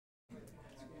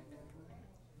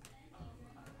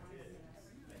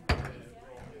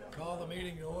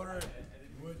meeting to order. If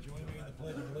you would, join me in the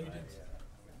Pledge of Allegiance.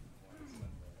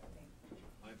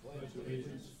 I pledge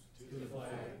allegiance to the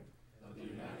flag of the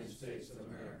United States of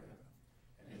America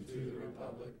and to the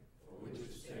republic for which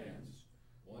it stands,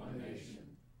 one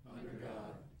nation, under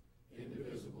God,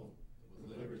 indivisible,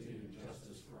 with liberty and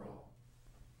justice for all.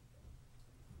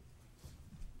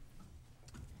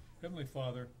 Heavenly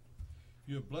Father,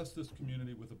 you have blessed this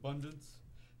community with abundance,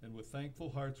 and with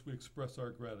thankful hearts we express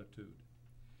our gratitude.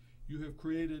 You have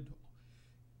created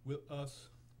us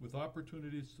with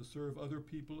opportunities to serve other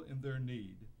people in their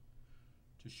need,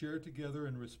 to share together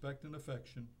in respect and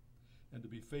affection, and to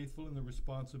be faithful in the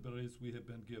responsibilities we have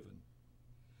been given.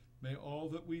 May all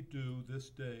that we do this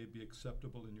day be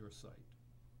acceptable in your sight.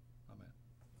 Amen.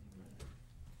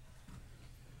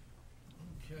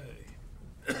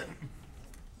 Okay.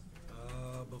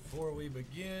 Before we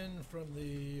begin, from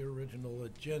the original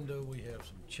agenda, we have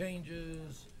some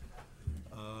changes.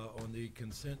 On the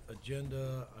consent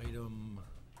agenda, item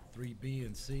 3B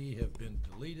and C have been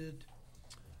deleted.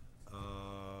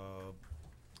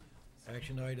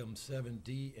 Action items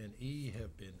 7D and E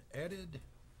have been added.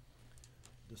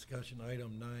 Discussion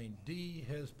item 9D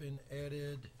has been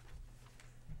added.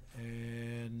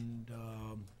 And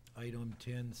item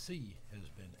 10C has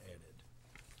been added.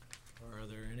 Are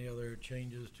there any other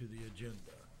changes to the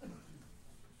agenda?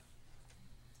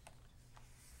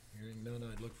 Hearing none,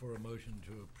 I'd look for a motion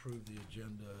to approve the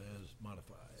agenda as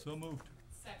modified. So moved.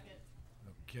 Second.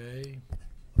 Okay,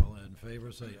 all in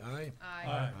favor say aye.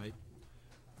 Aye. Aye.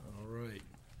 All right.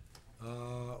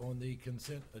 On the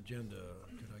consent agenda,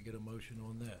 could I get a motion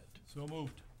on that? So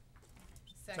moved.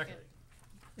 Second.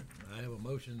 I have a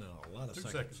motion and a lot of 2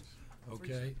 seconds. seconds.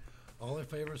 Okay, all in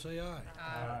favor say aye.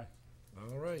 Aye.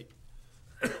 All right.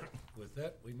 With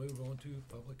that, we move on to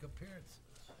public appearances.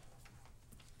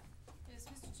 Yes,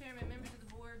 Mr. Chairman, members of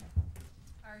the board,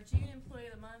 our June Employee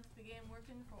of the Month began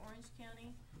working for Orange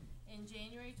County in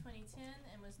January 2010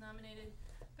 and was nominated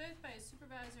both by his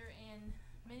supervisor and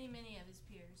many of his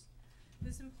peers.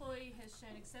 This employee has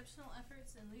shown exceptional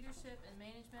efforts in leadership and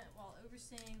management while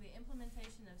overseeing the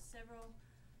implementation of several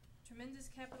tremendous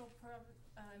capital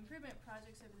improvement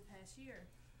projects over the past year.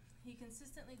 He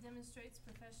consistently demonstrates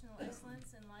professional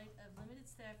excellence in light of limited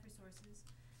staff resources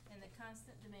and the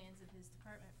constant demands of his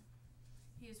department.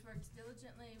 He has worked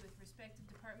diligently with respective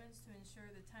departments to ensure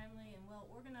the timely and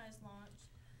well-organized launch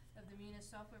of the Munis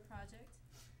software project,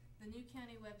 the new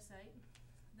county website,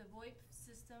 the VoIP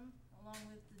system, along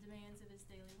with the demands of his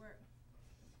daily work.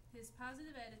 His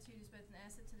positive attitude is both an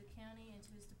asset to the county and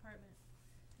to his department.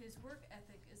 His work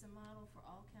ethic is a model for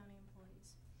all county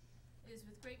employees. It is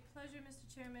with great pleasure, Mr.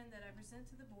 Chairman, that I present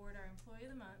to the board our Employee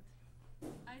of the Month,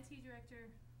 IT Director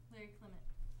Larry Clement.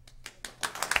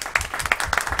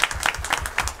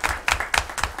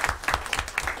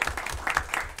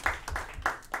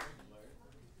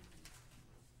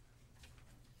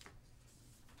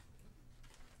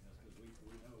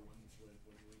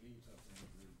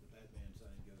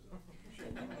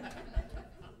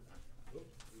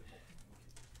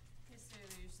 Yes, sir.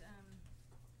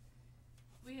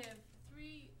 We have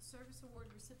 3 service award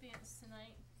recipients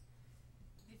tonight.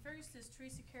 The first is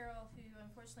Teresa Carroll, who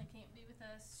unfortunately can't be with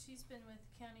us. She's been with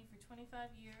the county for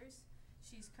 25 years.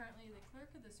 She's currently the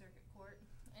clerk of the circuit court,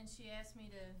 and she asked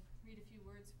me to read a few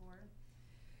words for her.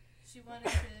 She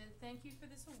wanted to thank you for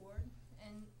this award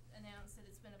and announce that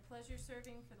it's been a pleasure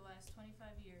serving for the last 25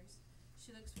 years.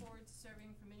 She looks forward to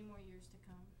serving for many more years to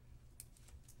come.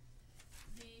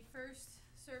 The first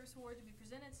service award to be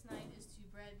presented tonight is to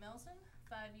Brad Melson,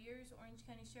 5 years, Orange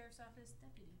County Sheriff's Office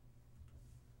Deputy.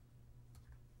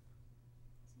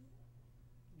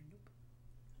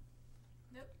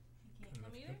 Nope, he can't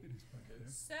come either.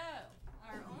 So,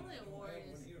 our only award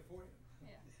is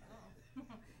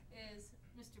is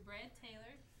Mr. Brad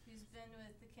Taylor, who's been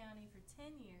with the county for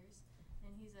 10 years,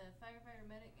 and he's a firefighter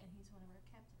medic, and he's one of our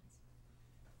captains.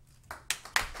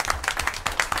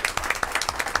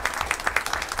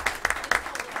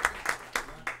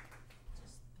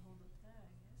 Just hold up that, I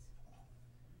guess.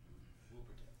 We'll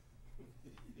pretend.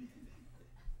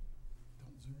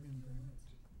 Don't zoom in very much.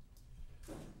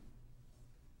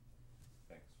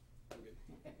 Thanks.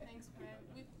 Okay. Thanks, Brad.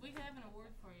 We have an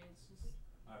award for you. It's just.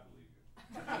 I believe you.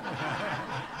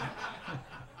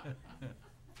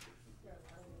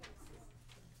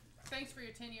 Thanks for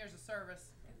your 10 years of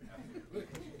service. We're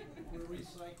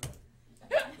recycling.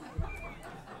 That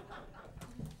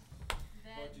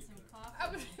and some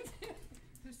coffee.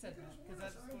 Who said that? Because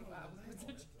that's what I was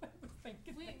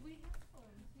thinking. We have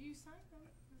one. You signed them?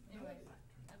 Anyway,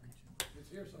 okay. It's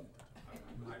here somewhere.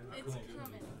 It's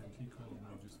coming. He called me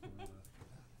just for that.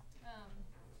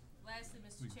 lastly,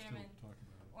 We Mr. can still Chairman, talk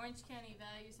about it. Orange County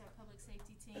values our public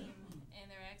safety team and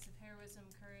their acts of heroism,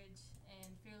 courage, and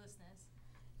fearlessness.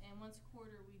 And once a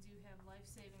quarter, we do have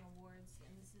life-saving awards,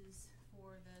 and this is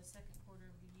for the second quarter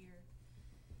of the year.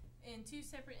 In two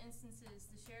separate instances,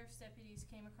 the sheriff's deputies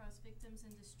came across victims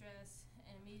in distress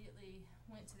and immediately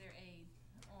went to their aid.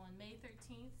 On May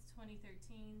 13th,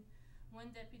 2013, one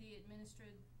deputy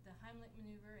administered the Heimlich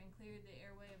maneuver and cleared the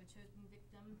airway of a choking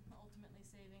victim, ultimately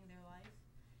saving their life.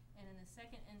 And in the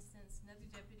second instance, another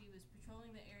deputy was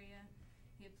patrolling the area.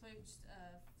 He approached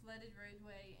a flooded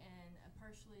roadway and a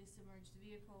partially submerged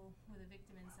vehicle with a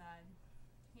victim inside.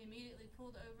 He immediately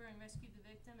pulled over and rescued the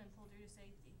victim and pulled her to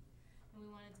safety. And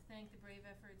we wanted to thank the brave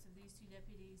efforts of these two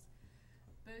deputies,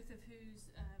 both of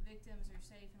whose victims are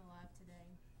safe and alive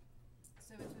today.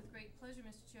 So it's with great pleasure,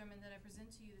 Mr. Chairman, that I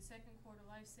present to you the second quarter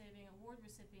life-saving award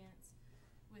recipients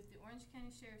with the Orange County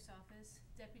Sheriff's Office,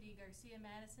 Deputy Garcia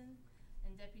Madison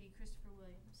and Deputy Christopher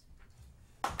Williams.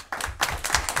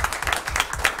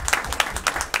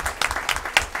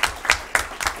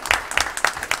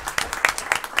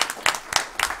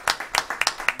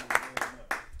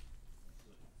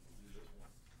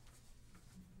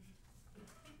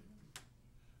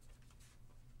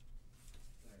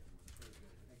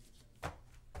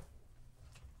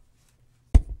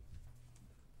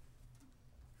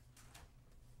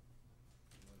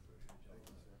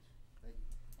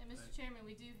 And Mr. Chairman,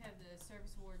 we do have the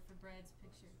service award for Brad's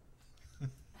picture.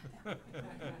 Come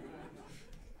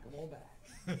on back.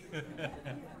 We just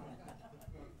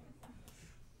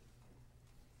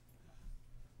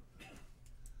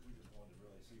wanted to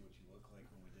really see what you look like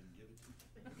when we didn't give it to you.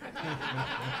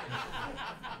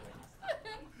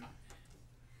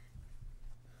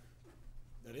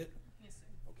 That it? Yes, sir.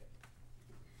 Okay.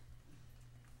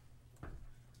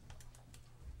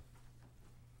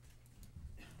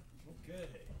 Okay.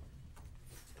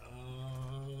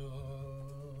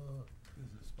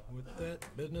 Business spot. With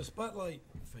that, business spotlight,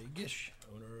 Faye Gish,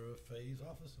 owner of Faye's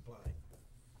Office Supply.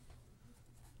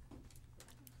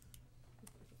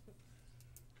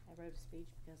 I wrote a speech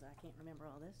because I can't remember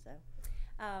all this, so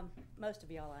most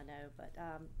of y'all I know, but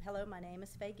hello, my name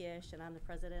is Faye Gish, and I'm the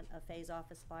president of Faye's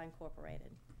Office Supply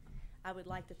Incorporated. I would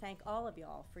like to thank all of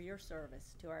y'all for your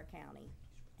service to our county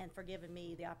and for giving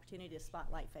me the opportunity to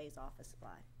spotlight Faye's Office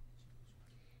Supply.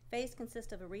 Faye's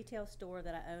consists of a retail store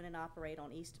that I own and operate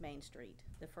on East Main Street.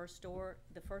 The first floor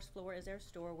is our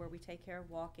store where we take care of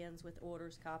walk-ins with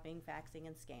orders, copying, faxing,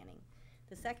 and scanning.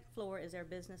 The second floor is our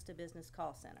business-to-business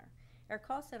call center. Our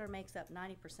call center makes up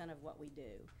 90% of what we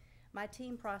do. My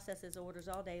team processes orders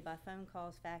all day by phone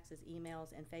calls, faxes,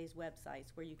 emails, and Faye's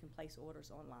websites where you can place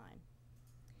orders online.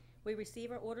 We receive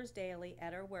our orders daily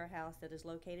at our warehouse that is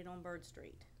located on Bird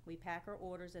Street. We pack our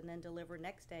orders and then deliver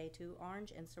next day to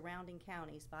Orange and surrounding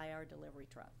counties by our delivery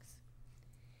trucks.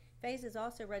 Faye's is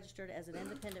also registered as an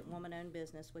independent woman-owned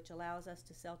business, which allows us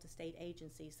to sell to state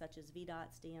agencies such as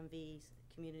VDOTs, DMVs,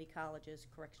 community colleges,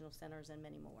 correctional centers, and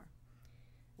many more.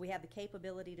 We have the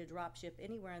capability to drop ship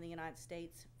anywhere in the United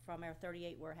States from our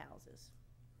 38 warehouses.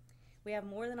 We have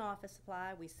more than office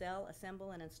supply. We sell,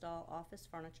 assemble, and install office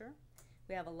furniture.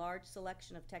 We have a large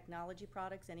selection of technology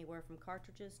products, anywhere from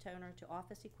cartridges, toner, to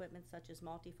office equipment such as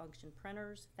multifunction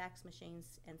printers, fax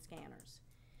machines, and scanners.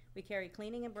 We carry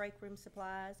cleaning and break room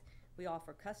supplies. We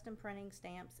offer custom printing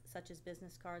stamps such as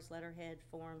business cards, letterhead,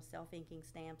 forms, self-inking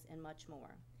stamps, and much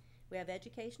more. We have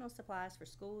educational supplies for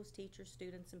schools, teachers,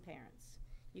 students, and parents.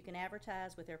 You can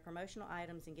advertise with our promotional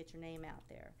items and get your name out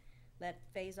there. Let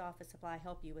Faye's Office Supply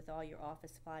help you with all your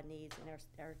office supply needs, and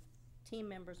our team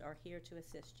members are here to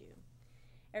assist you.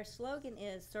 Our slogan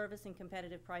is service and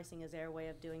competitive pricing is our way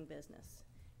of doing business.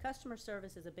 Customer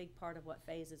service is a big part of what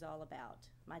Faye's is all about.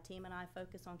 My team and I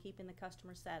focus on keeping the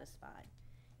customer satisfied.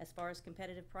 As far as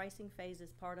competitive pricing, Faye's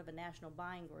is part of a national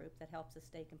buying group that helps us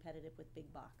stay competitive with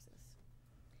big boxes.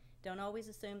 Don't always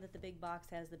assume that the big box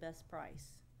has the best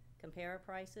price. Compare our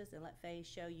prices and let Faye's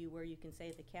show you where you can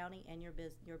save the county and your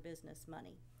business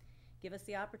money. Give us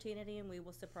the opportunity and we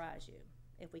will surprise you.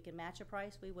 If we can match a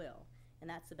price, we will. And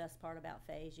that's the best part about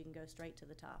Faye's. You can go straight to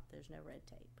the top. There's no red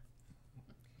tape.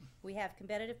 We have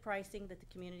competitive pricing that the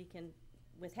community can,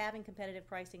 with having competitive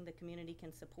pricing, the community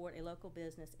can support a local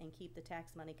business and keep the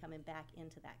tax money coming back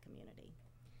into that community.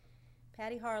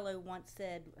 Patty Harlow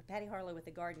with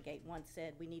the Garden Gate once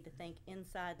said, we need to think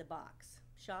inside the box.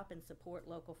 Shop and support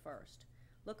local first.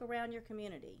 Look around your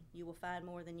community. You will find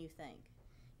more than you think.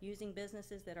 Use the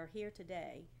businesses that are here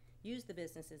today,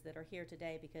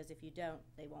 because if you don't,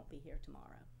 they won't be here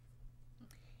tomorrow.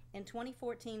 In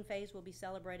 2014, Faye's will be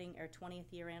celebrating our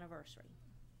 20th year anniversary.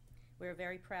 We're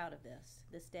very proud of this.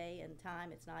 This day and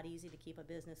time, it's not easy to keep a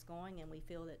business going, and we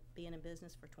feel that being in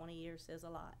business for 20 years says a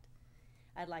lot.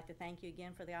 I'd like to thank you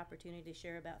again for the opportunity to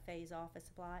share about Faye's Office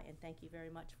Supply, and thank you very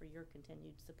much for your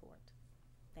continued support.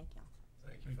 Thank y'all.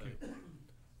 Thank you, Thank Faye. you.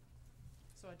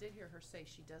 So I did hear her say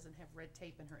she doesn't have red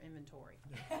tape in her inventory.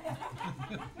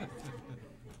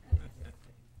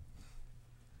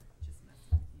 Just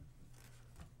messing with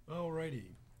you. Alrighty.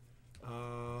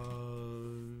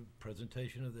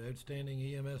 Presentation of the Outstanding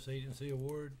EMS Agency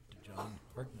Award to John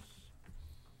Harkness.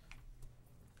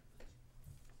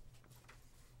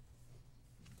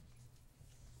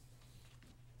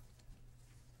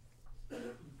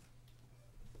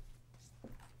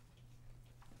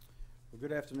 Well,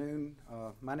 good afternoon.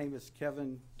 My name is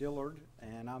Kevin Dillard,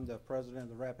 and I'm the president of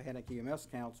the Rappahannock EMS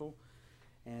Council.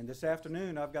 And this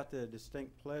afternoon, I've got the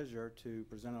distinct pleasure to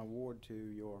present an award to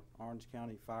your Orange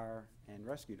County Fire and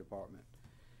Rescue Department.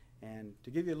 And to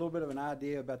give you a little bit of an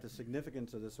idea about the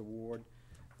significance of this award,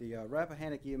 the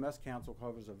Rappahannock EMS Council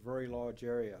covers a very large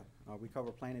area. We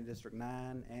cover Planning District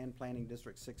 9 and Planning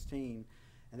District 16,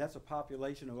 and that's a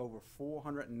population of over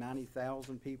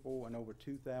 490,000 people and over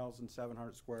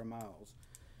 2,700 square miles.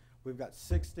 We've got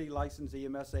 60 licensed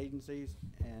EMS agencies,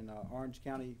 and Orange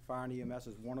County Fire and EMS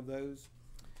is one of those.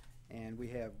 And we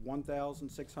have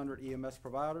 1,600 EMS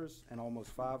providers and almost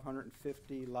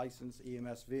 550 licensed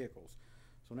EMS vehicles.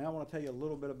 So now I want to tell you a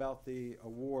little bit about the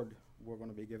award we're going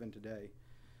to be given today.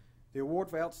 The award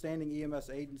for Outstanding EMS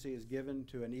Agency is given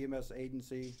to an EMS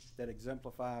agency that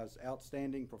exemplifies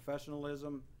outstanding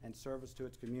professionalism and service to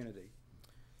its community,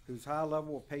 whose high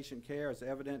level of patient care is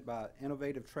evident by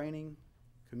innovative training,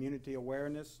 community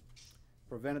awareness,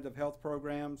 preventative health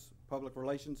programs, public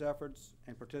relations efforts,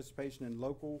 and participation in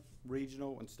local,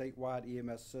 regional, and statewide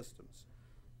EMS systems.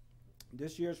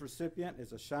 This year's recipient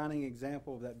is a shining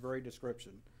example of that very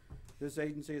description. This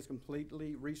agency has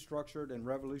completely restructured and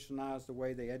revolutionized the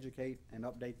way they educate and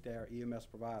update their EMS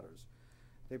providers.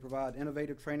 They provide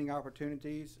innovative training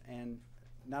opportunities, and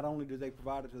not only do they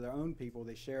provide it to their own people,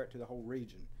 they share it to the whole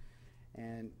region.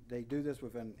 And they do this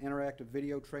with an interactive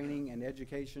video training and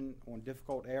education on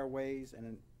difficult airways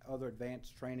and other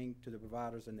advanced training to the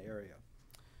providers in the area.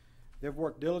 They've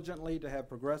worked diligently to have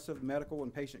progressive medical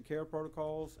and patient care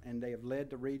protocols, and they have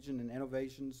led the region in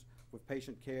innovations with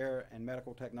patient care and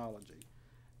medical technology.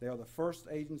 They are the first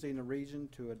agency in the region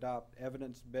to adopt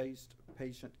evidence-based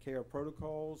patient care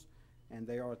protocols, and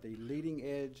they are at the leading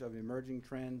edge of emerging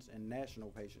trends in national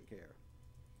patient care.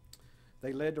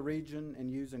 They led the region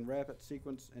in using rapid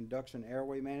sequence induction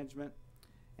airway management,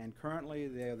 and currently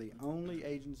they are the only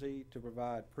agency to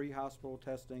provide pre-hospital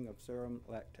testing of serum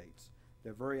lactates.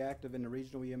 They're very active in the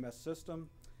regional EMS system,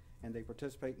 and they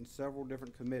participate in several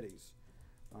different committees.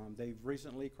 They've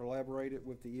recently collaborated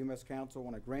with the EMS Council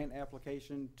on a grant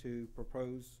application to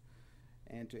propose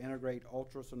and to integrate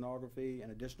ultrasonography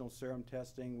and additional serum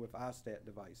testing with iStat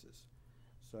devices.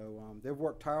 So they've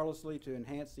worked tirelessly to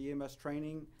enhance the EMS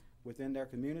training within their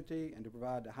community and to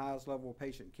provide the highest level of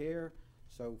patient care.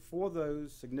 So for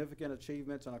those significant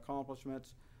achievements and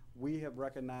accomplishments, we have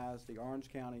recognized the Orange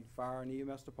County Fire and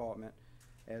EMS Department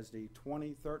as the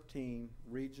 2013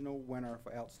 regional winner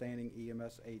for Outstanding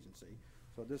EMS Agency.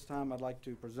 So at this time, I'd like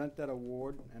to present that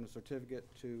award and a certificate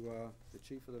to the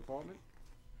Chief of the Department.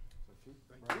 So Chief,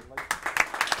 congratulations.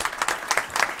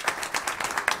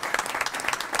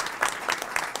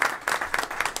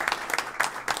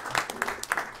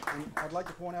 And I'd like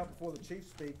to point out before the Chief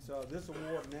speaks, this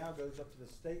award now goes up to the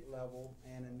state level,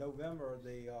 and in November,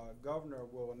 the governor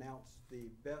will announce the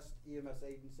best EMS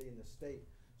agency in the state.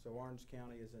 So Orange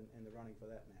County is in the running for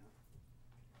that now.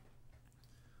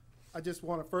 I just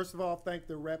want to first of all thank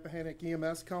the Rappahannock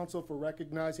EMS Council for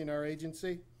recognizing our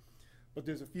agency. But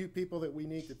there's a few people that we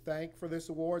need to thank for this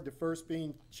award, the first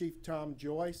being Chief Tom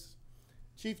Joyce.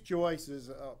 Chief Joyce is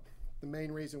the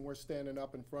main reason we're standing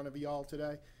up in front of you all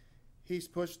today. He's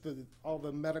pushed all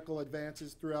the medical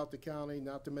advances throughout the county,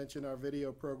 not to mention our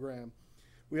video program.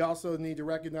 We also need to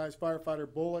recognize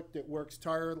Firefighter Bullock that works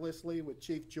tirelessly with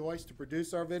Chief Joyce to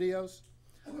produce our videos,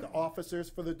 the officers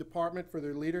for the department for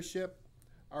their leadership,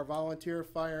 our volunteer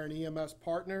fire and EMS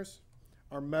partners,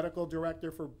 our medical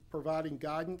director for providing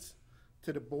guidance,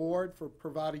 to the board for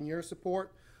providing your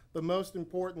support, but most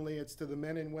importantly, it's to the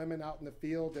men and women out in the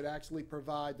field that actually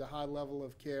provide the high level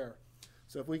of care.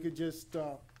 So if we could just,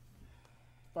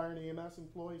 fire and EMS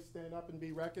employees stand up and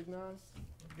be recognized.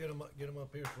 Get them up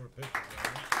here for a picture.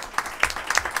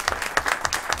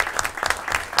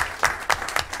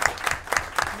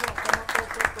 You want to come up real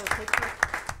quick for a picture?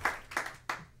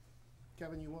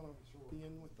 Kevin, you want to be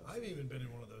in with us? I've even been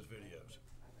in one of those videos.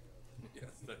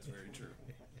 Yes, that's very true.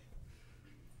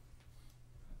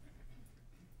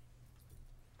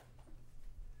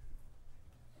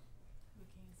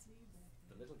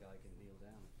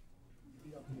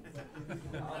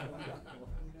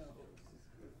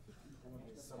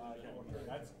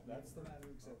 That's the matter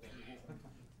accepted. Thanks, Kevin.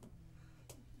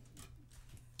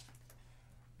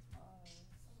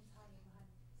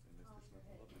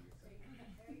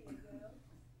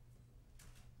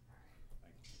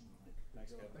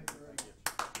 Thank you very much.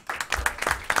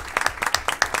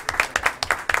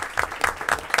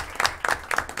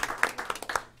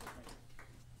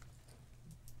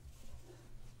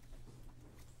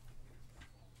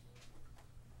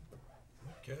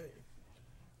 Okay,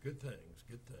 good things,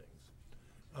 good things.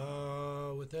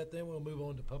 With that then, we'll move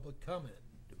on to public comment.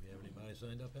 Do we have anybody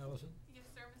signed up, Allison? Yes,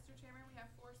 sir, Mr. Chairman, we have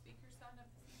 4 speakers signed up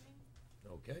this evening.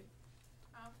 Okay,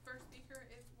 First speaker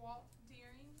is Walt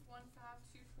Deering,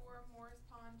 1524 Morris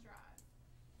Pond Drive.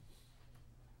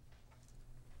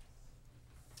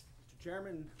 Mr.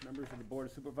 Chairman, members of the Board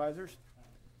of Supervisors,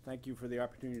 thank you for the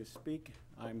opportunity to speak.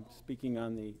 I'm speaking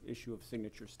on the issue of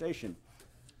Signature Station.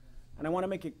 And I want to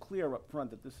make it clear up front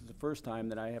that this is the first time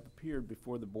that I have appeared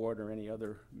before the board or any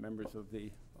other members of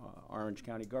the Orange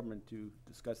County government to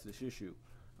discuss this issue.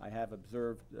 I have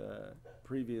observed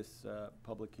previous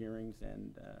public hearings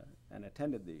and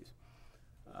attended these.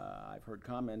 I've heard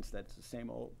comments that it's the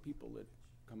same old people that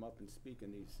come up and speak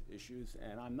in these issues,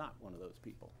 and I'm not one of those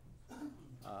people.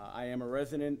 I am a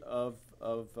resident of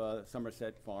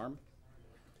Somerset Farm,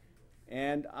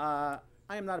 and I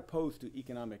am not opposed to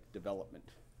economic development,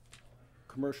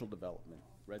 commercial development,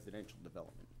 residential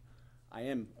development. I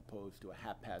am opposed to a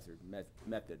haphazard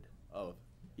method of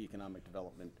economic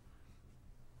development,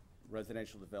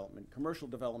 residential development, commercial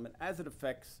development, as it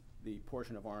affects the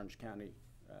portion of Orange County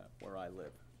where I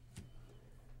live.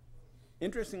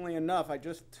 Interestingly enough, I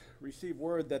just received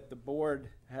word that the board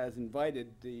has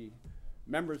invited the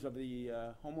members of the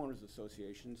homeowners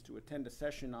associations to attend a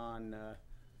session on, I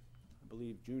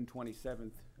believe, June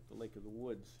 27th at the Lake of the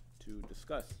Woods to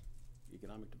discuss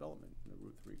economic development in the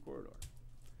Route 3 corridor.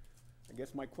 I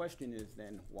guess my question is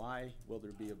then, why will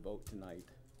there be a vote tonight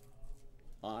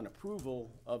on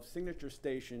approval of Signature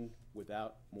Station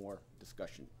without more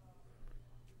discussion?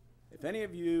 If any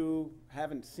of you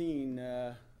haven't seen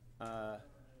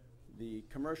the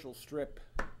commercial strip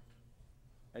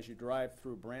as you drive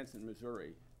through Branson,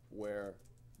 Missouri, where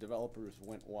developers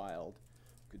went wild,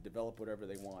 could develop whatever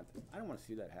they want, I don't want to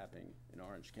see that happening in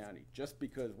Orange County, just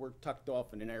because we're tucked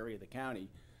off in an area of the county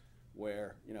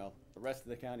where, you know, the rest of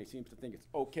the county seems to think it's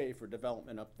okay for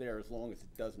development up there as long as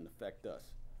it doesn't affect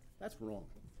us. That's wrong.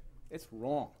 It's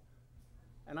wrong.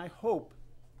 And I hope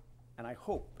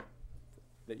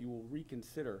that you will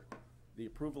reconsider the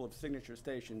approval of Signature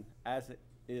Station as it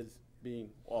is being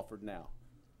offered now.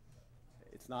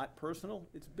 It's not personal,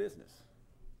 it's business.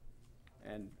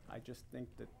 And I just think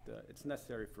that it's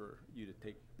necessary for you to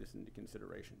take this into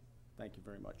consideration. Thank you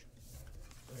very much.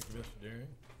 thank you, Mr. Deering.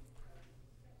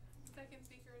 Second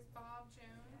speaker is Bob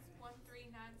Jones,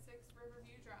 1396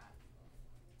 Riverview Drive.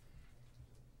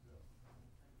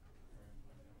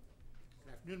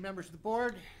 Good afternoon, members of the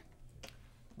board.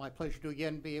 My pleasure to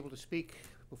again be able to speak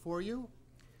before you.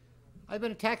 I've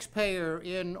been a taxpayer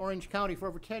in Orange County for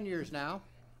over 10 years now,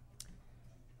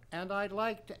 and I'd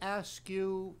like to ask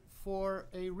you for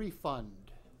a refund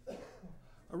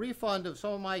of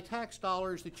some of my tax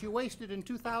dollars that you wasted in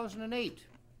 2008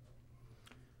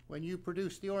 when you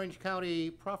produced the Orange County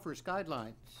Proffers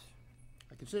Guidelines.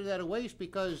 I consider that a waste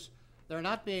because they're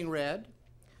not being read,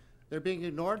 they're being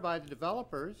ignored by the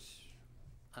developers,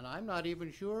 and I'm not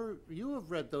even sure you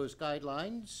have read those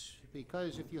guidelines,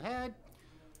 because if you had,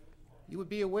 you would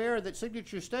be aware that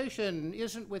Signature Station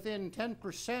isn't within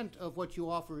 10% of what you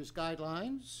offer as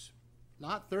guidelines,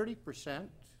 not 30%,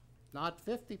 not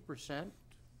 50%,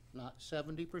 not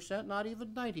 70%, not even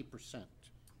 90%.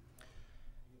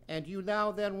 And you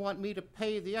now then want me to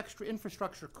pay the extra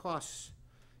infrastructure costs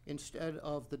instead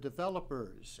of the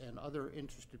developers and other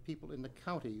interested people in the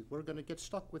county. We're going to get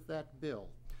stuck with that bill.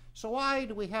 So why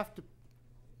do we have to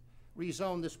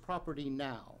rezone this property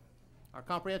now? Our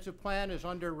comprehensive plan is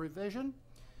under revision.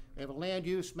 We have a land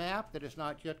use map that is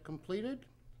not yet completed.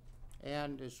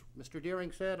 And as Mr.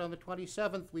 Deering said, on the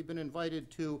 27th, we've been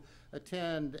invited to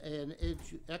attend an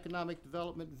economic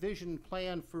development vision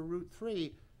plan for Route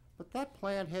 3, but that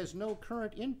plan has no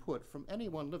current input from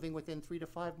anyone living within 3 to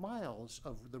 5 miles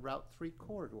of the Route 3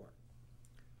 corridor.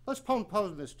 Let's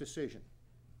postpone this decision.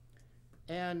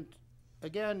 And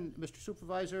again, Mr.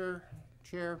 Supervisor,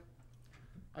 Chair,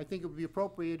 I think it would be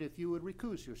appropriate if you would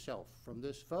recuse yourself from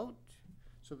this vote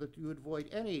so that you would avoid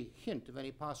any hint of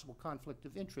any possible conflict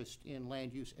of interest in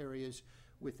land use areas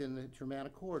within the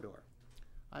Germana corridor.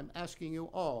 I'm asking you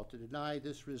all to deny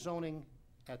this rezoning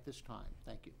at this time.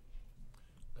 Thank you.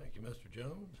 Thank you, Mr.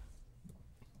 Jones.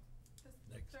 The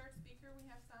Next. third speaker we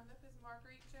have signed up is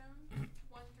Marguerite Jones,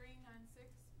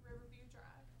 1396 Riverview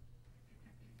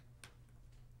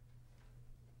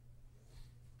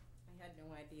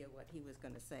idea what he was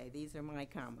going to say. These are my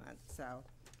comments. So,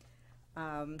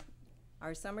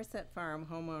 our Somerset Farm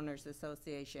Homeowners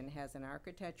Association has an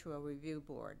architectural review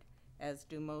board, as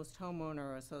do most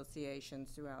homeowner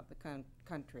associations throughout the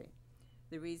country.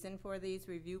 The reason for these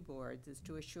review boards is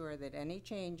to assure that any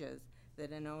changes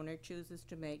that an owner chooses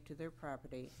to make to their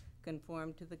property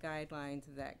conform to the guidelines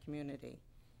of that community.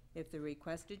 If the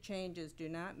requested changes do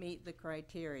not meet the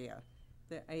criteria,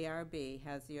 the ARB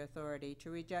has the authority to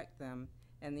reject them,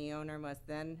 and the owner must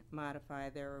then modify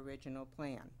their original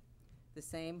plan. The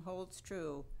same holds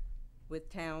true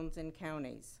with towns and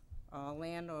counties. All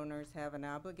landowners have an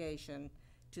obligation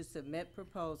to submit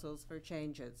proposals for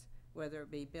changes, whether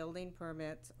it be building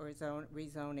permits or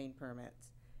rezoning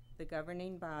permits. The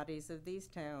governing bodies of these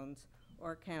towns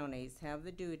or counties have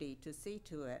the duty to see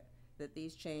to it that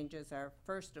these changes are,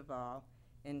 first of all,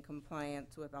 in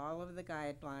compliance with all of the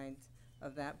guidelines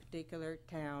of that particular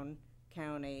town,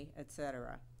 county,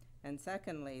 etc., and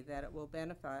secondly, that it will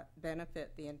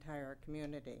benefit the entire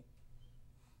community.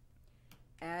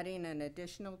 Adding an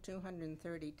additional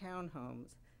 230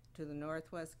 townhomes to the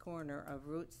northwest corner of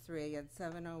Routes 3 and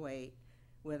 708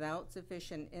 without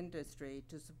sufficient industry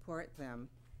to support them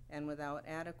and without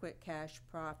adequate cash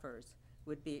proffers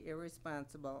would be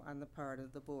irresponsible on the part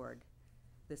of the board.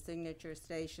 The signature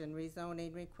station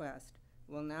rezoning request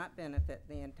will not benefit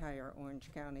the entire Orange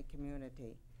County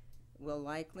community, will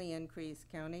likely increase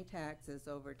county taxes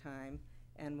over time,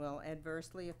 and will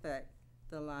adversely affect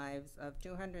the lives of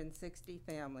 260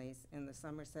 families in the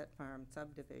Somerset Farm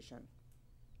subdivision.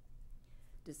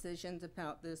 Decisions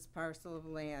about this parcel of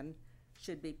land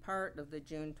should be part of the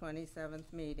June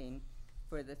 27th meeting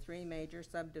for the 3 major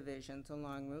subdivisions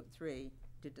along Route 3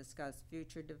 to discuss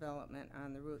future development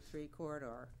on the Route 3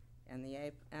 corridor, and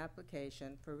the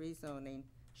application for rezoning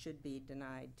should be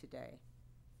denied today.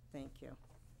 Thank you.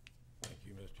 Thank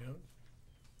you, Ms. Jones.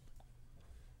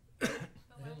 The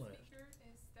And last last. speaker is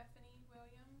Stephanie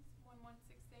Williams,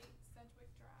 1168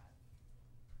 Sedgwick Drive.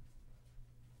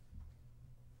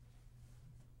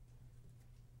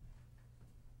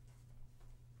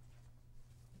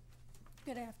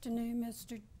 Good afternoon,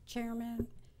 Mr. Chairman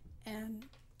and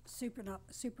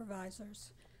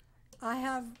supervisors. I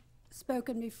have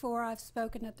spoken before. I've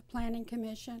spoken at the Planning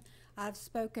Commission. I've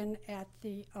spoken at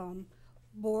the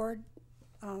board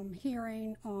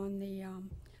hearing on the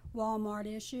Walmart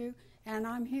issue, and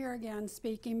I'm here again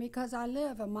speaking because I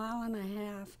live a mile and a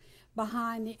half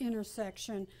behind the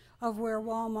intersection of where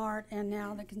Walmart and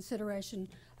now the consideration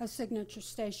of Signature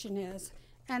Station is,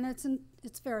 and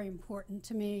it's very important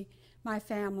to me, my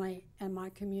family, and my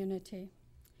community.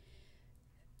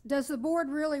 Does the board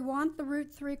really want the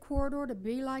Route 3 corridor to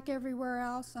be like everywhere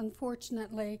else?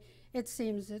 Unfortunately, it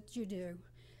seems that you do.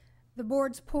 The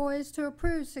board's poised to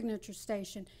approve Signature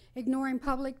Station, ignoring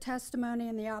public testimony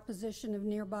and the opposition of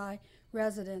nearby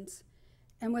residents,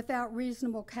 and without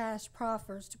reasonable cash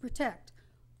proffers to protect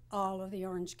all of the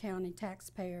Orange County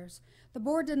taxpayers. The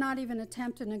board did not even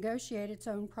attempt to negotiate its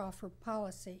own proffer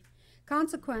policy.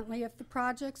 Consequently, if the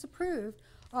project's approved,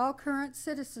 all current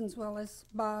citizens, well, as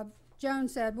Bob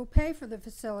Jones said, will pay for the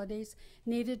facilities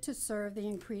needed to serve the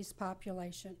increased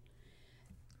population.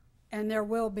 And there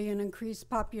will be an increased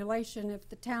population if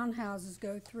the townhouses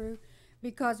go through,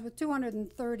 because with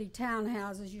 230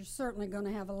 townhouses, you're certainly going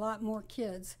to have a lot more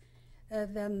kids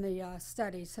than the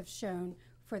studies have shown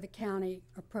for the county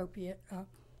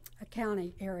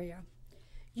county area.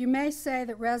 You may say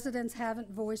that residents haven't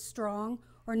voiced strong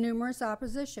or numerous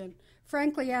opposition.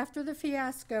 Frankly, after the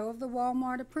fiasco of the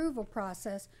Walmart approval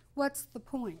process, what's the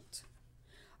point?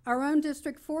 Our own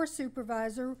District 4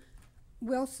 Supervisor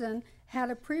Wilson had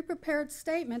a pre-prepared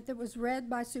statement that was read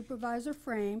by Supervisor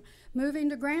Frame, moving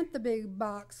to grant the big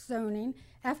box zoning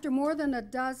after more than a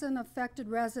dozen affected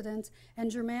residents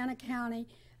and Germanna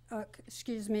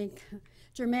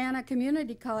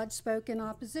Community College spoke in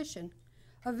opposition.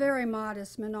 A very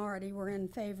modest minority were in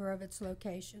favor of its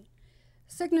location.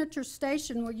 Signature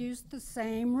Station will use the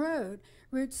same road,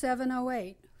 Route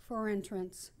 708, for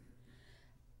entrance.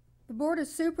 The Board of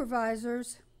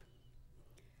Supervisors,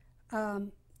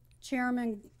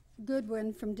 Chairman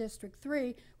Goodwin from District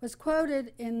 3, was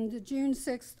quoted in the June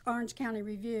 6th Orange County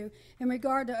Review in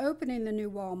regard to opening the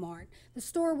new Walmart. The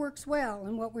store works well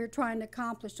in what we're trying to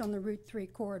accomplish on the Route 3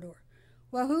 corridor.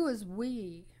 Well, who is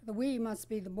we? The we must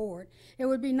be the board. It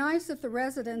would be nice if the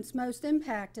residents most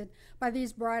impacted by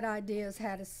these bright ideas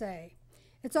had a say.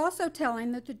 It's also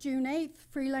telling that the June 8th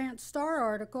Freelance Star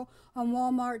article on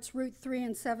Walmart's Route 3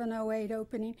 and 708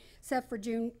 opening, set for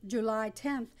July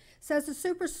 10th, says the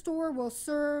superstore will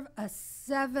serve a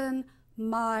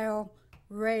 7-mile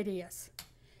radius.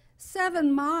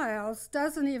 7 miles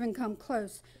doesn't even come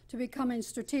close to becoming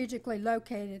strategically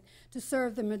located to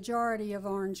serve the majority of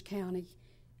Orange County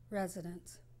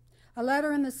residents. A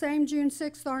letter in the same June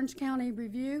 6th Orange County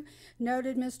Review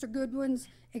noted Mr. Goodwin's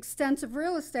extensive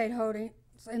real estate holdings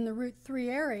in the Route 3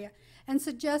 area and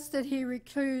suggested he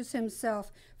recuse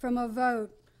himself from a vote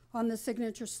on the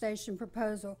signature station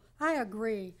proposal. I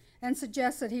agree, and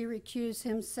suggest that he recuse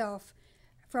himself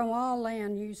from all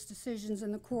land use decisions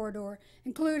in the corridor,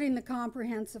 including the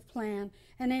comprehensive plan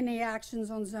and any actions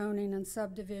on zoning and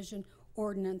subdivision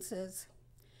ordinances.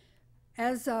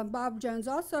 As Bob Jones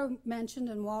also mentioned,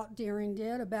 and Walt Deering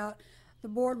did, about the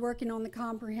board working on the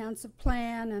comprehensive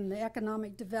plan and the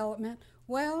economic development,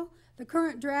 well, the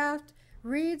current draft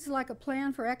reads like a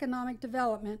plan for economic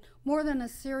development more than a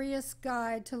serious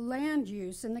guide to land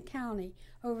use in the county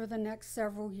over the next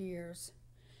several years.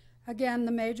 Again,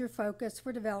 the major focus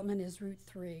for development is Route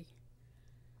 3.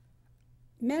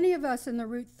 Many of us in the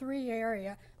Route 3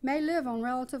 area may live on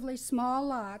relatively small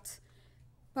lots,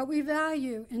 but we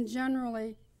value the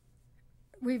generally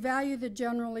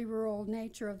rural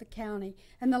nature of the county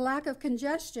and the lack of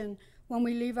congestion when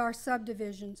we leave our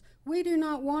subdivisions. We do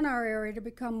not want our area to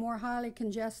become more highly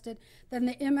congested than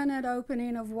the imminent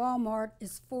opening of Walmart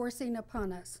is forcing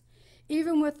upon us.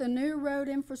 Even with the new road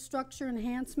infrastructure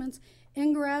enhancements,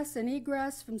 ingress and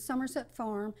egress from Somerset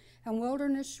Farm and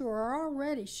Wilderness Shore are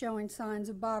already showing signs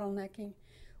of bottlenecking.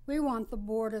 We want the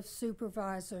Board of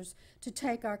Supervisors to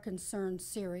take our concerns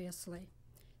seriously.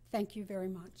 Thank you very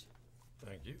much.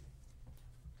 Thank you.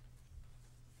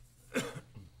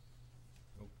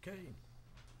 Okay.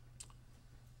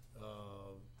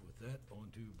 With that, on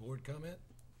to board comment.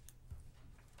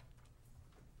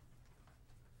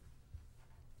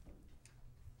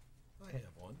 I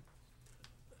have one.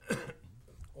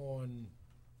 On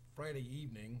Friday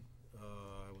evening,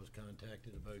 I was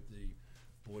contacted about the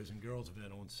Boys and Girls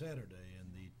event on Saturday,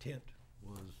 and the tent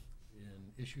was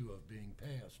in issue of being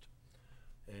passed.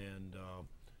 And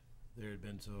there had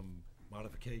been some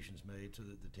modifications made so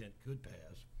that the tent could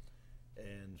pass.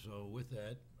 And so with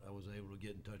that, I was able to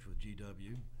get in touch with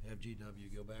GW, have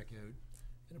GW go back out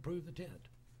and approve the tent,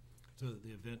 so that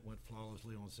the event went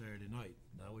flawlessly on Saturday night.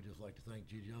 And I would just like to thank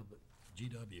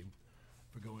GW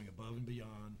for going above and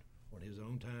beyond on his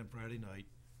own time Friday night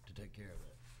to take care of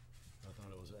that. I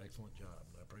thought it was an excellent job,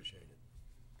 and I appreciate it.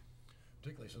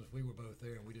 Particularly since we were both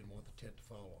there and we didn't want the tent to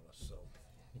fall on us, so.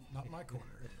 Not in my corner.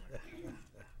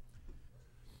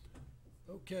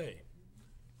 Okay.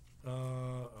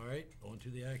 All right, on to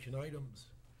the action items.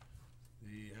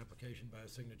 The application by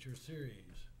signature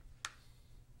series.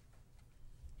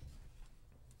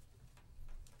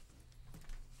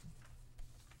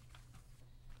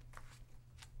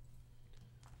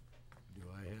 Do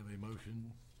I have a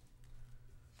motion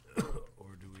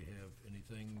or do we have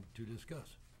anything to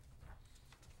discuss?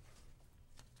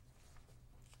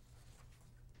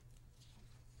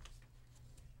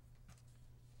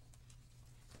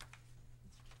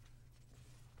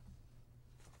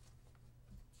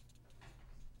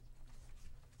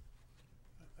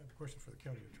 I have a question for the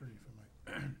county attorney, if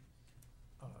I might.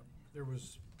 There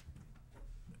was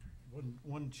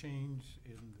one change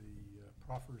in the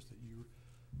proffers that you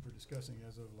were discussing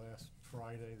as of last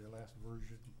Friday, the last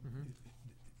version. Mhm.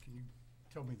 Can you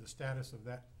tell me the status of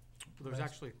that? Well, there's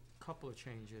last- actually a couple of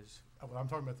changes. Well, I'm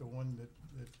talking about the one that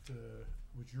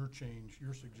was your change,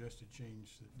 your suggested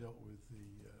change that dealt with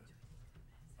the,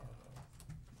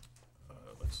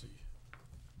 let's see,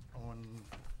 on,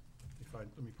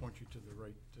 let me point you to the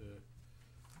right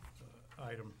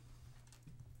item.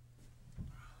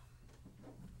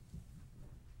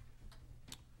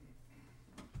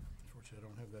 Unfortunately, I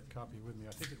don't have that copy with me.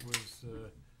 I think it was,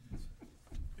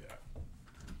 yeah.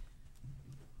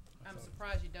 I'm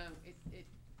surprised you don't.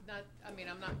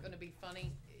 I'm not gonna be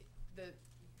funny. The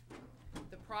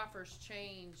proffers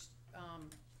changed,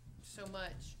 so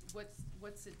much.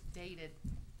 What's it dated?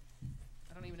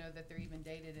 I don't even know that they're even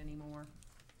dated anymore.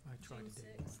 I tried June to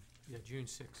date 6th. one. Yeah, June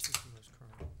 6th is the most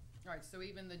current. All right, so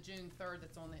even the June 3rd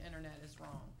that's on the internet is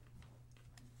wrong.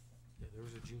 Yeah, there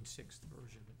was a June 6th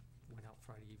version that went out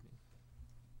Friday evening.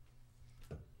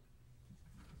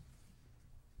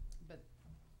 But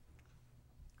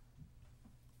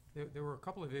There were a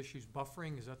couple of issues.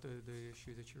 Buffering, is that the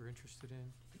issue that you're interested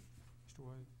in, Mr.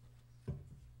 White?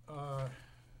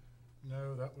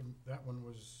 No, that one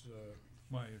was,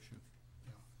 My issue.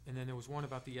 And then there was one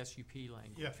about the SUP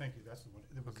language. yeah, thank you, that's the one.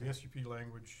 It was the Okay. SUP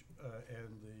language,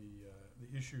 and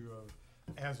the issue of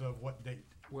as of what date.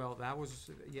 Well, that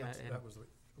was, yeah, and, That was the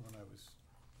one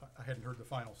I hadn't heard the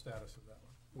final status of that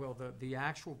one. well, the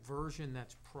actual version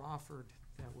that's proffered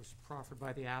that was proffered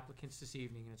by the applicants this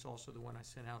evening, and it's also the one I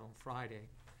sent out on Friday,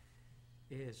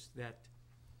 is that,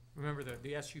 remember,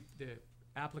 the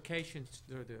applications,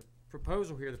 the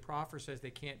proposal here, the proffer says they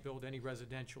can't build any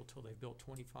residential till they've built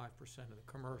 25% of the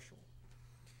commercial.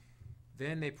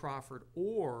 Then they proffered,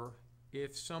 or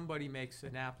if somebody makes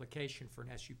an application for an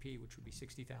SUP, which would be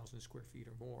 60,000 square feet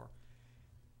or more,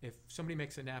 if somebody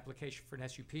makes an application for an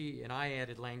SUP, and I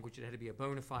added language, it had to be a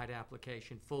bona fide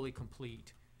application, fully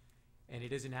complete, and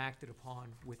it isn't acted upon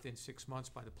within 6 months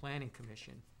by the Planning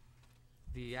Commission,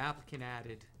 the applicant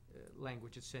added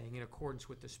language that's saying, in accordance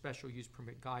with the special use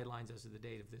permit guidelines as of the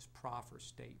date of this proffer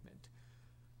statement.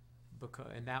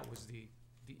 And that was the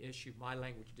issue. My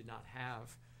language did not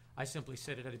have. I simply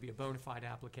said it had to be a bona fide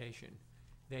application.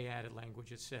 They added language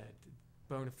that said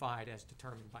bona fide as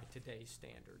determined by today's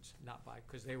standards, not by,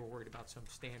 because they were worried about some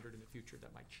standard in the future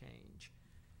that might change.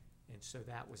 And so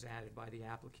that was added by the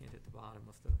applicant at the bottom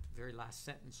of the very last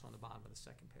sentence on the bottom of the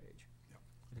second page. Yep.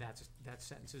 And that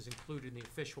sentence is included in the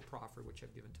official proffer, which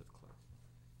I've given to the clerk.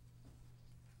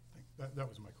 That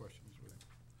was my question.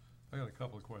 I got a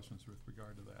couple of questions with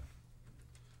regard to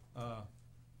that.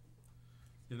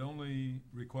 It only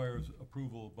requires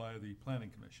approval by the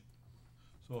Planning Commission.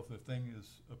 So if the thing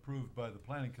is approved by the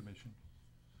Planning Commission,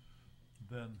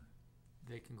 then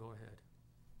They can go ahead.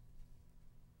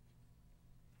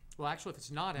 Well, actually, if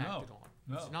it's not acted on,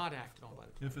 no. it's not acted on by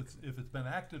the planning commission. if it's been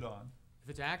acted on, If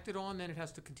it's acted on, then it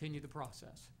has to continue the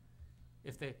process.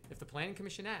 If the planning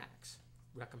commission acts,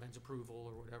 recommends approval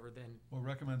or whatever, then or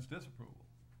recommends disapproval.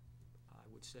 I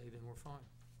would say then we're fine.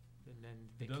 And then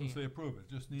they It can't. doesn't say approve, it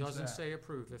just needs to Doesn't act. say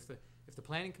approve. If the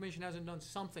planning commission hasn't done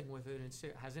something with it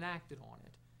and hasn't acted on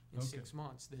it in Okay. 6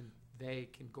 months, then they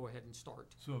can go ahead and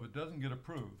start. So if it doesn't get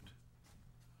approved,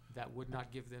 That would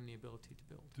not give them the ability to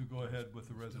build. to go ahead with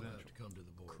the Still have residential. to come to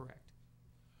the board. Correct.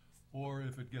 Or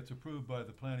if it gets approved by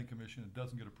the Planning Commission, it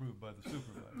doesn't get approved by the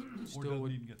supervisor. Or Still doesn't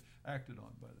would- even get acted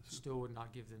on by the supervisor. Still would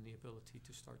not give them the ability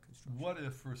to start construction. What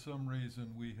if for some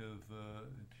reason we have,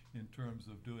 in terms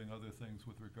of doing other things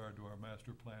with regard to our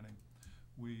master planning,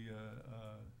 we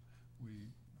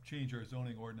change our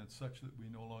zoning ordinance such that we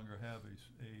no longer have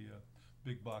a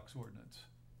big box ordinance?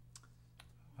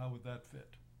 How would that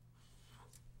fit?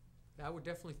 That would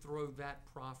definitely throw that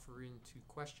proffer into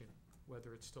question,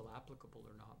 whether it's still applicable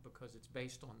or not, because it's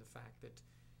based on the fact that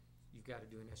you've got to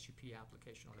do an SUP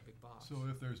application on a big box. So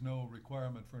if there's no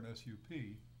requirement for an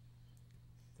SUP,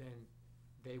 Then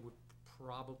they would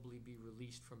probably be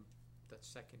released from that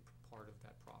second part of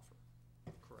that proffer.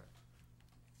 Correct.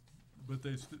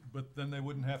 but then they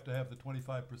wouldn't have to have the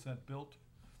 25% built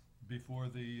before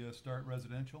the start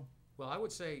residential? Well, I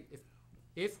would say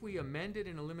if we amended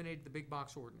and eliminated the big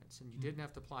box ordinance and you didn't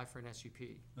have to apply for an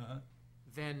SUP, Uh-huh.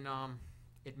 then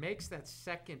it makes that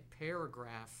second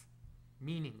paragraph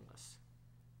meaningless,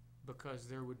 because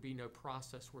there would be no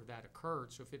process where that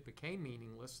occurred. So if it became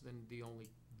meaningless, then the only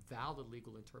valid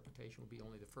legal interpretation would be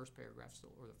only the first paragraph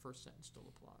still, or the first sentence still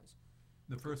applies.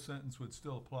 The first sentence would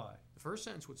still apply. The first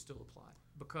sentence would still apply,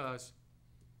 because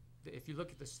if you look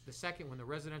at the second one, the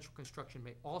residential construction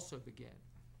may also begin.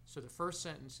 So the first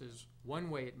sentence is one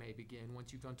way it may begin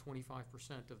once you've done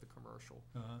 25% of the commercial.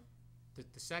 Uh-huh.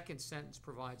 The second sentence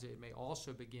provides it may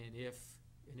also begin if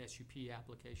an SUP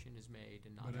application is made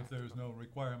and not But if acted there's on. no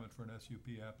requirement for an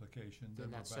SUP application, Then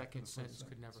then we're that back to the second first sentence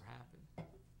could never happen.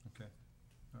 Okay,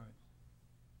 all right.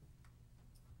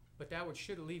 But that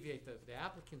should alleviate the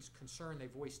applicant's concern they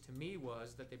voiced to me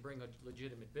was that they bring a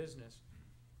legitimate business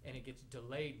and it gets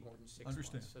delayed more than 6 months.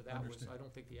 Understand, So that was, understand. I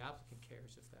don't think the applicant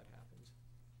cares if that happens.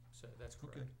 So that's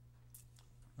correct. Okay.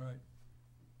 All right.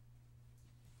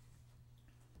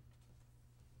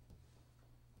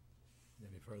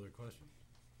 Any further questions?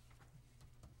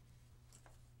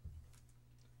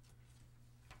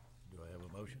 Do I have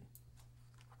a motion?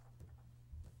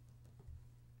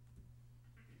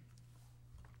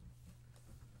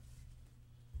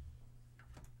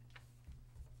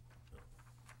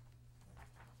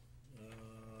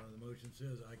 The motion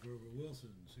says, I, Grover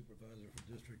Wilson, Supervisor for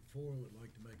District 4, would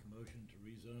like to make a motion to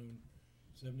rezone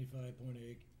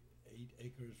 75.8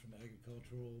 acres from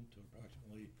agricultural to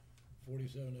approximately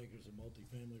 47 acres of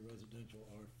multifamily residential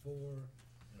R4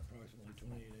 and approximately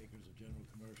 28 acres of general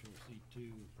commercial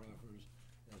C2 with proffers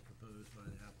as proposed by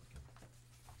the applicant.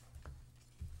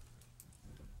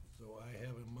 So I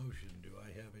have a motion. Do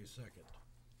I have a second?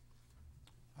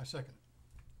 I second it.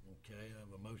 Okay, I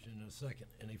have a motion and a second.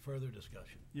 Any further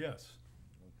discussion? Yes,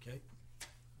 Okay.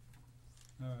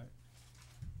 all right.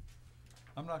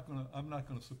 I'm not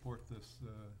gonna support this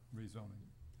rezoning,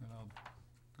 and I'll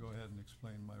go ahead and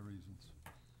explain my reasons.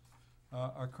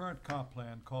 Our current comp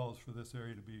plan calls for this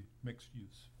area to be mixed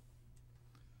use.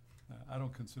 I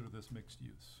don't consider this mixed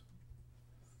use.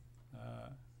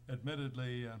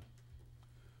 Admittedly,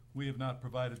 we have not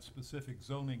provided specific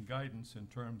zoning guidance in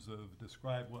terms of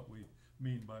describe what we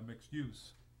mean by mixed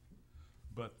use,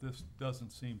 but this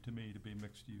doesn't seem to me to be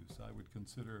mixed use. I would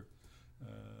consider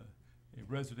a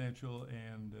residential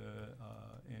and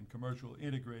commercial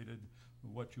integrated,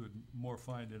 what you would more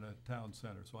find in a town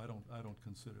center. So I don't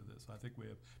consider this. I think we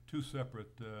have two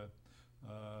separate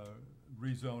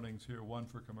rezonings here, one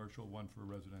for commercial, one for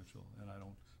residential, and I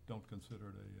don't consider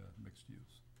it a mixed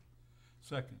use.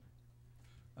 Second,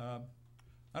 I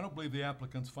don't believe the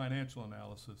applicant's financial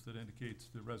analysis that indicates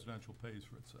the residential pays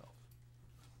for itself.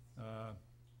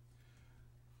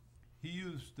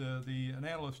 The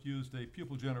analyst used a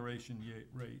pupil generation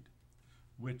rate,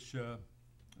 which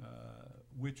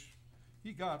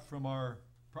he got from our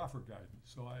proffer guidance,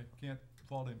 so I can't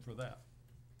fault him for that.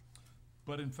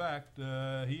 But in fact,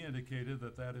 he indicated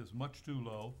that that is much too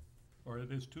low, or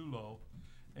it is too low,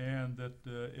 and that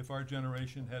if our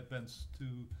generation had been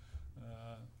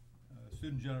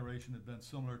student generation had been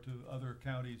similar to other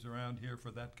counties around here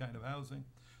for that kind of housing,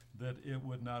 that it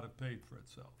would not have paid for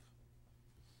itself.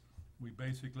 We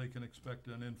basically can expect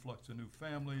an influx of new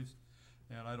families,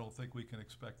 and I don't think we can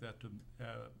expect that to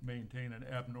maintain an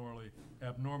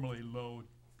abnormally low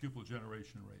pupil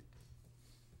generation rate.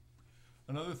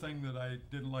 Another thing that I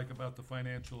didn't like about the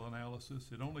financial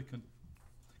analysis, it only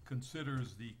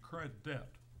considers the current debt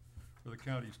for the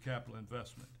county's capital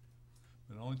investment.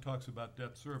 It only talks about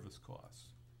debt service costs.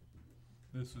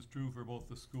 This is true for both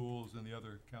the schools and the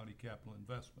other county capital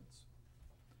investments.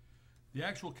 The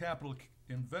actual capital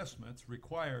investments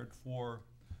required for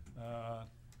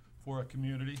a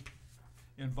community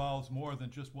involves more than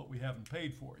just what we haven't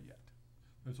paid for yet.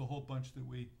 There's a whole bunch that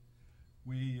we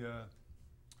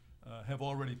have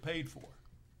already paid for,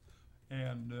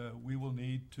 and we will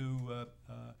need to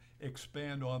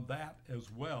expand on that as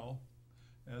well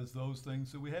as those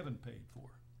things that we haven't paid for.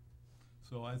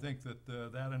 So I think that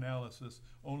that analysis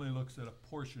only looks at a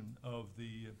portion of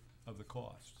the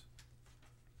costs.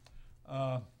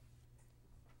 Let's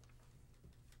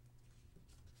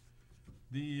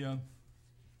see.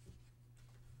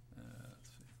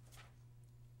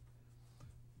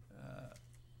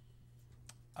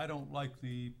 I don't like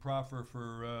the proffer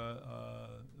for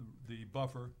the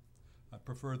buffer. I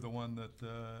prefer the one that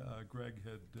Greg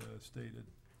had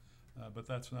stated, but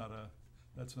that's not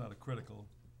a critical.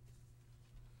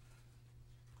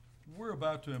 We're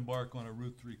about to embark on a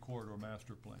Route 3 corridor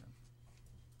master plan,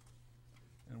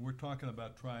 and we're talking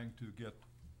about trying to get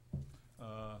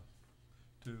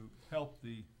to help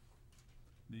the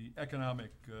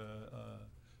economic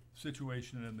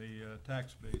situation in the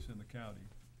tax base in the county.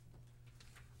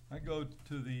 I go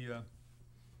to the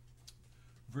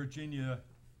Virginia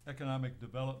Economic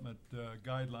Development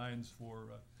guidelines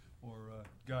for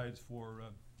guides for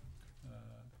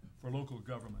local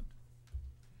government.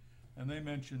 And they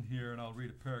mention here, and I'll read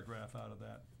a paragraph out of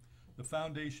that, the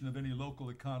foundation of any local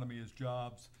economy is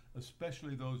jobs,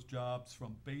 especially those jobs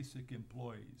from basic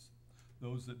employees,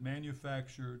 those that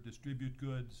manufacture, distribute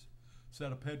goods,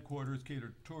 set up headquarters, cater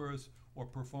to tourists, or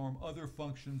perform other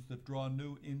functions that draw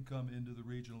new income into the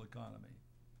regional economy.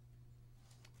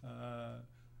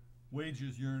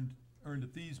 Wages earned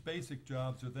at these basic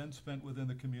jobs are then spent within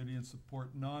the community and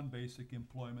support non-basic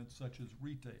employment such as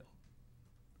retail.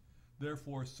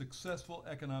 Therefore, successful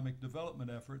economic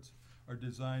development efforts are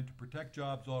designed to protect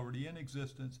jobs already in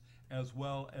existence as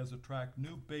well as attract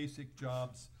new basic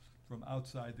jobs from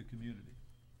outside the community.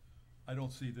 I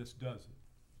don't see this does it.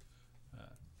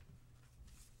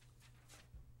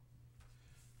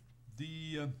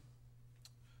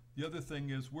 The other thing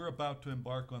is we're about to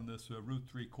embark on this Route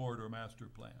 3 corridor master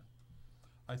plan.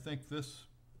 I think this,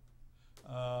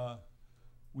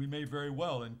 we may very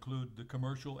well include the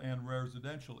commercial and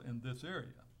residential in this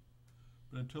area.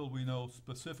 But until we know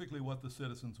specifically what the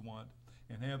citizens want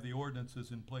and have the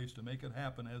ordinances in place to make it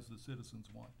happen as the citizens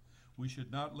want, we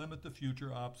should not limit the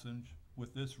future options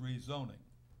with this rezoning.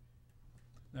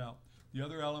 Now, the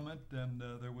other element, and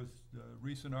there was a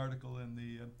recent article in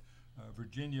the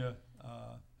Virginia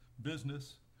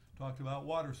Business talked about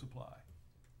water supply.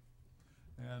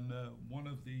 And one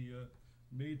of the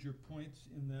major points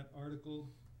in that article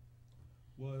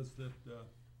was that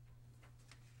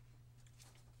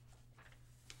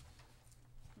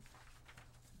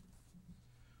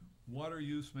water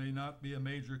use may not be a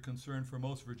major concern for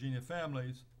most Virginia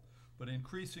families, but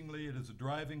increasingly it is a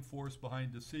driving force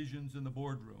behind decisions in the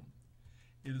boardroom.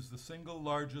 It is the single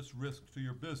largest risk to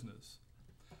your business.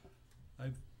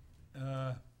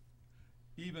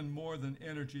 Even more than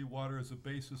energy, water is the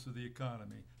basis of the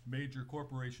economy. Major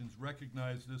corporations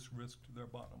recognize this risk to their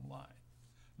bottom line.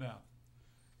 Now,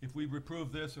 if we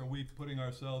reprove this, are we putting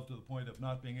ourselves to the point of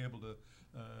not being able to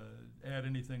add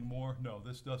anything more? No,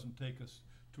 this doesn't take us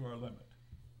to our limit.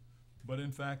 But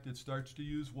in fact, it starts to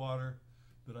use water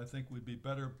that I think would be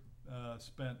better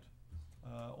spent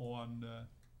on,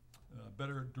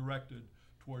 better directed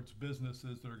towards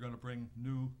businesses that are going to bring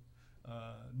new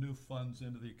funds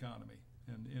into the economy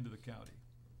and into the county.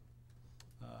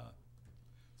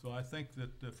 So I think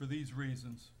that for these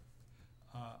reasons,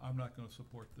 I'm not going to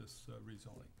support this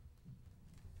rezoning.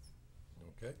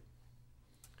 Okay.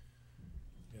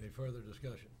 Any further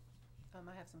discussion?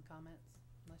 I have some comments,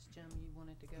 unless Jim, you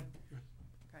wanted to go.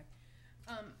 Okay.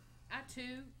 I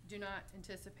too do not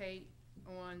anticipate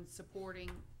on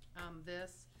supporting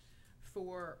this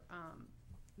for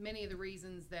many of the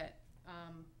reasons that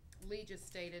Lee just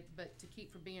stated, but to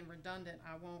keep from being redundant,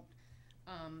 I won't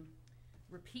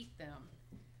repeat them.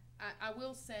 I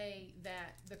will say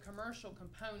that the commercial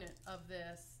component of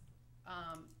this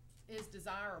is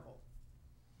desirable.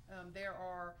 There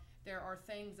are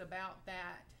things about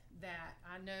that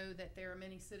I know that there are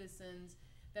many citizens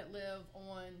that live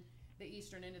on the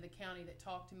eastern end of the county that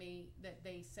talk to me, that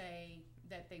they say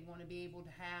that they want to be able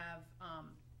to have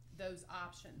those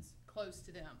options close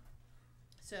to them.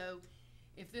 So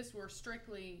if this were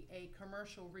strictly a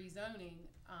commercial rezoning,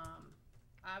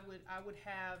 I would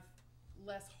have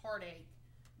less heartache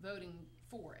voting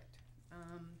for it.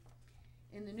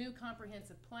 In the new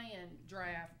comprehensive plan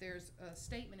draft, there's a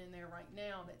statement in there right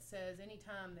now that says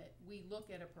anytime that we look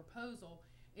at a proposal,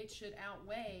 it should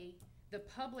outweigh, the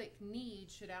public need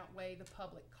should outweigh the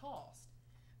public cost.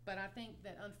 But I think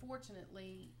that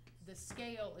unfortunately, the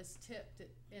scale is tipped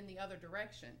in the other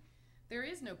direction. There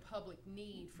is no public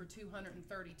need for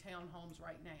 230 townhomes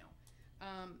right now.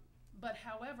 But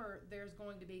however, there's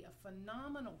going to be a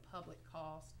phenomenal public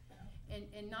cost,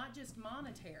 and not just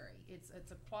monetary.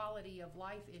 It's a quality of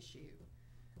life issue.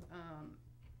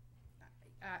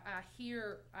 I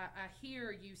hear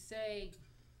you say,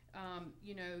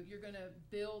 you know, you're going to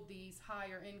build these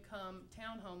higher income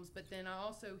townhomes, but then I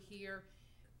also hear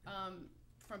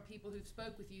from people who've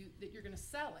spoke with you that you're going to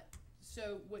sell it.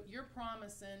 So what you're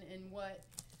promising and what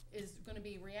is going to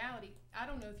be reality, I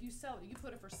don't know if you sell it. You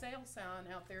put a for sale sign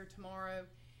out there tomorrow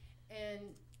and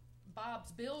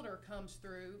Bob's builder comes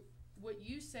through, what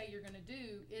you say you're going to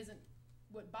do isn't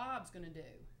what Bob's going to do.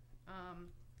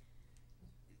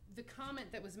 The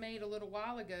comment that was made a little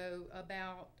while ago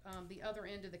about the other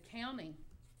end of the county,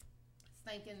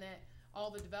 thinking that all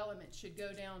the development should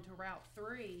go down to Route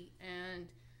 3 and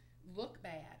look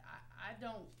bad.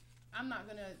 I'm not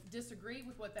going to disagree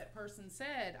with what that person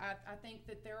said. I think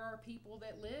that there are people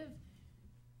that live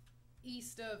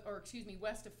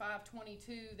west of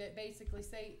 522 that basically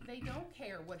say they don't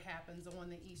care what happens on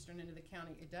the eastern end of the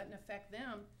county. It doesn't affect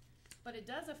them, but it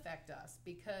does affect us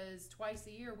because twice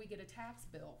a year we get a tax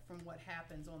bill from what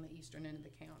happens on the eastern end of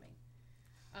the county.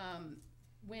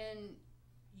 When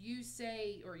you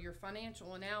say, or your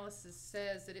financial analysis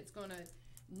says that it's going to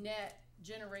net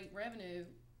generate revenue,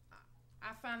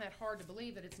 I find that hard to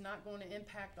believe that it's not going to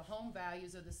impact the home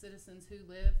values of the citizens who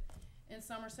live in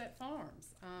Somerset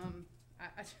Farms.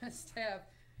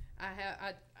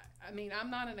 I mean, I'm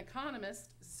not an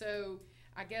economist, so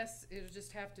I guess it'll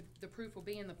just have to, the proof will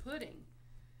be in the pudding.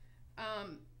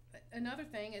 Another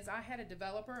thing is I had a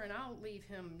developer, and I'll leave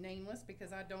him nameless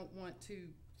because I don't want to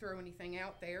throw anything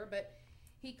out there, but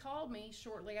he called me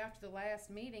shortly after the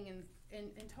last meeting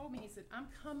and told me, he said, I'm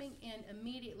coming in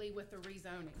immediately with the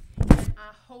rezoning. And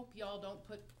I hope y'all don't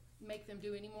make them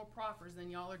do any more proffers than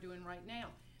y'all are doing right now,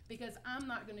 because I'm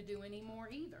not gonna do any more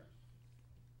either.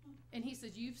 And he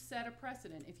says, you've set a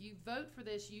precedent. If you vote for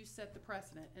this, you set the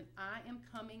precedent, and I am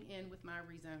coming in with my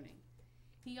rezoning.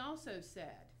 He also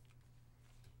said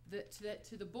that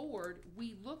to the board,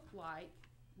 we look like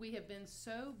we have been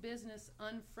so business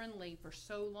unfriendly for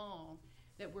so long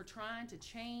that we're trying to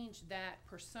change that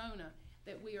persona,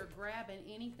 that we are grabbing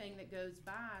anything that goes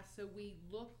by so we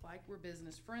look like we're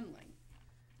business friendly.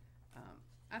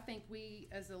 I think we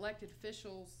as elected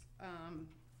officials,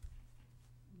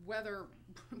 whether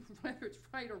it's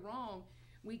right or wrong,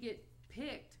 we get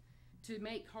picked to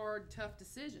make hard, tough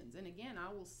decisions. And again,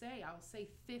 I'll say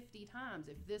 50 times,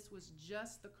 if this was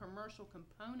just the commercial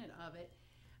component of it,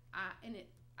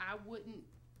 I wouldn't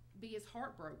be as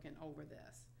heartbroken over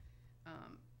this.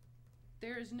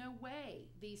 There is no way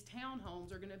these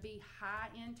townhomes are going to be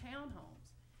high-end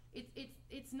townhomes.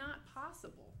 It's not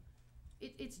possible.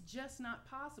 It's just not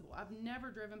possible. I've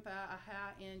never driven by a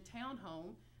high-end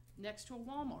townhome next to a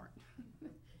Walmart.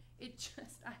 It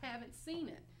just, I haven't seen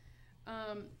it.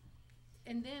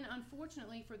 And then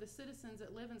unfortunately for the citizens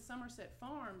that live in Somerset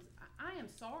Farms, I am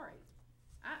sorry.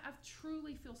 I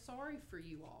truly feel sorry for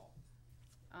you all.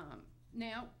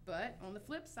 Now, but on the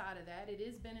flip side of that, it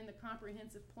has been in the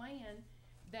comprehensive plan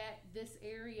that this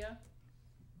area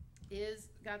is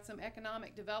got some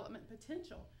economic development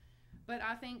potential. But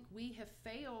I think we have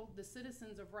failed the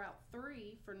citizens of Route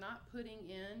 3 for not putting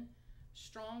in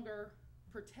stronger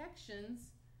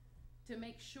protections to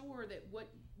make sure that what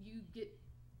you get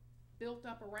built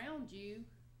up around you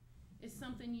is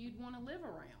something you'd want to live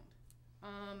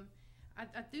around.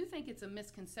 I do think it's a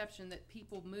misconception that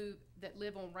people that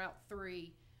live on Route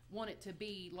 3 want it to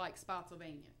be like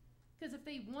Spotsylvania. Because if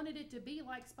they wanted it to be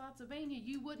like Spotsylvania,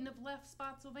 you wouldn't have left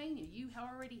Spotsylvania. You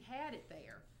already had it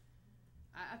there.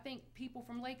 I think people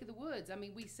from Lake of the Woods, I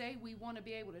mean, we say we want to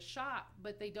be able to shop,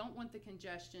 but they don't want the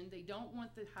congestion. They don't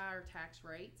want the higher tax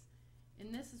rates.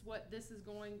 And this is what this is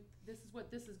going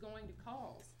to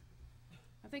cause.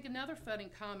 I think another funny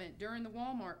comment during the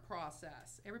Walmart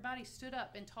process, everybody stood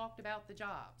up and talked about the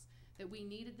jobs, that we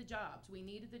needed the jobs, we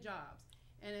needed the jobs.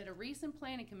 And at a recent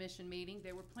planning commission meeting,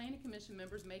 there were planning commission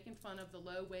members making fun of the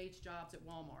low wage jobs at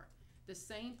Walmart. The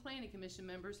same planning commission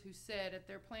members who said at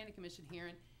their planning commission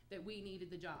hearing that we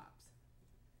needed the jobs.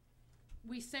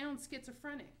 We sound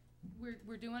schizophrenic.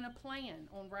 We're doing a plan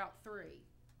on Route 3.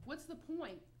 What's the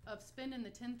point of spending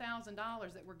the $10,000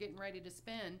 that we're getting ready to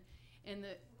spend and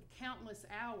the countless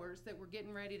hours that we're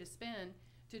getting ready to spend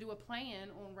to do a plan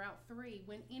on Route 3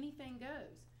 when anything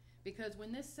goes? Because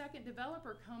when this second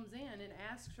developer comes in and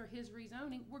asks for his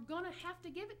rezoning, we're gonna have to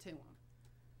give it to him.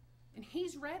 And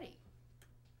he's ready.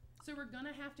 So we're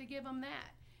gonna have to give him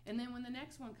that. And then when the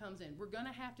next one comes in, we're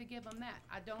gonna have to give him that.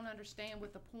 I don't understand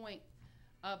what the point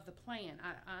of the plan.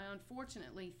 I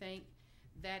unfortunately think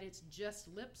that it's just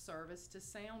lip service to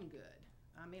sound good.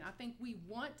 I mean, I think we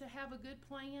want to have a good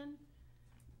plan,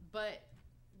 but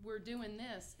we're doing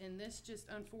this, and this just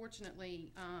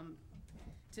unfortunately,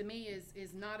 to me,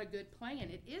 is not a good plan.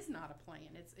 It is not a plan.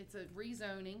 It's a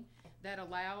rezoning that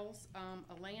allows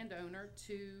a landowner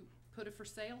to put a for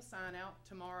sale sign out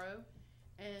tomorrow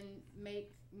and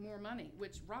make more money,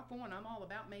 which rock on, I'm all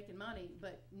about making money,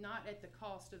 but not at the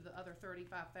cost of the other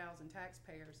 35,000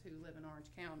 taxpayers who live in Orange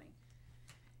County.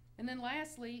 And then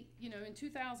lastly, you know, in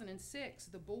 2006,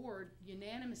 the board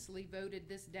unanimously voted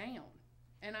this down.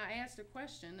 And I asked a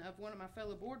question of one of my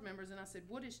fellow board members, and I said,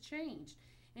 what has changed?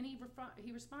 And he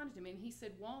responded to me, and he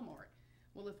said, Walmart.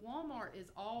 Well, if Walmart is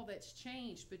all that's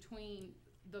changed between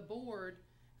the board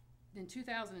in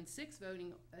 2006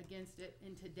 voting against it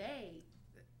and today,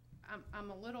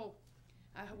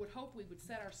 I would hope we would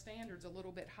set our standards a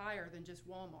little bit higher than just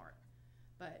Walmart.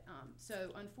 But,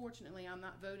 so unfortunately, I'm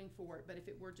not voting for it, but if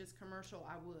it were just commercial,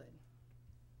 I would.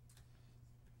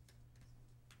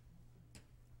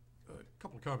 A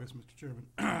couple of comments, Mr.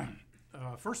 Chairman.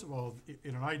 First of all,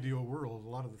 in an ideal world, a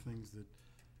lot of the things that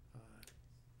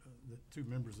the two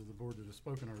members of the board that have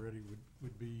spoken already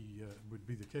would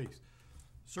be the case.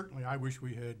 Certainly, I wish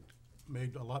we had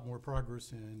made a lot more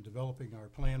progress in developing our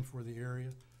plan for the area.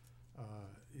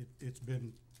 It's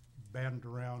been battened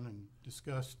around and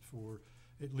discussed for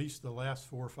at least the last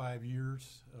 4 or 5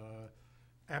 years.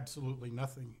 Absolutely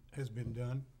nothing has been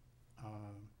done.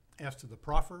 As to the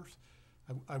proffers,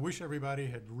 I wish everybody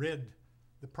had read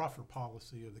the proffer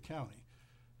policy of the county,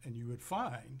 and you would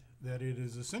find that it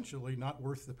is essentially not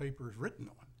worth the paper it's written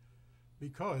on,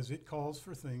 because it calls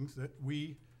for things that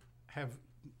we have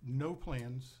no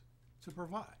plans to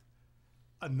provide.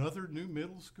 Another new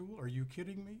middle school? Are you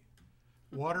kidding me?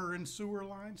 Water and sewer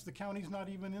lines? The county's not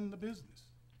even in the business.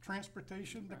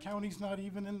 Transportation? The county's not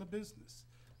even in the business.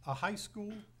 A high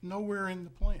school? Nowhere in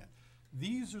the plan.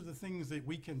 These are the things that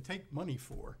we can take money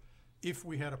for if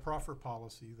we had a proffer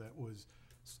policy that was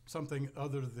something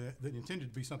other than, that intended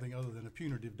to be something other than a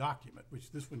punitive document,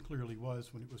 which this one clearly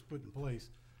was when it was put in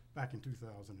place back in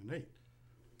 2008.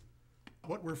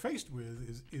 What we're faced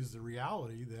with is the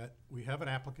reality that we have an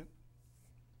applicant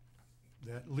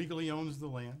that legally owns the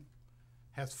land,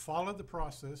 has followed the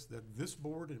process that this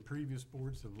board and previous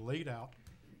boards have laid out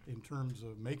in terms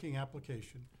of making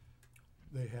application.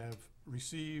 They have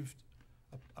received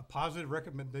a positive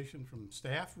recommendation from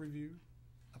staff review,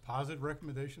 a positive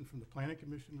recommendation from the Planning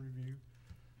Commission review.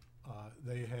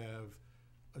 They have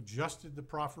adjusted the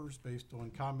proffers based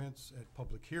on comments at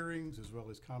public hearings, as well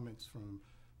as comments from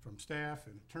staff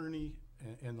and attorney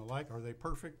and the like. Are they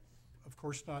perfect? Of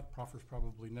course not. Proffers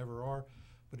probably never are,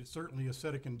 but it's certainly a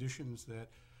set of conditions that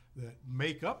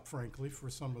make up, frankly, for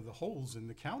some of the holes in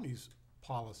the county's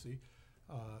policy,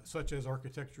 such as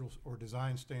architectural or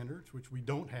design standards, which we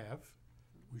don't have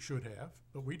We should have,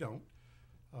 but we don't.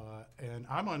 And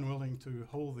I'm unwilling to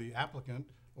hold the applicant,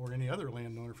 or any other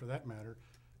landowner for that matter,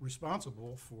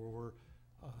 responsible for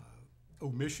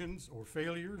omissions or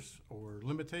failures or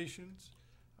limitations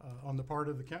on the part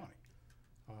of the county.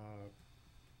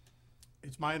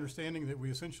 It's my understanding that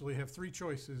we essentially have three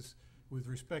choices with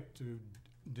respect to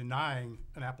denying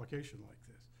an application like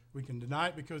this. We can deny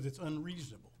it because it's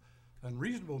unreasonable.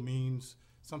 Unreasonable means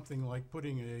something like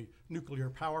putting a nuclear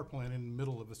power plant in the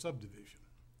middle of a subdivision.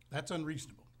 That's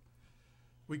unreasonable.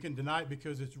 We can deny it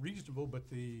because it's reasonable, but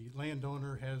the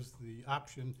landowner has the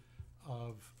option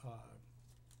of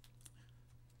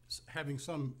having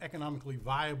some economically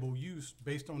viable use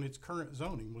based on its current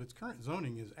zoning. Well, its current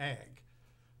zoning is ag.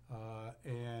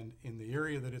 And in the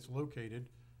area that it's located,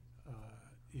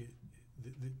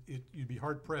 you'd be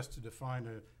hard pressed to define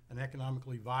an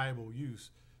economically viable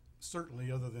use,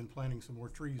 certainly other than planting some more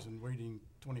trees and waiting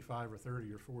 25 or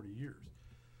 30 or 40 years.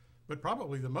 But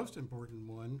probably the most important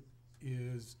one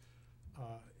is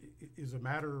a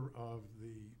matter of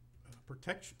the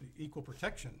protection, the equal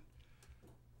protection.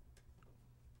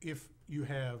 If you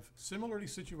have similarly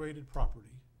situated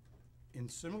property in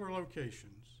similar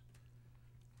locations,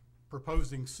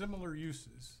 proposing similar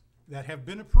uses that have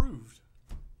been approved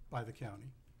by the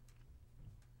county,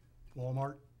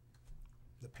 Walmart,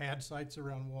 the pad sites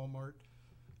around Walmart,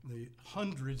 the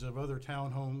hundreds of other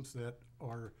townhomes that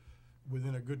are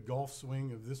within a good golf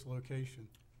swing of this location,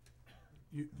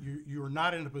 you are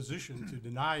not in a position to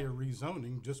deny a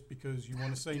rezoning just because you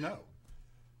want to say no.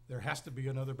 There has to be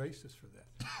another basis for that.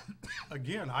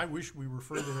 Again, I wish we were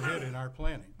further ahead in our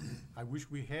planning. I wish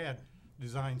we had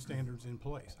design standards in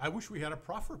place. I wish we had a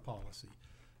proffer policy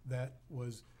that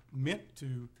was meant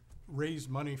to raise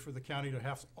money for the county to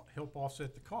help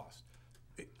offset the cost.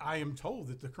 I am told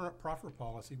that the current proffer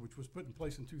policy, which was put in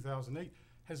place in 2008,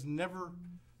 has never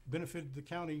benefited the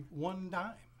county one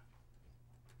dime.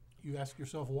 You ask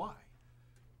yourself why.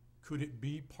 Could it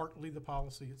be partly the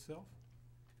policy itself?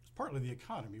 It's partly the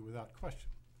economy without question,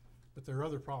 but there are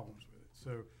other problems with it.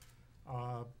 So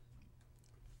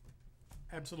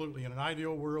absolutely, in an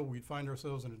ideal world, we'd find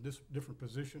ourselves in a different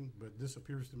position, but this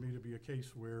appears to me to be a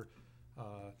case where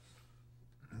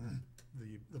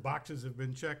the boxes have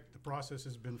been checked, the process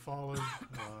has been followed,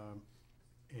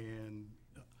 and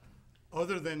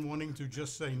other than wanting to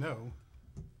just say no,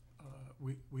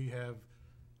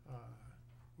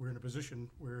 we're in a position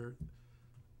where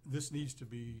this needs to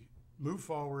be moved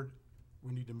forward.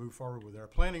 We need to move forward with our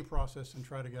planning process and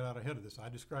try to get out ahead of this. I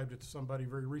described it to somebody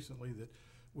very recently that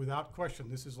without question,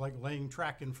 this is like laying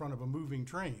track in front of a moving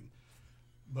train.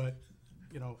 But,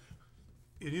 you know,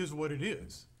 it is what it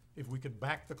is. If we could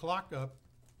back the clock up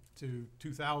to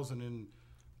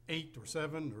 2008 or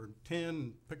 7 or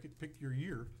 10, pick your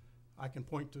year, I can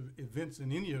point to events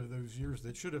in any of those years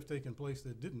that should have taken place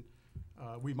that didn't.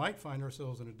 We might find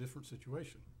ourselves in a different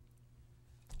situation.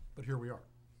 But here we are.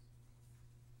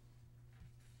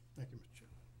 Thank you, Mr.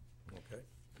 Chairman. Okay.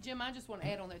 Jim, I just want to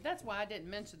add on there, that's why I didn't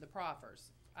mention the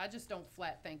proffers. I just don't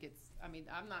flat think it's, I mean,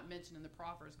 I'm not mentioning the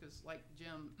proffers because like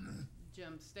Jim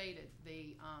stated,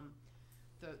 the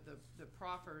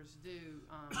proffers do,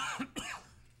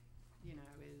 you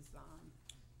know, is,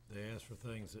 They ask for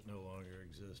things that no longer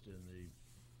exist in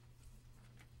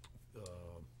the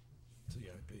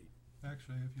CIP.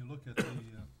 Actually, if you look at the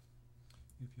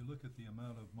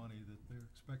amount of money that they're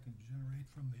expecting to generate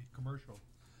from the commercial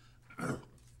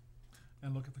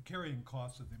and look at the carrying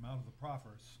costs of the amount of the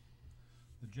proffers,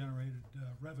 the generated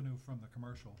revenue from the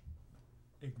commercial,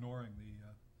 ignoring the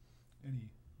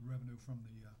any revenue from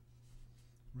the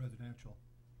residential,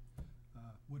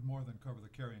 would more than cover the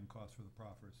carrying costs for the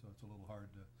proffers. So it's a little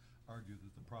hard to argue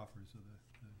that the proffers are the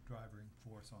driving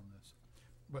force on this.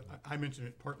 But I mentioned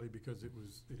it partly because it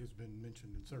has been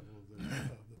mentioned in several of the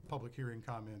public hearing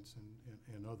comments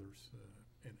and others.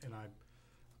 And I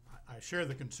share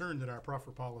the concern that our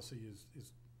proffer policy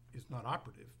is not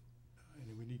operative,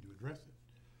 and we need to address it.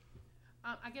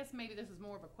 I guess maybe this is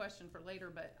more of a question for later,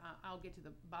 but I'll get to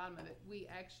the bottom of it. We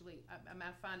actually,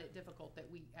 I find it difficult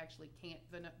that we actually can't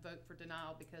vote for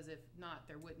denial, because if not,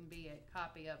 there wouldn't be a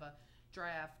copy of a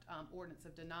draft ordinance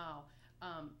of denial.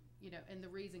 You know, and the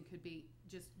reason could be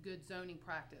just good zoning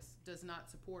practice does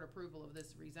not support approval of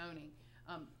this rezoning.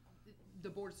 The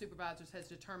Board of Supervisors has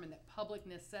determined that public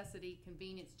necessity,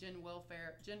 convenience, general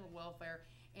welfare,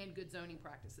 and good zoning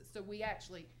practices. So we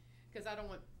actually, because I don't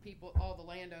want people, all the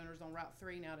landowners on Route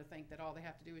 3 now to think that all they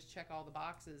have to do is check all the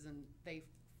boxes and they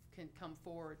can come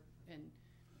forward and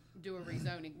do a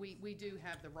rezoning. We do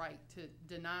have the right to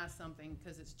deny something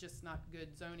because it's just not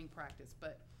good zoning practice.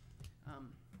 But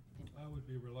I would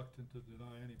be reluctant to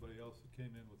deny anybody else that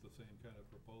came in with the same kind of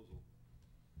proposal.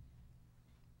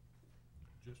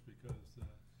 Just because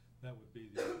that would be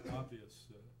the obvious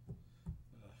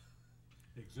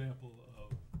example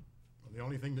of. Well, the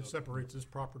only thing that separates this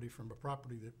property from a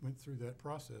property that went through that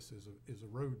process is a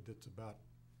road that's about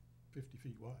 50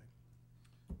 feet wide.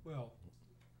 Well,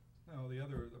 no, the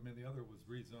other was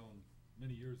rezoned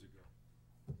many years ago.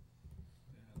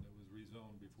 And it was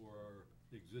rezoned before our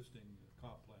existing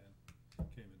comp plan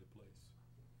came into place.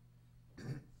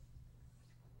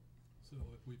 So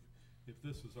if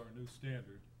this is our new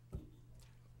standard,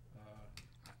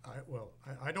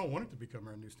 I don't want it to become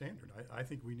our new standard. I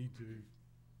think we need to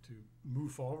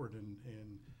move forward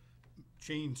and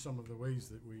change some of the ways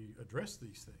that we address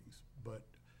these things, but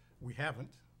we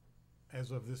haven't.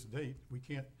 As of this date, we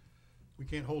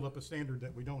can't hold up a standard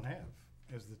that we don't have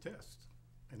as the test.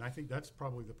 And I think that's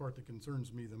probably the part that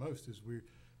concerns me the most is we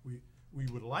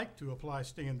would like to apply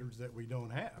standards that we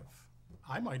don't have.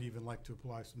 I might even like to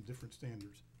apply some different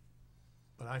standards,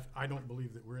 but I don't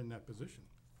believe that we're in that position.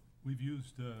 we've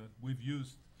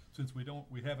used since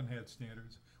we haven't had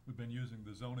standards, we've been using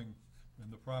the zoning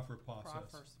and the proffer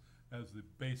process as the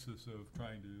basis of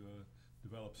trying to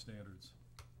develop standards.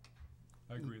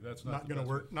 I agree, that's not gonna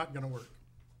work. Not gonna work.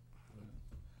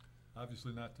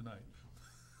 Obviously not tonight.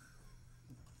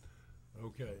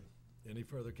 Okay, any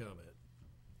further comment?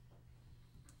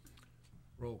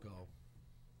 Roll call.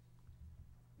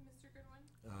 Mr. Goodwin?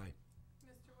 Aye.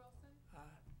 Mr. Wilson?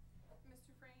 Aye.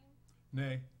 Mr. Frame?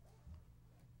 Nay.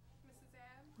 Mrs.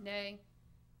 Abb? Nay.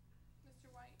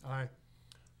 Mr. White? Aye.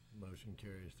 Motion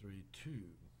carries 3-2.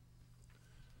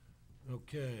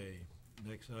 Okay,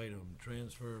 next item,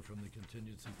 transfer from the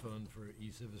contingency fund for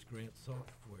e-civis grant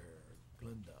software.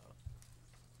 Glenda.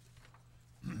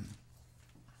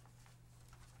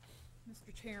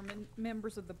 Mr. Chairman,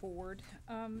 members of the board,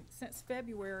 since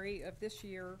February of this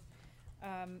year,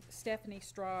 Stephanie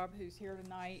Straub, who's here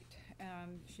tonight,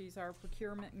 she's our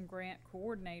procurement and grant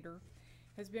coordinator,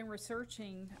 has been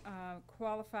researching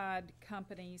qualified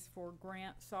companies for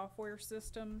grant software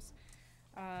systems.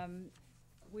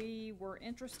 We were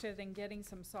interested in getting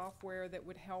some software that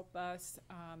would help us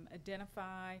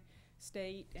identify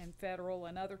state and federal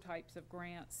and other types of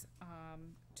grants.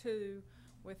 Too,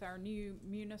 with our new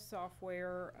Munis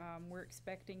software, we're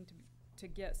expecting to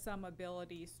get some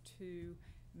abilities to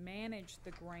manage the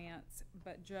grants,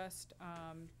 but just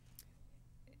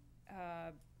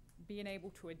being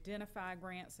able to identify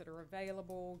grants that are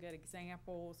available, get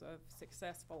examples of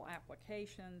successful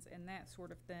applications and that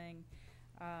sort of thing.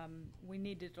 We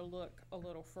needed to look a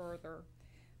little further.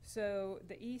 So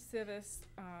the e-civis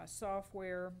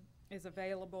software is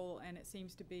available, and it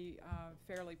seems to be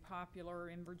fairly popular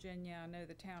in Virginia. I know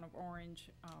the town of Orange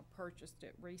purchased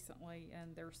it recently,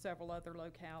 and there are several other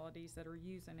localities that are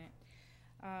using it.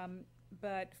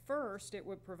 But first, it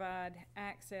would provide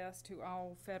access to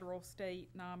all federal, state,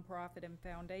 nonprofit, and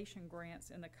foundation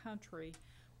grants in the country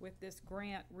with this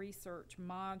grant research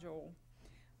module.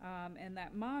 And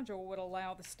that module would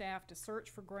allow the staff to search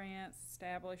for grants,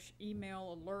 establish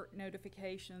email alert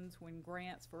notifications when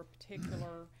grants for a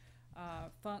particular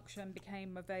function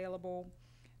became available,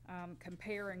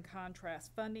 compare and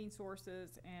contrast funding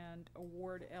sources, and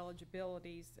award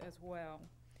eligibilities as well.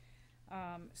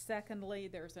 Secondly,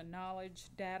 there's a knowledge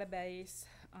database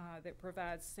that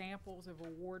provides samples of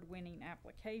award-winning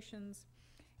applications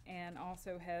and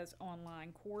also has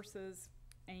online courses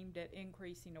aimed at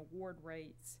increasing award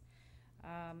rates.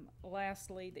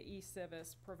 Lastly, the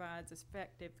e-civis provides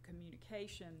effective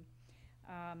communication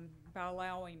by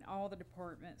allowing all the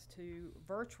departments to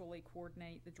virtually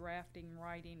coordinate the drafting,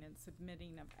 writing, and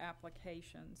submitting of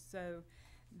applications so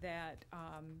that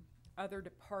other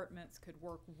departments could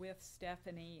work with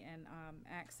Stephanie and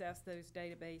access those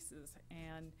databases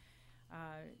and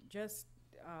just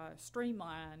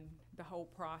streamline the whole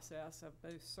process of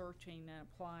both searching and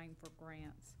applying for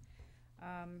grants.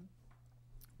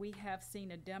 We have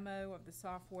seen a demo of the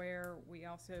software. We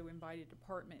also invited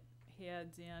department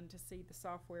heads in to see the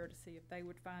software to see if they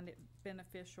would find it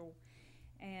beneficial,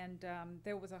 and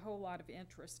there was a whole lot of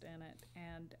interest in it.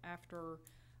 And after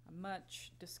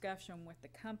much discussion with the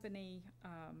company,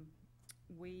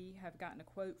 we have gotten a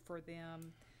quote for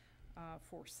them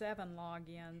for 7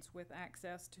 logins with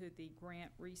access to the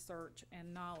grant research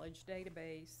and knowledge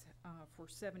database for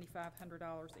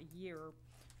 $7,500 a year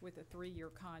with a 3-year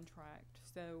contract.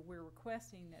 So we're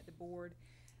requesting that the board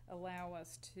allow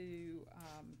us to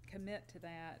commit to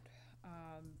that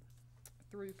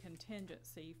through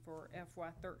contingency for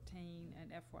FY13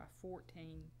 and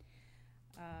FY14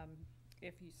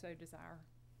 if you so desire.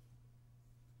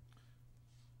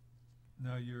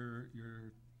 Now,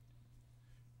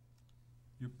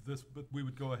 but we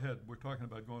would go ahead, we're talking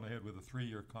about going ahead with a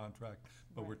 3-year contract,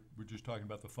 but Right. we're just talking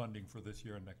about the funding for this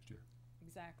year and next year.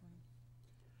 Exactly.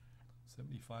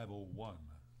 7501.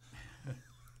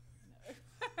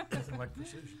 Nothing like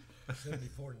precision.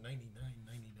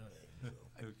 74.99.99.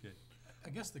 Okay. I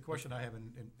guess the question I have,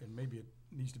 and maybe it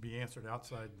needs to be answered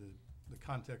outside the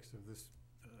context of this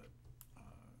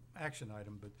action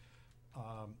item, but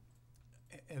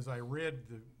as I read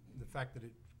the fact that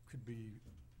it could be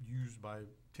used by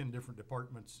 10 different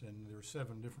departments and there are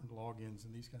 7 different logins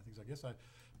and these kind of things, I guess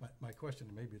my question,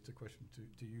 and maybe it's a question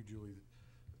to you, Julie,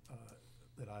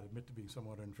 that I'd admit to being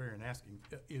somewhat unfair in asking,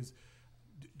 is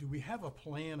do we have a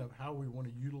plan of how we want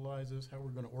to utilize this, how we're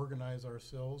going to organize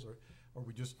ourselves, or are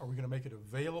we going to make it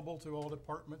available to all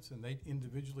departments and they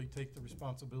individually take the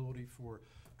responsibility for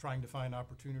trying to find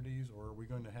opportunities, or are we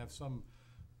going to have some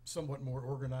somewhat more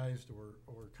organized or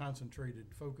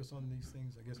concentrated focus on these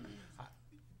things? I guess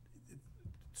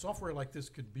software like this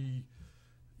could be,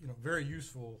 very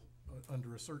useful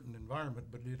under a certain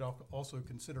environment, but it also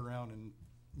can sit around and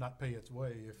not pay its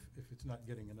way if it's not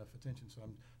getting enough attention. So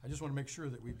I just want to make sure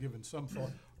that we've given some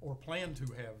thought or plan to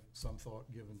have some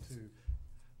thought given to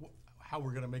how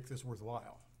we're going to make this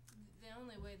worthwhile. The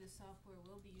only way the software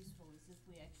will be useful is if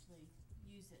we actually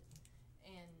use it.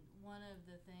 And one of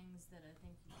the things that I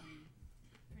think you'd be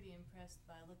pretty impressed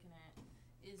by looking at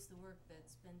is the work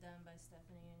that's been done by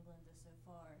Stephanie and Glenda so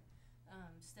far.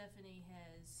 Stephanie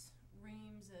has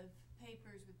reams of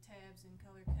papers with tabs and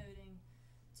color coding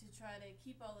to try to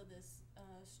keep all of this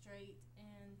straight,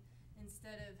 and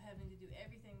instead of having to do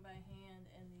everything by hand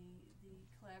and the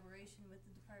collaboration with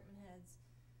the department heads,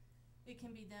 it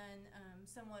can be done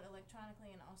somewhat electronically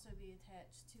and also be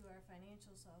attached to our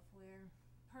financial software.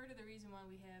 Part of the reason why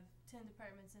we have 10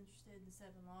 departments interested in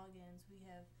 7 logins, we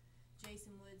have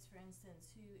Jason Woods, for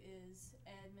instance, who is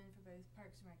admin for both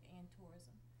Parks and Rec and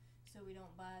Tourism. So we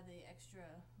don't buy the extra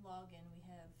login. We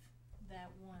have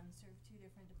that one serve 2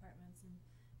 different departments, and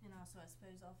also, I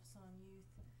suppose, Office on Youth.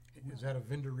 Is that a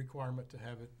vendor requirement to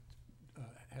have it,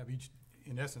 have each,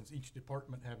 in essence, each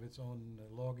department have its own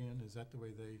login? Is that the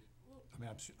way they, I mean,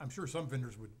 I'm sure some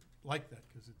vendors would like that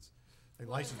because they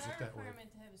license it that way. It's our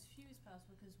requirement to have as few as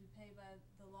possible because we pay by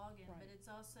the login, but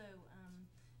it's also,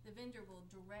 the vendor will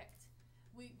direct.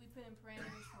 We put in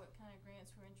parameters for what kind of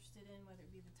grants we're interested in, whether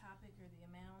it be the topic or the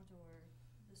amount or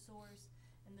the source,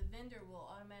 and the vendor will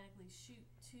automatically shoot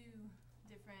to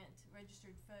different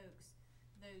registered folks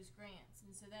those grants.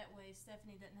 And so that way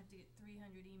Stephanie doesn't have to get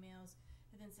 300 emails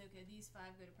and then say, okay, these 5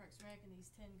 go to Parks and Rec and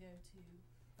these 10 go to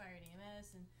Fire and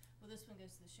EMS, and well, this one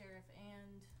goes to the sheriff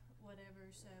and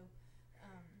whatever. So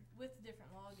with the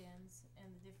different logins and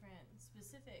the different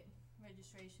specific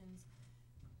registrations,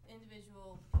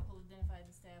 individual people identified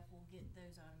in staff will get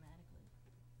those automatically.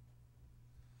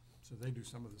 So they do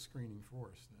some of the screening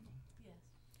for us then? Yes.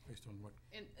 Based on what?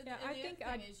 And Yeah, the I other think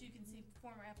thing is you can see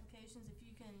former applications. If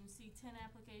you can see 10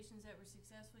 applications that were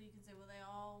successful, you can say, well, they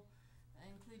all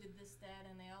included this data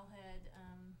and they all had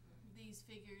these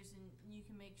figures, and you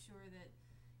can make sure that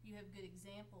you have good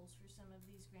examples for some of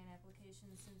these grant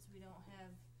applications, since we don't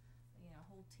have a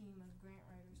whole team of grant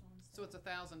writers on staff. So it's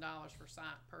 $1,000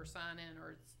 per sign-in,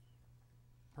 or it's?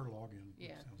 Per login.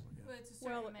 Yeah. Sounds like, Well, it's a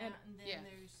certain Well, amount, and then Yeah.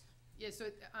 there's. Yeah,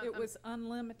 so It was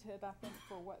unlimited, I think,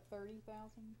 for what,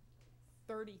 30,000?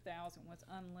 30,000 was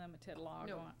unlimited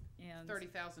log-on ins.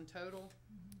 30,000 total?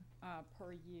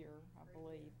 Per year, I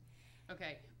believe.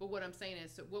 Okay, but what I'm saying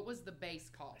is, so what was the base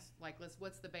cost? Like,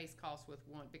 what's the base cost with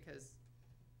one, because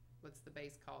what's the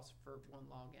base cost for one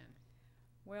login?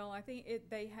 Well, I think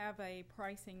they have a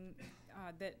pricing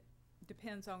that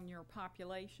depends on your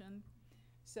population.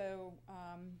 So,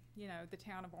 the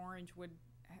town of Orange would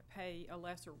pay a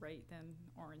lesser rate than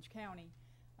Orange County.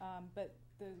 But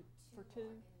for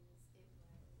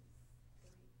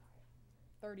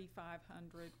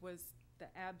 3,500 was the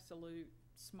absolute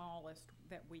smallest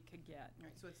that we could get.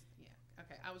 Right, so it's,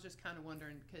 okay, I was just kind of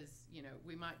wondering, because,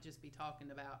 we might just be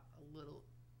talking about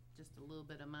just a little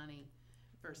bit of money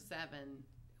for 7,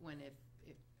 when if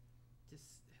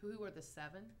just, who are the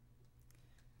 7?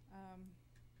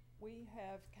 We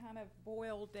have kind of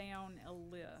boiled down a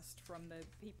list from the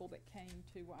people that came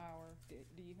to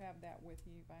do you have that with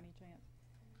you by any chance?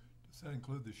 Does that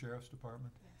include the sheriff's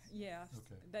department? Yes.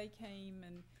 Okay. They came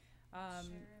and, Sheriff,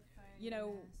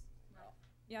 Fire,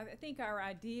 yeah, I think our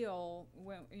ideal,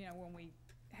 when we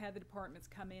had the departments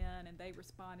come in and they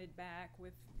responded back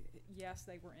with, yes,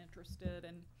 they were interested,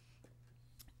 and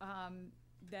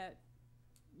that,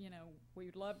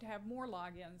 we'd love to have more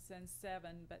logins than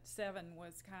 7, but 7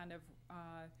 was kind of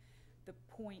the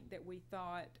point that we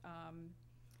thought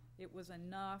it was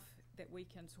enough that we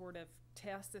can sort of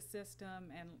test the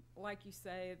system. And like you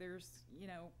say, there's, you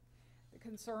know, the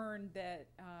concern that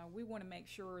we want to make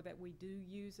sure that we do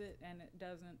use it and it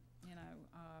doesn't, you know.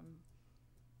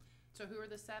 So who are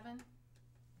the 7?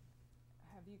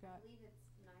 Have you got? I believe it's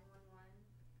 911,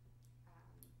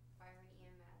 fire and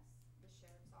EMS, the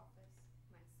sheriff's office,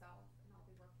 myself, and I'll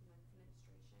be working with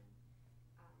administration.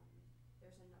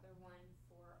 There's another one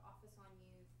for Office on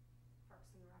Youth, Parks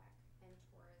and Rec, and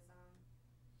Tourism,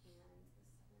 and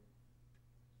the 7th,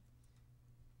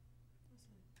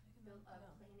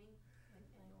 planning and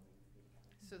building would be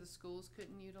together. So the schools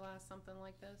couldn't utilize something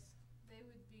like this? They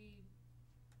would be,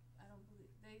 I don't believe,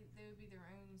 they would be their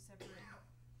own separate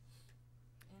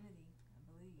entity, I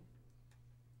believe.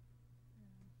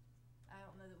 I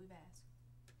don't know that we've asked.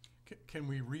 Can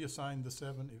we reassign the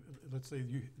 7? Let's say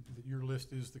your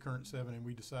list is the current 7, and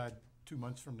we decide 2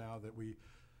 months from now that we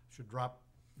should drop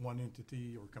one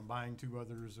entity or combine 2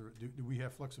 others, or do we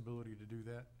have flexibility to do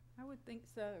that? I would think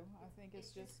so. I think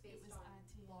it's just based on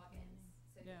logins.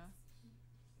 So yeah.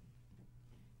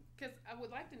 Because I would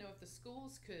like to know if the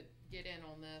schools could get in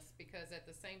on this, because at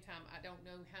the same time, I don't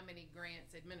know how many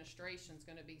grants administration's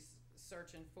gonna be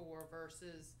searching for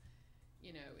versus,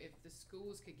 you know, if the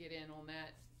schools could get in on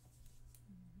that,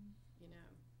 you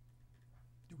know.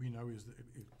 Do we know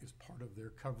is part of their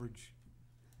coverage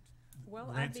Well,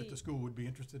 grants that the school would be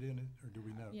interested in it, or do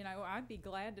we know? You know, I'd be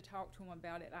glad to talk to them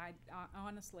about it. I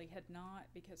honestly had not,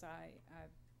 because I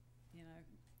you know,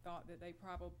 thought that they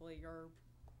probably are,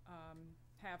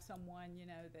 have someone, you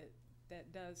know,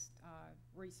 that does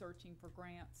researching for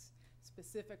grants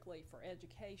specifically for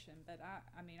education. But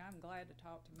I mean, I'm glad to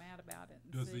talk to Matt about it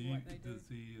and see what they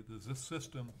do. Does this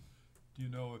system, do you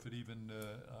know if it even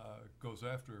goes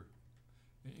after,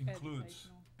 includes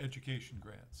education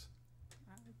grants?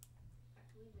 I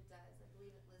believe it does. I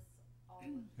believe it lists all of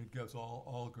It gives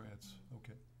all grants,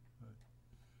 okay. Right.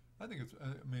 I think it's,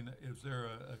 I mean, is there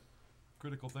a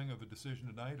critical thing of a decision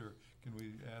tonight, or can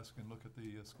we ask and look at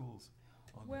the schools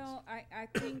on Well, I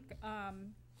think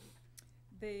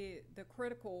the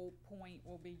critical point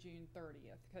will be June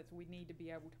 30th, because we need to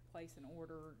be able to place an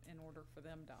order in order for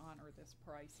them to honor this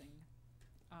pricing.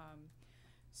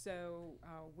 So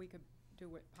we could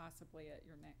do it possibly at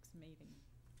your next meeting.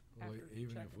 Well, after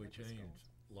even if checking we with the change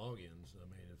schools. logins, I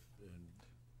mean,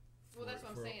 Well, that's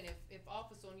what I'm saying, if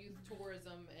Office on Youth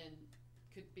Tourism and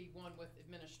could be one with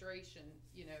administration,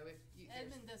 you know, if you.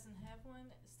 Edmund doesn't have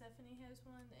one, Stephanie has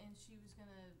one, and she was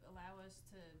gonna allow us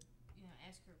to, you know,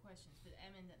 ask her questions, but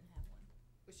Edmund doesn't have one.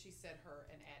 But she said her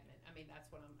and admin, I mean,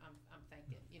 that's what I'm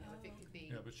thinking, you know, if it could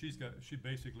be. Yeah, but she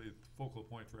basically the focal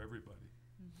point for everybody.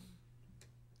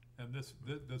 Mm-hmm. And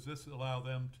does this allow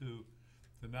them to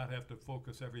not have to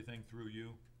focus everything through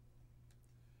you?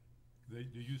 Do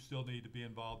you still need to be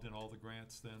involved in all the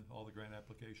grants then, all the grant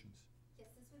applications? Yes,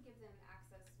 this would give them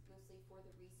access mostly for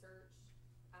the research,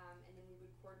 and then we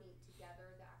would coordinate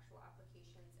together the actual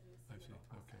applications and the I see, submittal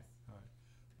process. okay, all right.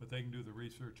 But they can do the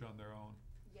research on their own?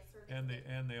 Yes, sir.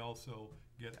 And they also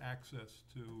get access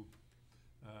to,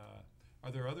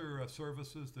 are there other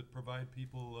services that provide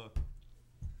people,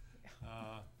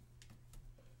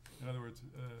 in other words,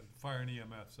 fire and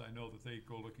EMS? I know that they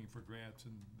go looking for grants,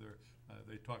 and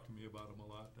they talk to me about them a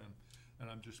lot, and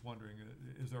I'm just wondering,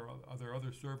 are there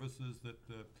other services that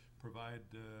provide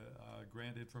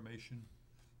grant information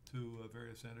to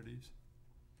various entities?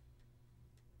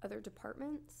 Other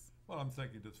departments? Well, I'm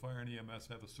thinking, does fire and EMS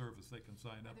have a service they can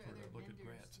sign up for to look at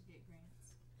grants? To get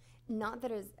grants? Not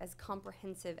that is as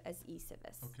comprehensive as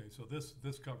eCivis. Okay, so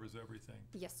this covers everything.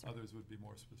 Yes, sir. Others would be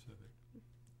more specific.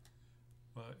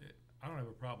 But I don't have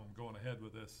a problem going ahead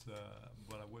with this,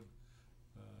 but I would.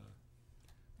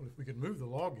 Well, if we could move the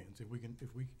logins,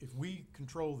 if we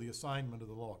control the assignment of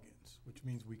the logins, which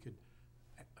means we could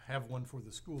have one for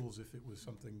the schools if it was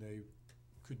something they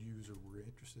could use or were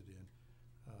interested in,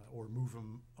 or move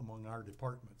them among our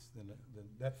departments, then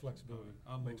that flexibility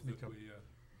makes me come.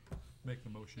 Make the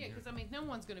motion Yeah, here. because I mean, no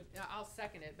one's gonna, I'll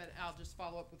second it, but I'll just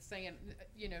follow up with saying,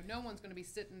 you know, no one's gonna be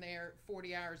sitting there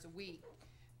 40 hours a week,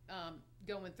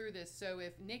 going through this. So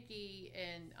if Nikki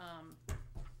and, I'm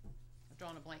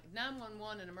drawing a blank,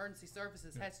 911 and emergency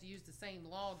services has to use the same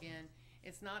login,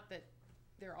 it's not that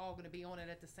they're all gonna be on it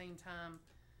at the same time,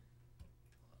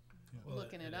 Well,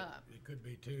 looking it up. It could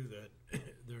be too that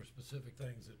there are specific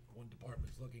things that one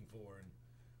department's looking for, and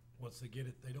once they get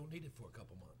it, they don't need it for a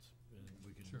couple months, and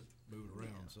we can move it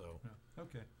around, so. Yeah.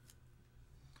 Okay.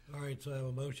 All right, so I have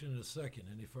a motion and a second.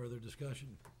 Any further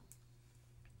discussion?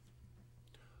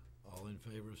 All in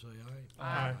favor, say aye.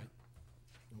 Aye.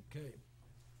 Okay,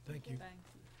 thank you. Thank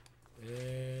you.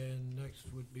 And next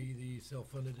would be the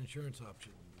self-funded insurance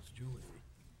options. Julie?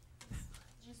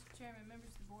 Mr. Chairman,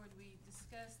 members of the board, we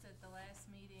discussed at the last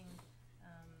meeting,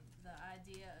 the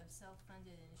idea of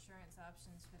self-funded insurance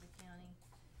options for the county.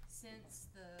 Since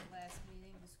the last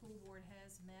meeting, the school board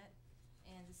has met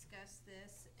and discussed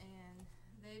this, and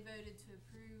they voted to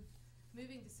approve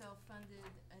moving to self-funded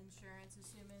insurance,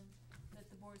 assuming that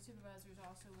the board of supervisors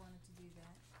also wanted to do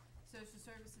that. Social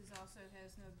Services also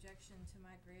has no objection to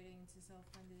migrating to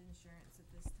self-funded insurance at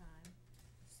this time.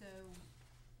 So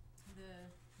the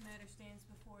matter stands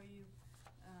before you.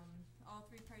 All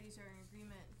three parties are in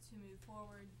agreement to move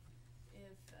forward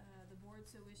if the board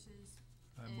so wishes.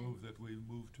 I move that we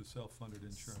move to self-funded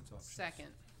insurance options.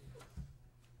 Second.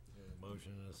 A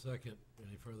motion and a second.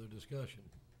 Any further discussion?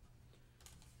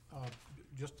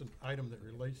 Just an item that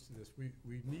relates to this, we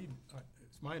need,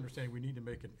 it's my understanding, we need to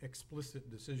make an explicit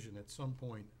decision at some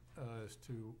point as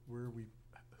to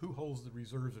who holds the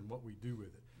reserves and what we do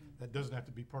with it. That doesn't have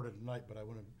to be part of tonight, but I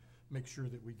want to make sure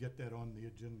that we get that on the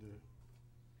agenda,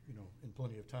 you know, in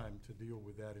plenty of time to deal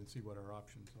with that and see what our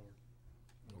options are.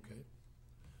 Okay.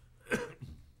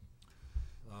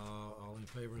 All in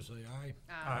favor say aye.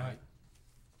 Aye.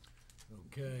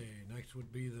 Okay, next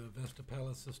would be the Vesta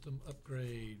Palace System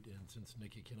upgrade, and since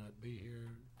Nikki cannot be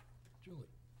here, Julie.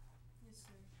 Yes,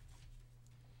 sir.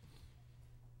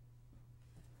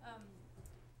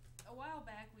 A while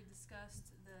back, we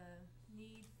discussed the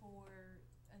need for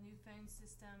a new phone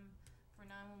system for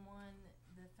 911.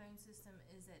 The phone system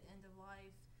is at end of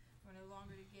life. We're no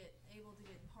longer able to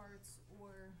get parts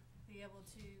or be able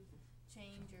to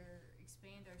change or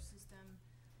expand our system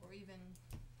or even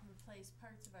replace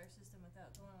parts of our system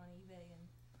without going on eBay and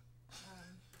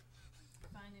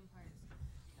finding parts.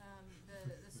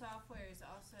 The software is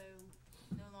also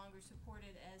no longer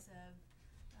supported as of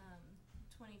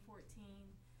 2014,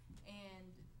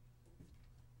 and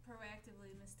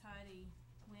proactively Ms. Tidy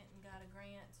went and got a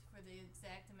grant for the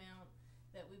exact amount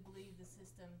that we believe the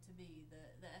system to be,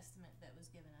 the estimate that was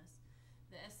given us.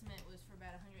 The estimate was for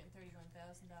about $131,000.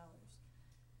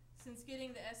 Since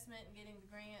getting the estimate and getting the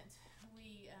grant,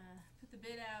 we put the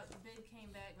bid out. The bid came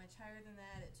back much higher than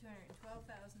that at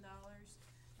 $212,000.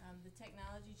 The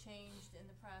technology changed in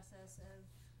the process of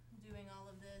doing all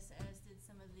of this, as did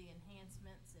some of the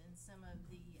enhancements and some of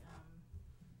the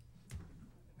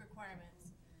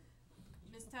requirements.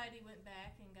 Ms. Tidy went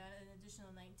back and got an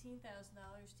additional $19,000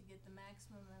 to get the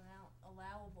maximum amount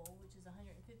allowable, which is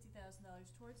 $150,000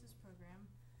 towards this program,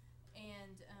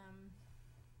 and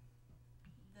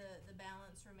the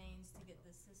balance remains to get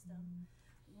this system.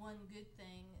 One good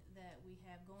thing that we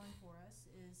have going for us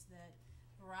is that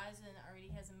Verizon already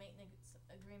has a maintenance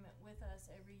agreement with us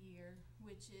every year,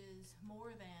 which is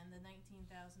more than the $19,000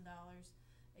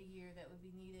 a year that would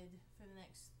be needed for the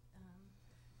next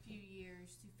few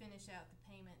years to finish out the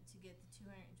payment to get the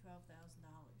 $212,000.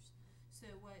 So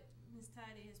what Ms.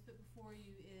 Tidy has put before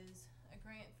you is a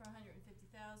grant for $150,000,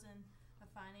 a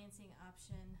financing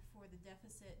option for the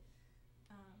deficit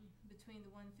between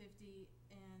the $150,000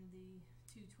 and the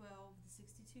 $212,000, the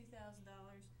 $62,000,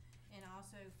 and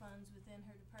also funds within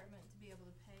her department to be able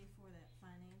to pay for that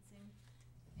financing,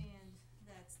 and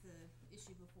that's the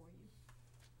issue before you.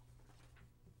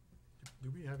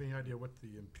 Do we have any idea what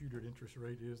the imputed interest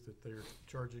rate is that they're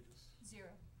charging us? 0.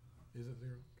 Is it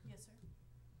 0? Okay. Yes, sir.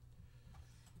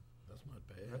 That's not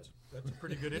bad. That's a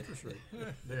pretty good interest rate. Do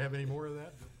they have any more of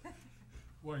that?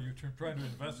 What, are you trying to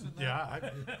invest in that?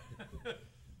 Yeah,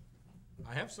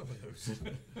 I have some of those.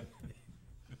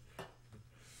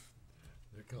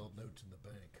 They're called notes in the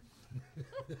bank.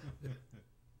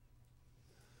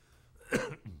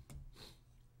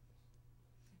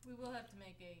 We will have to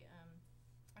make a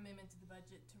amendment to the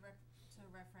budget to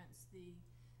reference the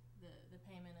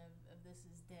payment of this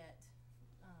as debt,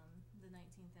 the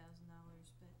 $19,000,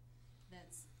 but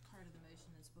that's part of the motion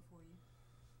that's before you.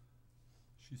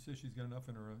 She says she's got enough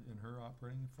in her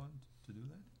operating fund to do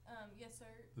that? Yes, sir.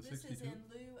 The This is 62? in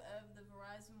lieu of the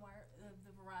Verizon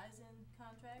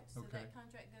contract, so Okay. that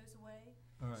contract goes away.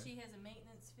 All right. She has a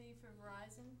maintenance fee for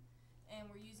Verizon, and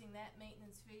we're using that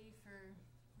maintenance fee for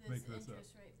Make this this up.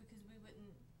 interest rate, because we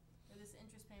wouldn't, or this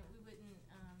interest payment, we wouldn't,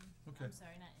 Okay. I'm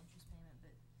sorry, not interest payment,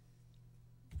 but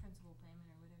principal payment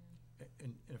or whatever.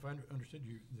 And if I understood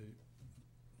you, the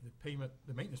payment,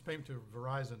 the maintenance payment to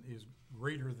Verizon is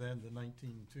greater than the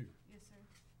 19.2. Yes, sir.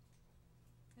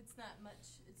 It's not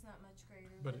much greater,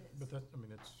 But but that, I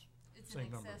mean, it's it's same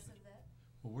in number. excess of that.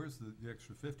 Well, where's the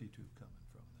extra 52 coming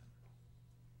from then?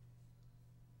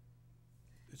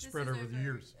 It's This spread is over the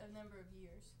years. a number of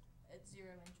years at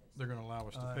 0 interest. They're gonna allow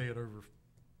us to pay it over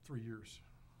 3 years.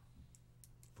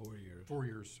 4 years. 4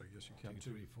 years, so yes, you count 2,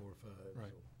 two. 3, 4, 5.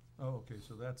 Right. so. Oh, okay,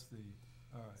 so that's the,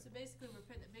 all right. So basically, we're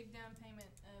putting a big down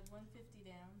payment of $150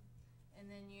 down, and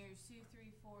then years 2,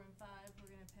 3, 4, and 5, we're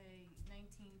gonna pay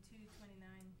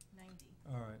 $19,229.90.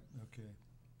 All right, okay.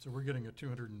 So we're getting a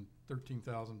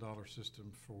 $213,000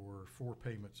 system for 4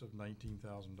 payments of $19,000.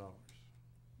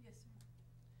 Yes, sir.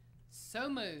 So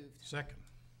moved. Second.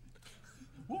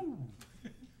 Woo!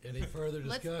 Any further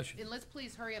Let's- discussion? And let's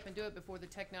please hurry up and do it before the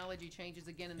technology changes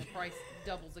again and the price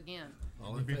doubles again.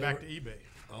 All We'll in be back to favor- eBay.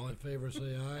 All in favor,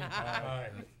 say aye.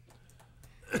 Aye.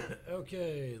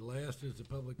 Okay, last is the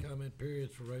public comment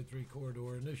periods for Route 3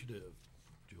 Corridor Initiative.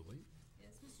 Julie?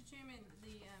 Yes, Mr. Chairman,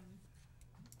 the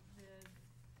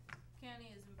county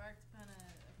has embarked upon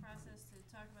a process to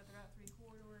talk about the Route 3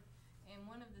 corridor, and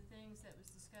one of the things that was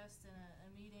discussed in a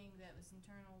meeting that was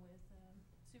internal with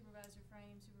Supervisor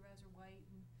Frame, Supervisor White,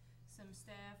 and some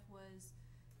staff was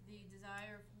the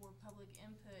desire for public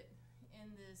input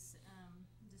in this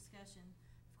discussion.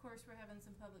 Of course, we're having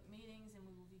some public meetings, and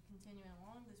we will be continuing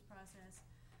along this process,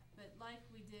 but like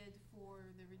we did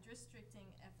for the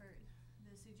redistricting effort,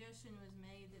 the suggestion was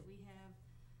made that we have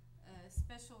a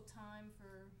special time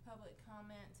for public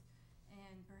comment,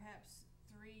 and perhaps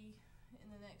 3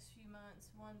 in the next few months,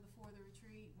 1 before the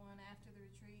retreat, 1 after the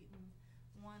retreat, and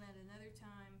 1 at another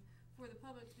time, for the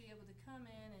public to be able to come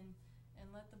in and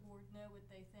let the board know what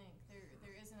they think.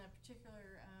 There isn't a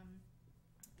particular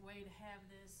way to have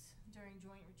this during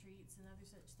joint retreats and other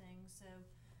such things. So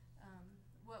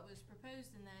what was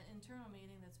proposed in that internal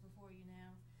meeting that's before you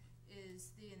now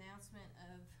is the announcement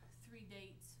of 3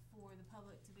 dates for the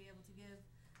public to be able to give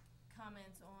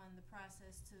comments on the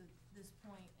process to this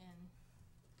point and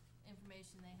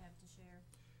information they have to share.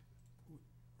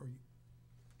 Are you,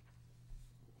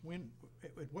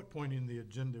 at what point in the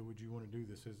agenda would you want to do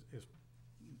this? Is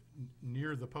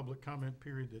near the public comment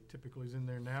period that typically is in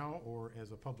there now, or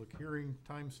as a public hearing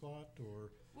time slot,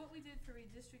 or? What we did for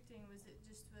redistricting was it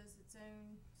just was its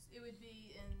own, it would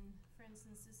be in, for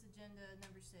instance, this agenda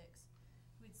number 6.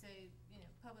 We'd say,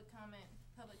 public comment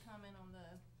on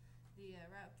the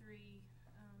Route 3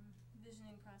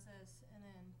 visioning process, and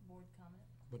then board comment.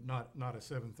 But not a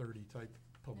 7:30 type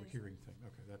public That is- hearing thing,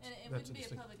 okay, that's And it that's wouldn't be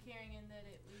a distinct. public hearing in that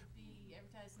it would be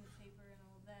advertised in the paper and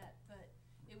all of that, but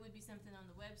it would be something on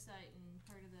the website and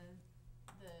part of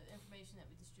the information that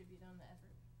we distribute on the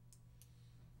effort.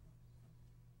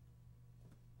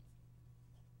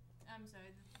 I'm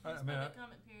sorry, these public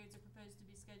comment periods are proposed to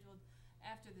be scheduled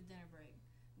after the dinner break,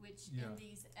 which in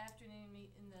these afternoon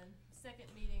in the second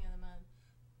meeting of the month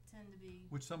tend to be.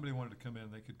 Which somebody wanted to come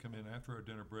in, they could come in after our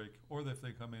dinner break, or if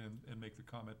they come in and make the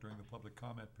comment during the public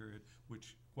comment period,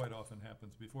 which quite often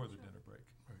happens before the dinner break.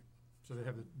 Right, so they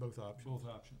have both options. Both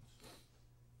options.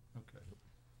 Okay.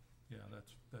 Yeah,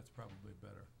 that's probably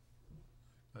better.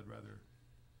 I'd rather,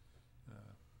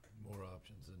 More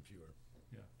options than fewer.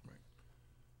 yeah. Right.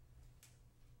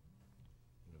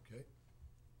 Okay.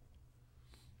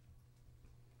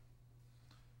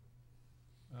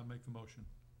 I'll make the motion.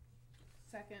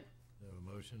 Second. We have a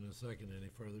motion and a second. Any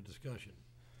further discussion?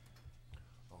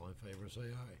 All in favor, say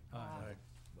aye. Aye.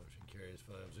 Motion carries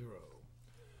 5-0.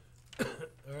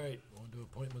 All right, on to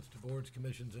appointments to boards,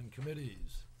 commissions, and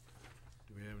committees.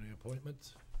 Do we have any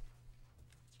appointments?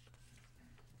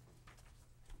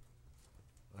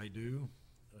 I do.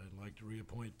 I'd like to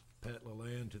reappoint Pat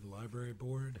Lalande to the library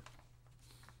board.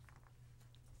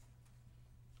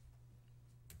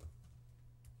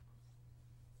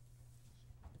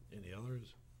 Any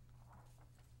others?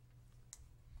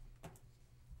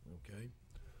 Okay.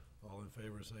 All in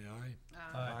favor, say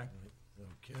aye. Aye.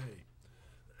 Okay.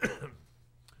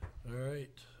 All right,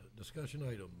 discussion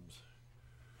items.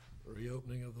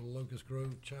 Reopening of the Locust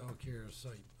Grove Child Care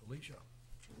Site. Alicia?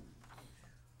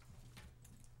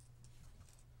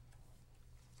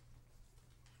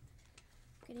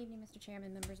 Good evening, Mr.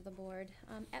 Chairman, members of the board.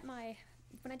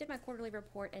 When I did my quarterly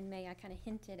report in May, I kind of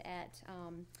hinted at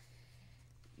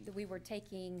that we were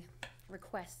taking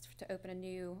requests to open a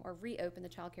new or reopen the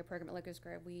child care program at Locust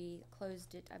Grove. We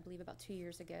closed it, I believe, about 2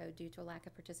 years ago due to a lack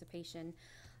of participation.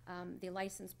 The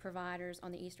licensed providers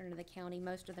on the eastern end of the county,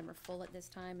 most of them are full at this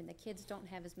time, and the kids don't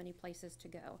have as many places to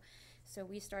go. So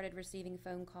we started receiving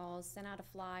phone calls, sent out a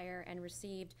flyer, and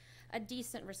received a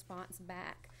decent response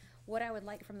back. What I would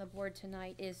like from the board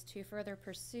tonight is to further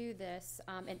pursue this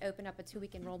and open up a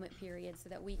 2-week enrollment period so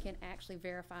that we can actually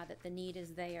verify that the need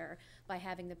is there by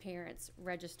having the parents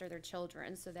register their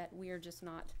children so that we're just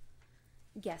not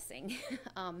guessing.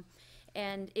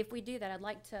 And if we do that, I'd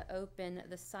like to open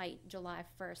the site July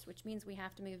 1st, which means we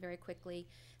have to move very quickly.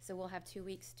 So we'll have 2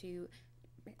 weeks to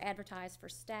advertise for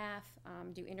staff,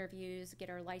 do interviews, get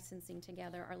our licensing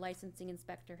together. Our licensing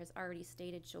inspector has already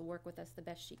stated she'll work with us the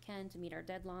best she can to meet our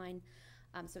deadline.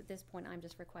 So at this point, I'm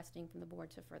just requesting from the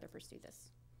board to further pursue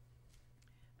this.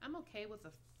 I'm okay with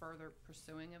the further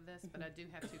pursuing of this, but I do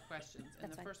have two questions. And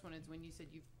That's the fine. first one is when you said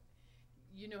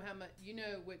you know how much, you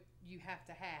know what you have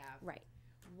to have. Right.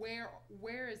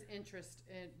 Where is interest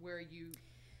in where you?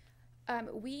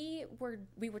 We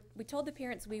told the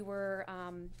parents we were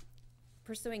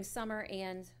pursuing summer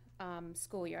and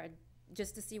school year,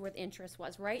 just to see where the interest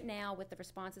was. Right now, with the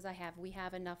responses I have, we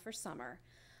have enough for summer.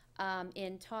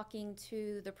 In talking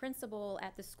to the principal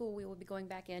at the school, we will be going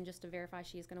back in just to verify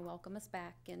she is going to welcome us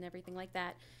back and everything like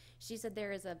that. She said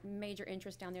there is a major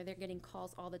interest down there. They're getting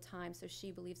calls all the time, so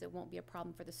she believes it won't be a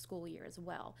problem for the school year as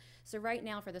well. So right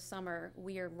now for the summer,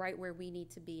 we are right where we need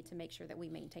to be to make sure that we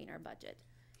maintain our budget.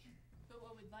 But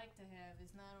what we'd like to have is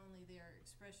not only their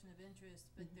expression of interest,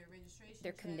 but their registration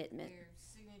Their check, commitment. their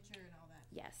signature and all that.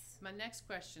 Yes. My next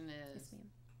question is, Yes,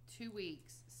 ma'am. 2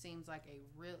 weeks seems like a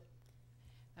real.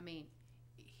 I mean,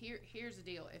 here's the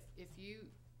deal. If you,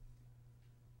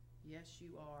 yes,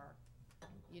 you are.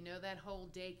 You know that whole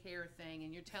daycare thing,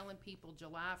 and you're telling people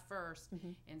July 1st,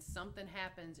 and something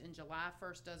happens, and July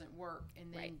 1st doesn't work,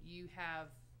 and then Right. you have.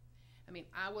 I mean,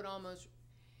 I would almost.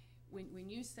 When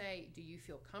you say, do you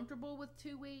feel comfortable with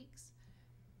 2 weeks?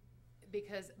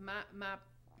 Because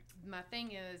my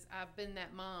thing is, I've been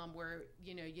that mom where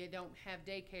you don't have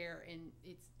daycare and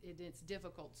it's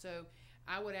difficult. So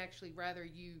I would actually rather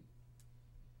you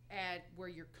add where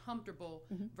you're comfortable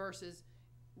versus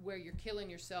where you're killing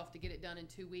yourself to get it done in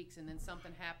 2 weeks, and then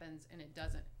something happens and it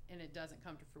doesn't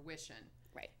come to fruition.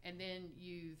 Right. And then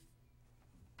you've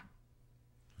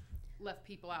left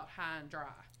people out high and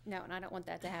dry. No, and I don't want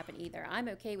that to happen either. I'm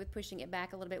okay with pushing it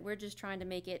back a little bit. We're just trying to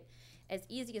make it as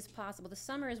easy as possible. The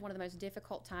summer is one of the most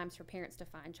difficult times for parents to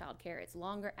find childcare. It's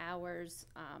longer hours,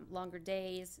 longer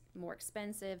days, more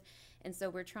expensive, and so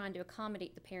we're trying to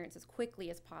accommodate the parents as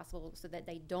quickly as possible so that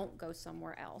they don't go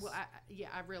somewhere else. Well,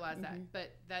 I realize that,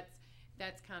 but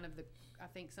that's kind of I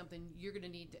think something you're going to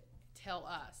need to tell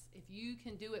us. If you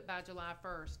can do it by July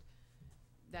 1st,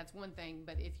 that's one thing,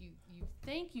 but if you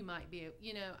think you might be,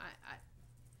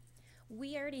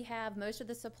 We already have most of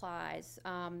the supplies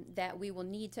that we will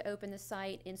need to open the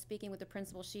site. In speaking with the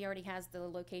principal, she already has the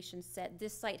location set.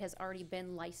 This site has already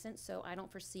been licensed, so I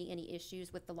don't foresee any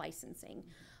issues with the licensing,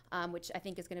 which I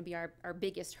think is going to be our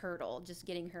biggest hurdle, just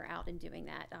getting her out and doing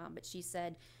that. But she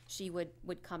said she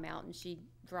would come out, and she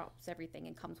drops everything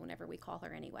and comes whenever we call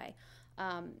her anyway.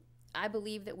 I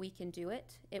believe that we can do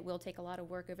it. It will take a lot of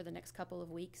work over the next couple of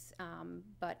weeks,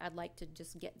 but I'd like to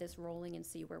just get this rolling and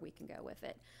see where we can go with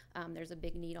it. There's a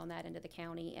big need on that end of the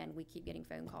county, and we keep getting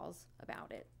phone calls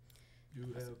about it.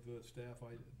 You have staff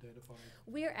identified?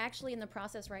 We're actually in the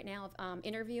process right now of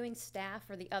interviewing staff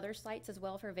for the other sites as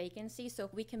well for vacancies. So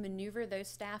if we can maneuver those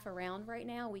staff around right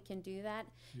now, we can do that,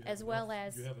 as well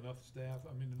as... Do you have enough staff,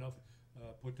 enough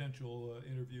potential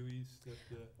interviewees that...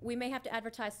 We may have to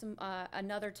advertise some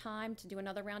another time to do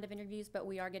another round of interviews, but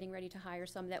we are getting ready to hire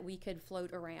some that we could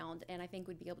float around, and I think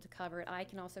we'd be able to cover it. I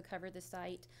can also cover the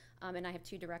site, and I have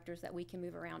 2 directors that we can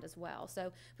move around as well.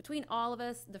 So between all of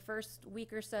us, the first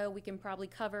week or so, we can probably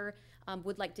cover.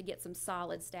 Would like to get some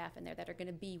solid staff in there that are going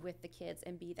to be with the kids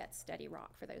and be that steady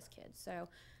rock for those kids. So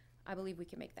I believe we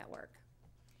can make that work.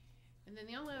 And then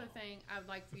the only other thing, I'd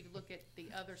like for you to look at the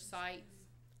other sites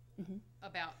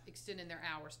about extending their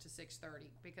hours to 6:30,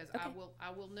 because Okay.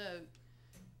 I will note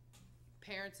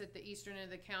parents at the eastern end of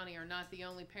the county are not the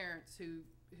only parents who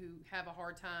have a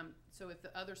hard time. So if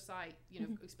the other site,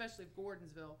 especially if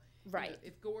Gordonsville, Right.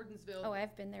 if Gordonsville, Oh,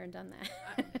 I've been there and done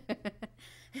that.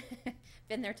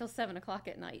 Been there till 7 o'clock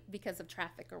at night because of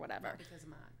traffic or whatever. not because of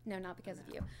mine. No, not because of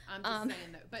you. I'm just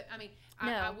saying though. But I mean,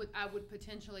 No. I would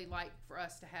potentially like for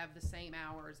us to have the same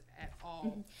hours at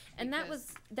all. And that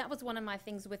because- was one of my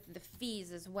things with the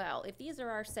fees as well. If these are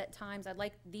our set times, I'd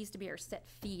like these to be our set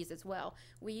fees as well.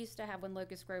 We used to have, when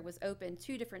Locust Grove was open,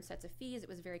 2 different sets of fees. It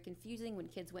was very confusing when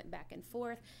kids went back and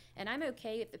forth. And I'm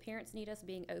okay if the parents need us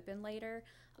being open later.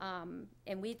 And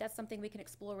that's something we can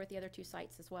explore with the other 2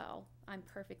 sites as well. I'm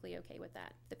perfectly okay with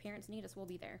that. If the parents need us, we'll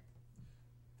be there.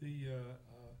 You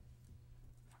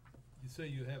say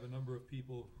you have a number of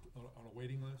people on a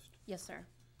waiting list? Yes, sir.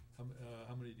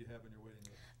 How many do you have on your waiting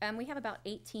list? We have about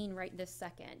 18 right this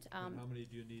second. And how many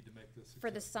do you need to make this For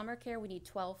the success? summer care, we need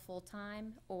 12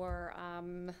 full-time, or,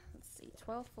 let's see,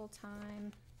 12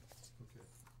 full-time,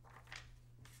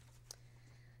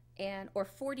 Okay. or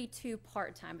 42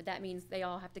 part-time, but that means they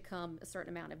all have to come a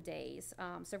certain amount of days.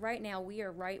 So right now, we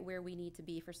are right where we need to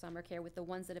be for summer care with the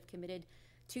ones that have committed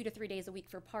 2 to 3 days a week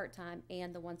for part-time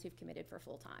and the ones who've committed for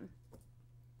full-time.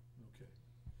 Okay,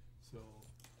 so,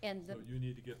 And so you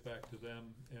need to get back to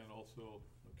them and also,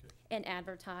 okay. and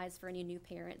advertise for any new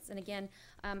parents. And again,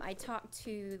 I talked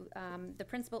to the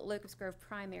principal at Locust Grove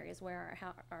Primary, is where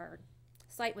our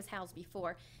site was housed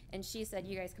before, and she said,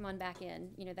 you guys come on back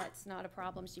in. You know, that's not a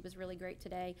problem. She was really great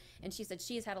today. And she said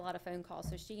she's had a lot of phone calls,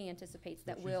 so she anticipates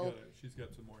that She's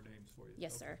got some more names for you.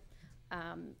 Yes, Okay. sir.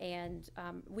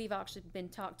 We've actually been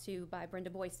talked to by Brenda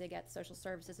Boysig at Social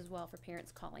Services as well, for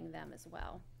parents calling them as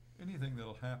well. Anything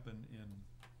that'll happen in,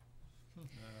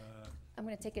 I'm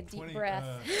gonna take a deep 20, breath.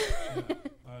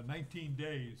 19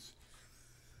 days.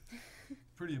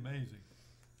 Pretty amazing.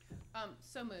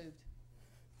 So moved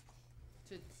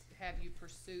to have you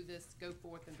pursue this, go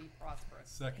forth and be prosperous.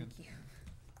 Second. Thank you.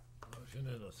 Motion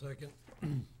and a second.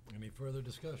 Any further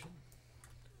discussion?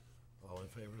 All in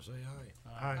favor say aye.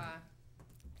 Aye.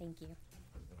 Thank you.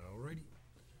 Alrighty.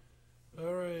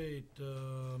 All right,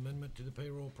 amendment to the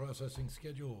payroll processing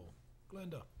schedule.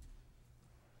 Glenda.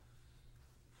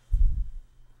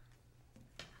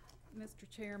 Mr.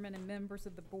 Chairman and members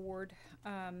of the board,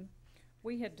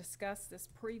 we had discussed this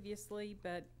previously,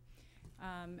 but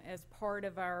as part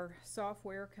of our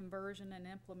software conversion and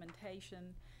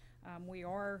implementation, we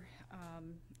are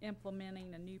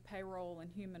implementing a new payroll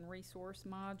and human resource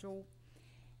module,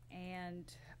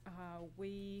 and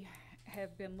we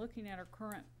have been looking at our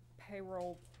current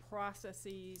payroll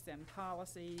processes and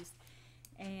policies,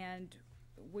 and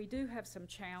we do have some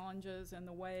challenges in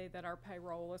the way that our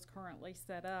payroll is currently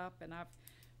set up, and I've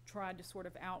tried to sort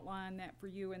of outline that for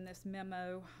you in this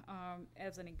memo.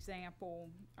 As an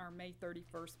example, our May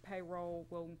 31st payroll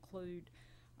will include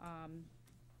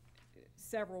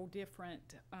several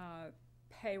different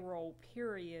payroll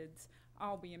periods,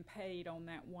 all being paid on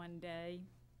that one day,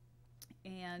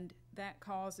 and that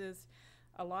causes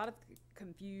a lot of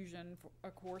confusion,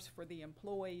 of course, for the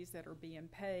employees that are being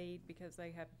paid, because they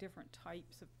have different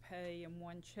types of pay in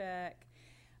one check.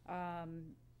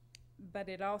 But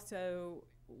it also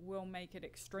will make it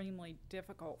extremely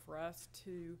difficult for us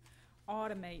to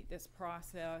automate this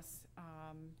process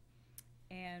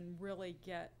and really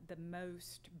get the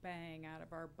most bang out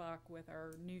of our buck with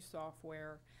our new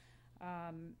software.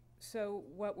 So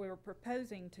what we're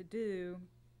proposing to do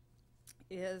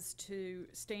is to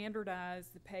standardize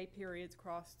the pay periods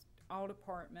across all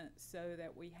departments so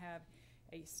that we have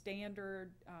a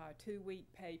standard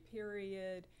 2-week pay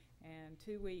period, and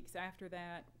 2 weeks after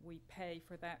that we pay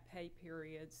for that pay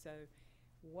period. So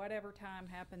whatever time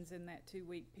happens in that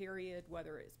 2-week period,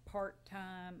 whether it's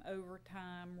part-time,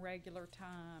 overtime, regular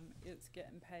time, it's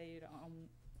getting paid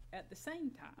at the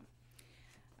same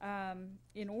time.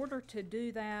 In order to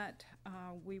do that,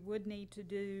 we would need to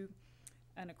do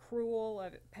an accrual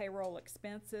of payroll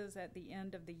expenses at the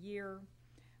end of the year.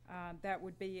 That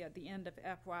would be at the end of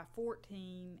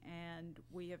FY14, and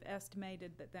we have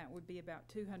estimated that that would be about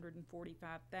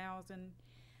 $245,000.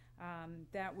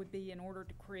 That would be in order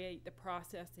to create the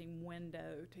processing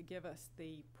window to give us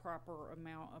the proper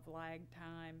amount of lag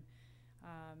time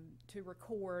to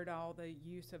record all the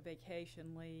use of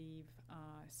vacation leave,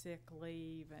 sick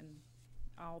leave, and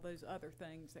all those other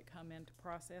things that come into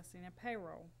processing a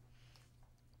payroll.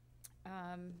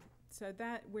 So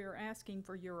that we're asking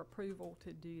for your approval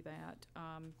to do that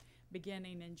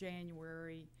beginning in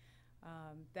January.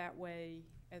 That way,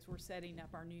 as we're setting up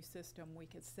our new system, we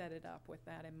could set it up with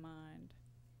that in mind.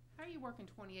 How are you working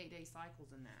 28-day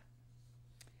cycles in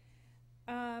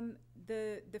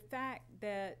that? The fact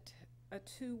that a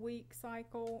 2-week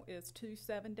cycle is 2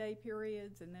 7-day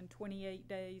periods, and then 28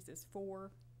 days is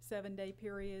 4 7-day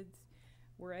periods,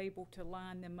 we're able to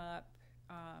line them up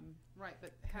right,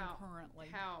 but concurrently.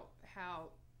 How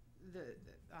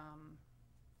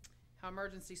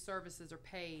emergency services are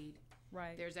paid.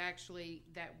 Right. There's actually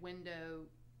that window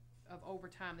of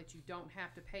overtime that you don't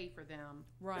have to pay for them.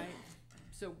 Right.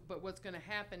 So, but what's going to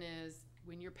happen is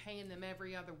when you're paying them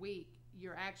every other week,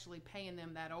 you're actually paying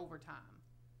them that overtime.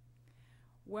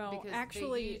 Well, because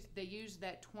actually, they use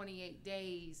that 28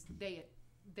 days. They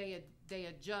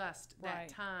adjust that right.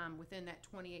 time within that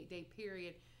 28-day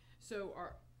period. So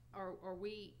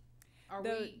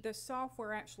the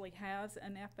software actually has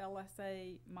an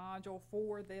FLSA module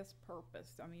for this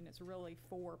purpose. I mean, it's really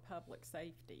for public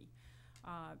safety.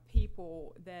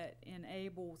 People that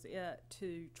enables it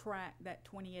to track that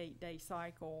 28-day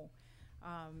cycle.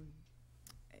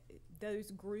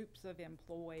 Those groups of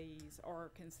employees are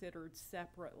considered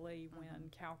separately when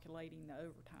calculating the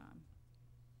overtime.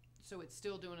 So it's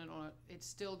still doing it it's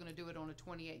still going to do it on a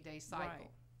 28-day cycle. Right.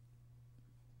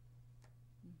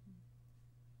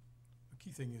 The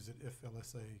key thing is that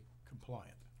FLSA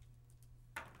compliant.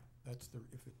 that's the,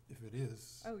 if it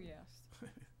is. Oh, yes.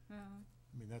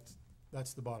 I mean,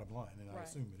 that's the bottom line, and I Right.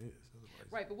 assume it is,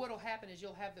 otherwise. Right, but what'll happen is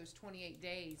you'll have those 28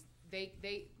 days.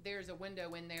 There's a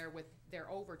window in there with their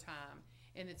overtime,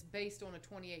 and it's based on a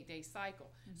 28-day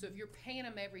cycle. So if you're paying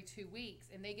them every 2 weeks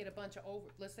and they get a bunch of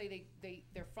let's say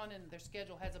their front end of their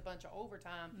schedule has a bunch of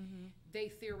overtime, they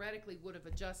theoretically would have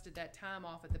adjusted that time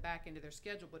off at the back end of their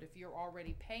schedule. But if you're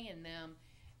already paying them,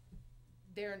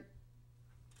 they're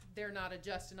not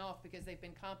adjusting off because they've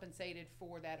been compensated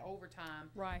for that overtime.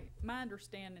 Right. My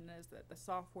understanding is that the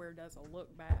software does a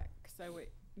look back, so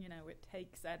it, it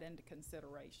takes that into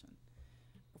consideration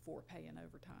before paying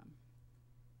overtime.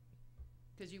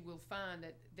 Because you will find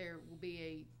that there will be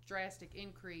a drastic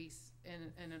increase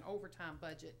in an overtime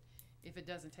budget if it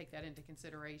doesn't take that into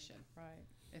consideration. Right.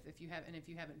 If you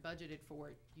haven't budgeted for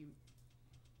it, you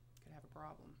could have a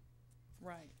problem.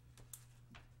 Right.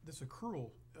 This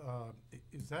accrual,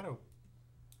 is that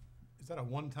a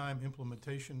one-time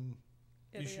implementation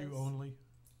It issue is. only?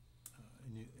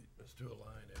 Let's to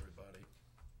align everybody.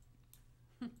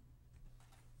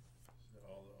 So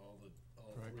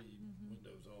all Right. three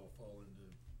windows all fall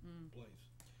into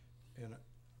place. And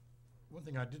one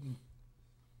thing I didn't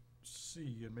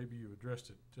see, and maybe you addressed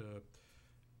it, that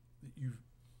you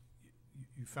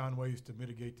found ways to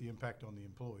mitigate the impact on the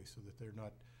employees so that they're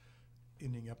not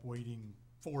ending up waiting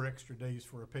 4 extra days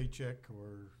for a paycheck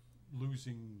or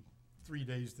losing 3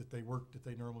 days that they worked that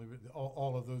they normally would,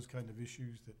 all of those kind of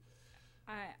issues that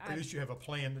at least you have a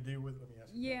plan to deal with. Let me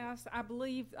ask you that. Yes, I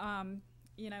believe,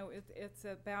 it's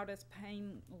about as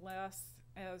painless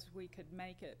as we could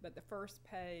make it, but the first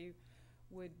pay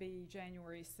would be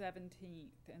January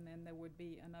 17th, and then there would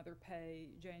be another pay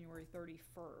January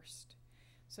 31st.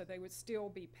 So they would still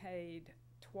be paid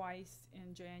twice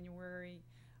in January.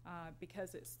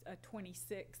 Because it's a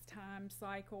 26-time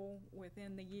cycle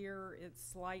within the year, it's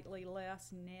slightly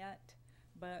less net,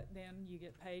 but then you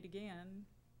get paid again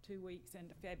 2 weeks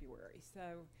into February.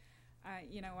 So, I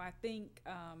think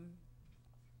I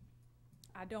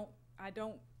don't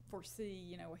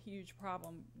foresee a huge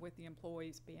problem with the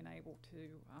employees being able to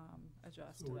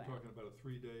adjust So to we're that. talking about a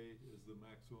 3-day is the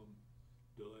maximum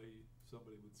delay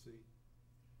somebody would see?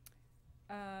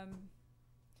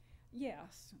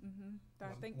 Yes,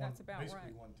 I think that's about right.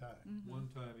 Basically one time. One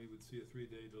time he would see a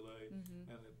 3-day delay,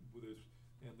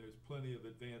 and there's plenty of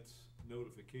advance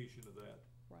notification of that.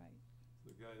 Right.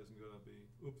 The guy isn't gonna be,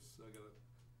 oops, I gotta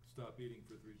stop eating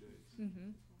for 3 days.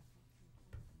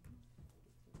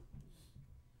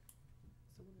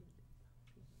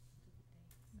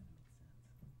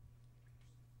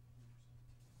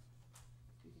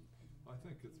 I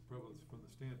think it's probably from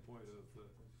the standpoint of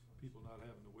people not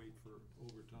having to wait for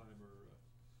overtime or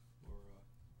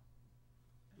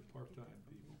the part-time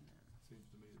people. Seems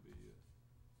to me to be,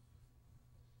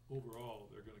 overall,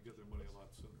 they're gonna get their money a lot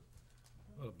sooner.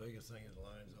 Well, the biggest thing is it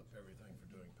lines up everything for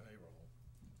doing payroll.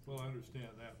 Well, I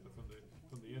understand that, but from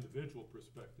the individual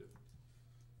perspective,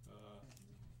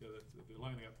 the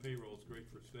lining up payroll is great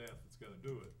for staff that's gotta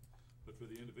do it. But for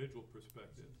the individual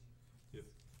perspective, if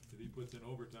he puts in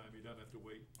overtime, he doesn't have to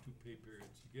wait 2 pay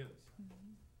periods to get it.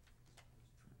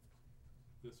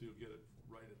 This, you'll get it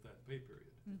right at that pay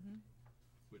period,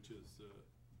 which is, yeah.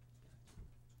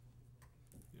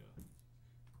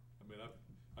 I mean,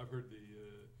 I've heard the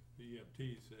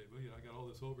EMTs say, well, I got all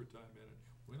this overtime in it,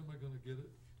 when am I gonna get it?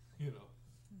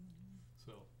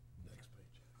 So. Next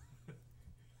page.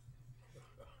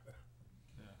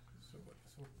 Yeah.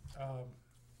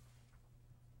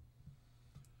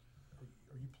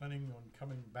 Are you planning on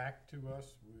coming back to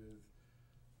us with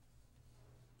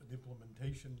an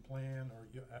implementation plan, or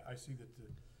I see that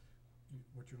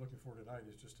what you're looking for tonight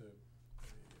is just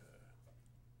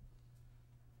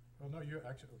well, no, you're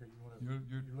actually, okay, you're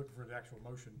looking for the actual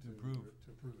motion to approve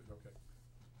it, okay.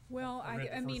 Well, I read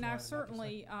the I first mean, line I and not the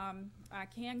certainly, I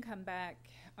can come back,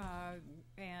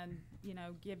 and,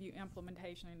 give you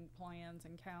implementation plans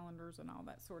and calendars and all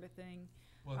that sort of thing.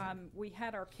 Well, We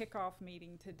had our kickoff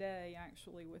meeting today,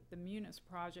 actually, with the Munis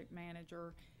project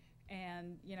manager,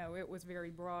 and, it was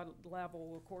very broad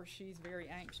level. Of course, she's very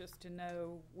anxious to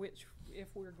know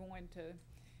if we're going to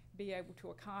be able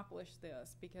to accomplish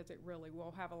this, because it really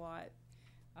will have a lot,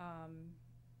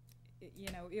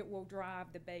 it will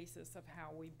drive the basis of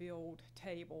how we build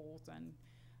tables and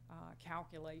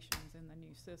calculations in the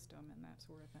new system and that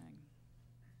sort of thing.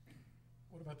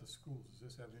 What about the schools? Does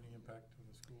this have any impact on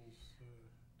the schools, to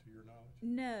your knowledge?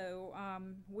 No,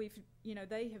 we've,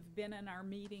 they have been in our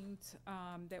meetings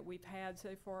that we've had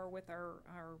so far with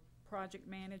our project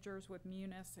managers with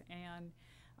Munis, and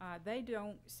they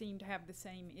don't seem to have the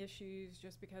same issues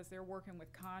just because they're working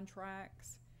with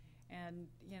contracts. And,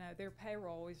 you know, their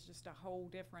payroll is just a whole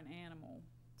different animal,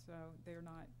 so they're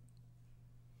not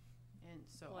And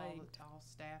so plagued. all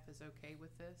staff is okay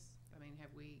with this? I mean,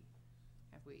 have we,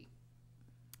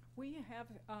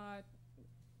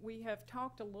 We have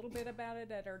talked a little bit about it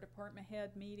at our department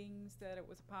head meetings, that it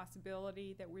was a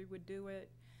possibility that we would do it.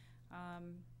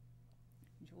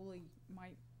 Julie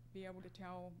might be able to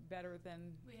tell better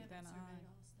than We haven't I. surveyed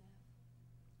all staff.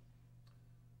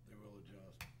 They will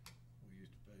adjust. We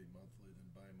used to pay monthly, then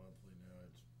bi-monthly, now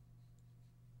it's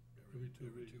Every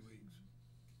two weeks.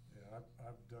 Yeah,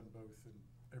 I've done both, and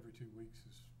every 2 weeks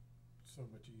is so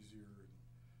much easier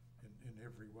in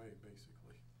every way,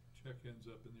 basically. Check ends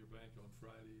up in your bank on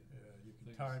Friday. And Yeah, you can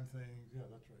things- time things, yeah,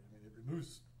 that's right. I mean, it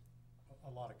removes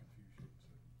a lot of confusion, so.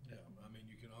 Yeah, I mean,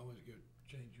 you can always go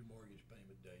change your mortgage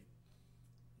payment date.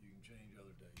 You can change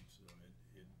other dates, so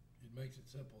it makes it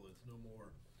simple. It's no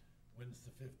more, when's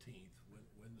the 15th,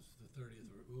 when's the 30th,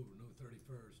 or, no,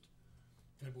 31st.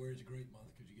 February's a great month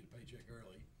because you get a paycheck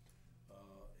early.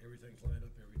 Everything's lined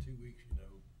up every 2 weeks, you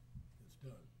know, it's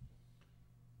done.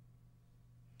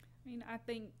 I mean, I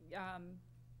think,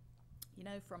 you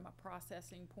know, from a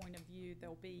processing point of view,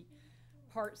 there'll be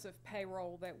parts of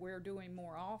payroll that we're doing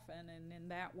more often, and in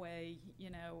that way,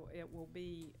 you know, it will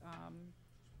be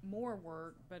more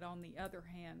work, but on the other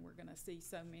hand, we're gonna see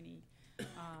so many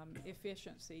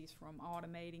efficiencies from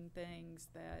automating things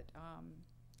that,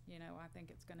 you know, I think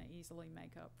it's gonna easily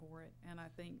make up for it. And I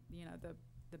think, you know,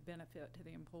 the benefit to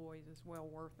the employees is well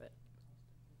worth it.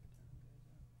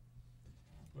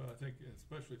 Well, I think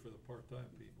especially for the part-time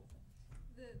people.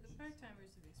 The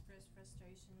part-timers have expressed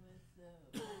frustration with the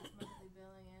monthly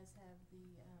billing, as have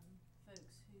the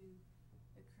folks who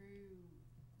accrue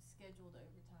scheduled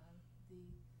overtime, the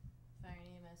fire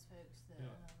and EMS folks that.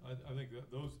 Yeah, I think that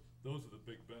those are the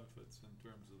big benefits in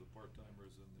terms of the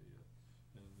part-timers and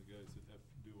the guys that have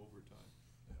to do overtime.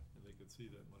 Yeah. And they could see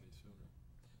that money sooner.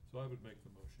 So I would make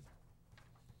the motion.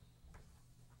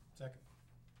 Second.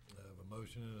 I have a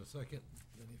motion and a second.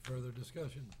 Any further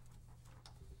discussion?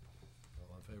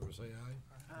 All in favor, say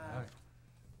aye. Aye.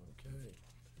 Okay.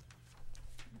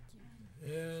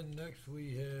 And next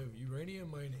we have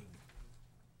uranium mining.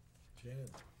 Shannon.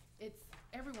 it's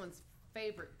everyone's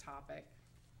favorite topic.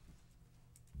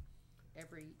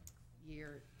 Every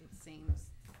year, it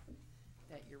seems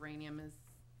that uranium is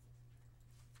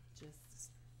just,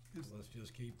 Let's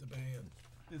just keep the ban.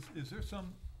 Is there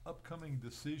some upcoming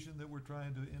decision that we're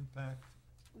trying to impact?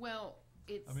 well,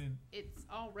 I mean- it's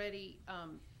already,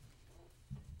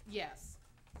 yes.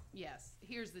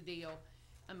 Here's the deal.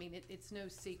 I mean, it's no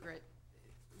secret,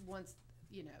 once,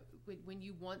 you know, when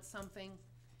you want something,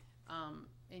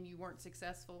 and you weren't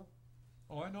successful,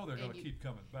 Oh, I know they're And gonna you- keep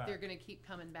coming back. they're gonna keep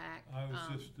coming back. I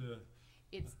was just,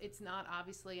 It's not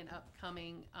obviously an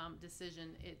upcoming,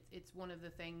 decision. It's one of the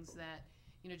things that,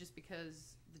 you know, just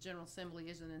because the General Assembly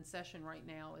isn't in session right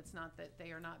now, it's not that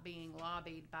they are not being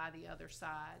lobbied by the other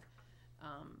side.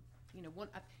 You know,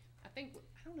 I think,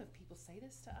 I don't know if people say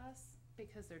this to us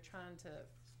because they're trying to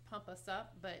pump us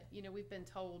up, but, you know, we've been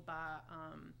told by,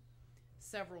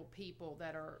 several people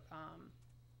that are,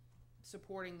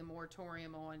 supporting the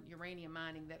moratorium on uranium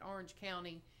mining, that Orange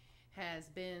County has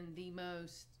been the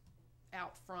most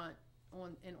out front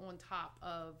on top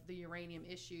of the uranium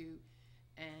issue,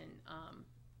 and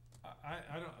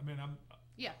I don't, I mean,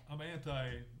 yeah, I'm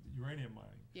anti-uranium mining.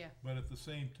 Yeah. But at the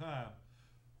same time,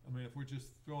 I mean, if we're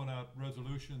just throwing out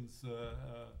resolutions,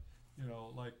 you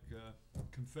know, like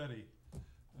confetti,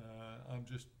 I'm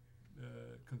just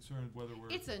concerned whether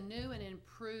we're. it's a new and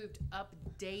improved,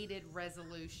 updated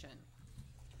resolution.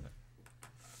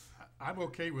 I'm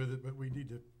okay with it, but we need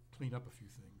to clean up a few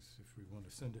things if we want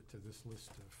to send it to this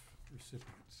list of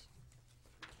recipients.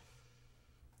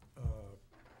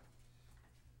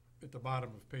 At the bottom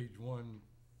of page 1,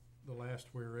 the last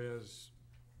whereas,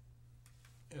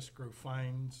 escrow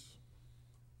fines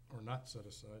are not set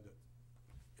aside.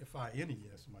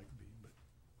 FINES might be, but,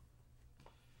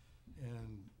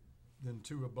 and then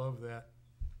 2 above that,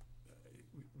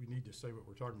 we need to say what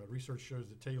we're talking about. Research shows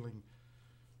that tailing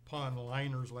pond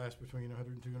liners last between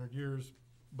 100 and 200 years,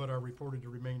 but are reported to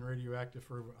remain radioactive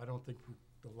for, I don't think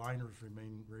the liners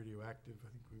remain radioactive. I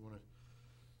think we want to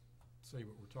say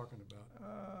what we're talking about.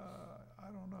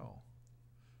 I don't know.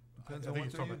 I Depends on think what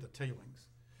it's they're talking about the tailings.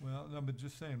 Well, no, but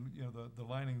just saying, you know, the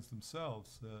linings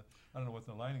themselves, I don't know what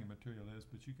the lining material is,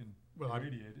 but you can Well,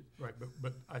 irradiate it. Right,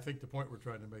 but I think the point we're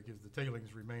trying to make is the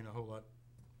tailings remain a whole lot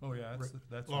Oh, yeah,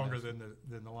 that's. longer what I-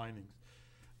 than the linings.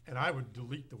 And I would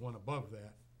delete the one above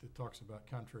that talks about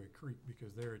Contrary Creek,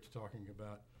 because there it's talking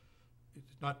about,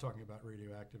 it's not talking about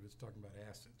radioactive, it's talking about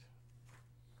acid.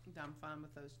 I'm fine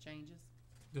with those changes.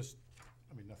 Just,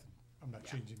 I mean, nothing, I'm not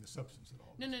Yeah. changing the substance at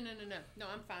all. No,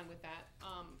 I'm fine with that.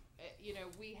 You know,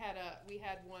 we had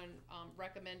one,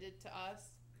 recommended to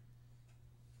us.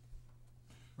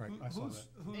 Right, I saw that.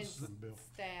 Who's and from Bill.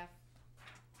 Staff,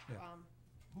 Yeah.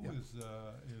 Who Yeah.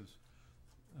 is,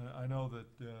 I know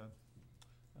that,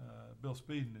 Bill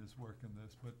Speeden is working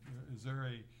this, but is there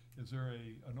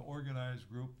an organized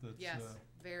group that's? yes,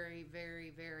 very,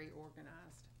 very, very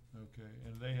organized. Okay,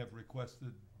 and they have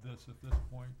requested this at this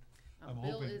point? I'm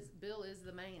Bill hoping. is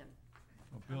the man.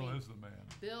 Well, I Bill mean, is the man.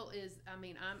 Bill is, I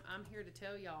mean, I'm here to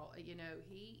tell y'all, you know,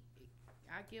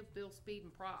 I give Bill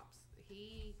Speeden props.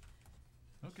 He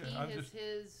Okay, has I'm just,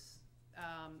 his,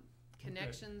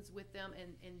 connections with them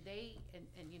and they,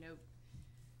 and, you know,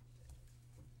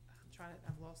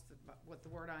 I've lost what the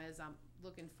word is I'm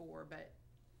looking for, but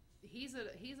he's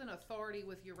an authority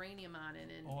with uranium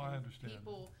mining and, Oh, I and understand.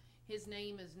 people, his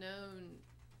name is known.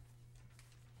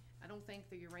 I don't think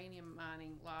the uranium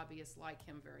mining lobbyists like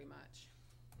him very much.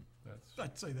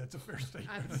 I'd say that's a fair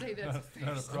statement. I'd say that's a fair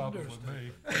Not a problem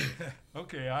statement. with me.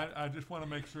 Okay, I just wanna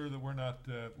make sure that we're not,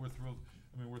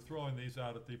 we're throwing these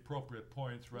out at the appropriate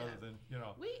points rather Yeah. than, you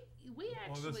know. We Oh,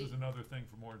 actually. this is another thing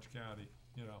from Orange County,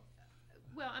 you know.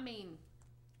 Well, I mean,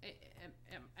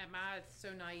 am I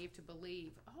so naive to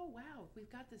believe, oh, wow, we've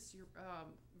got this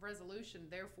resolution,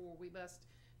 therefore we must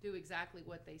do exactly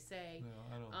what they say?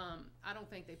 No, I don't. I don't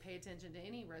think they pay attention to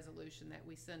any resolution that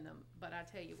we send them, but I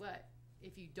tell you what,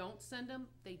 if you don't send them,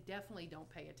 they definitely don't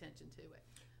pay attention to it.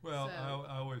 Well, So-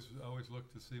 I always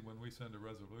look to see when we send a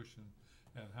resolution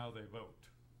and how they vote.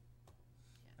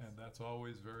 Yes. And that's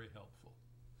always very helpful,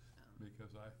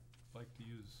 because I like to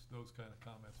use those kind of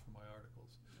comments for my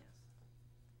articles.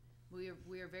 Yes.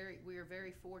 We are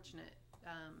very fortunate,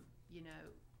 you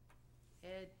know,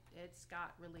 Ed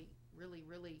Scott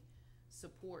really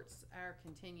supports our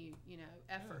continued, you know,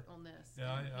 effort on this.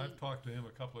 Yeah, and I've talked to him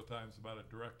a couple of times about it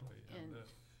directly, and And,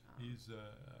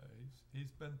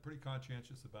 he's been pretty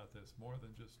conscientious about this, more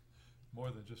than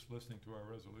just listening to our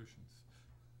resolutions.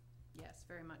 Yes,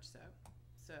 very much so.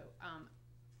 So,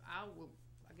 I will,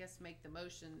 I guess, make the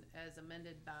motion as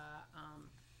amended by,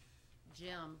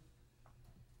 Jim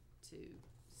to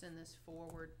send this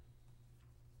forward.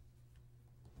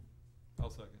 I'll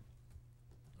second.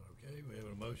 Okay, we have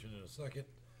a motion and a second.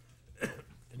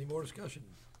 Any more discussion?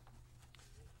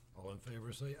 All in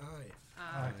favor say aye.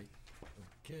 Aye.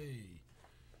 Okay.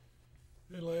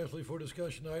 And lastly, for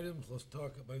discussion items, let's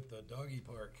talk about the doggy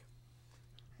park.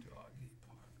 Doggy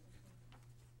park.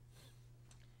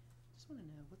 Just wanna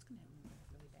know, what's gonna happen with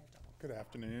that really bad dog? Good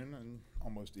afternoon and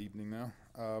almost evening now.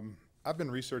 I've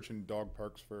been researching dog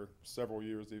parks for several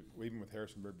years, even with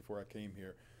Harrisonburg before I came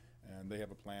here, and they have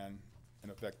a plan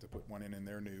in effect to put one in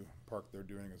their new park they're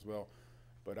doing as well.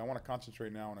 But I want to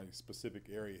concentrate now on a specific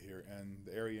area here, and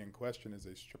the area in question is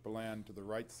a strip of land to the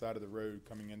right side of the road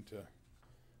coming into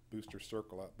Booster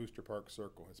Park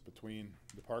Circle. It's between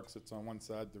the park sits on one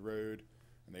side of the road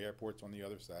and the airport's on the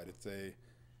other side. It's a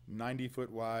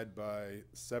 90-foot wide by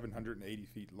 780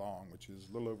 feet long, which is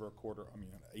a little over an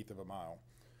eighth of a mile.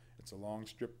 It's a long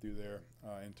strip through there.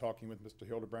 In talking with Mr.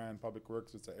 Hildebrand, Public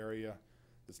Works, it's an area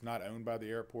that's not owned by the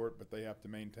airport, but they have to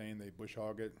maintain, they bush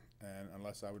hog it, and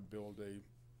unless I would build a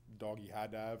doggy high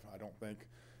dive, I don't think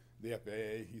the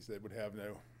FAA, he said, would have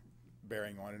no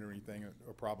bearing on it or anything,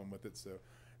 or problem with it. So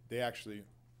they actually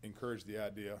encourage the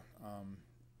idea,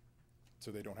 so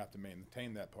they don't have to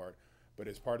maintain that part. But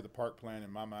as part of the park plan,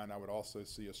 in my mind, I would also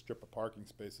see a strip of parking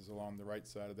spaces along the right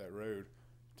side of that road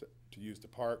to use the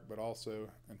park, but also,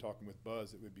 in talking with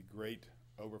Buzz, it would be great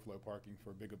overflow parking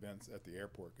for big events at the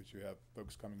airport, because you have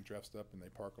folks coming dressed up and they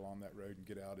park along that road and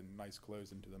get out in nice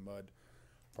clothes into the mud,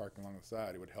 parking along the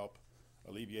side. It would help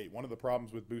alleviate one of the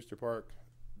problems with Booster Park,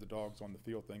 the dogs on the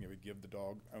field thing. It would give the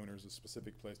dog owners a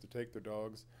specific place to take their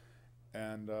dogs,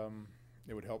 and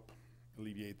it would help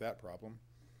alleviate that problem.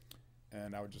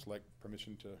 And I would just like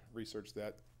permission to research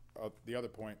that. The other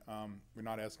point, we're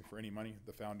not asking for any money.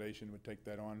 The foundation would take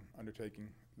that on, undertaking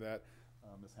that.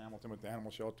 Ms. Hamilton with the Animal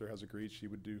Shelter has agreed she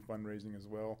would do fundraising as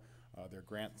well. There are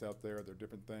grants out there, there are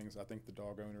different things. I think the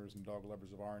dog owners and dog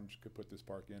lovers of Orange could put this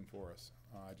park in for us.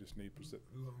 I just need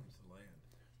Who owns the land?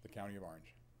 the County of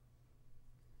Orange.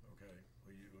 Okay,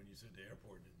 well, when you said the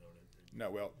airport didn't own it. No,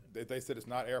 well, they said it's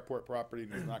not airport property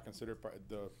and it's not considered,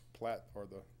 the plat or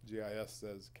the GIS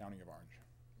says County of Orange.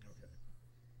 Okay.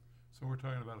 So we're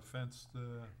talking about a fence,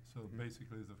 so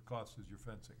basically the cost is your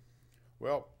fencing.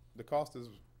 Well, the cost is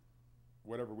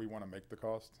whatever we want to make the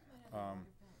cost.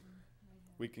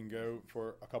 We can go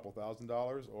for a couple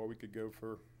 $1,000s, or we could go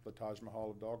for the Taj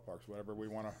Mahal of dog parks, whatever we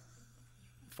want to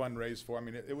fundraise for. I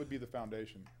mean, it would be the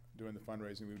foundation doing the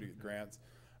fundraising. We would get grants.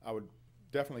 I would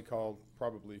definitely call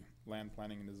probably land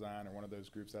planning and design or one of those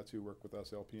groups. That's who work with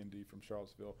us, LP&D from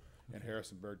Charlottesville and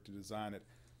Harrisonburg, to design it.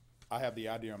 I have the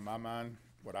idea in my mind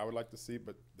what I would like to see,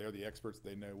 but they're the experts.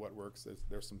 They know what works.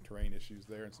 There's some terrain issues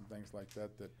there and some things like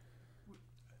that that.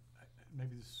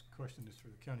 Maybe this question is for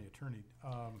the county attorney.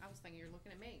 I was thinking you're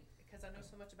looking at me because I know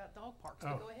so much about dog parks,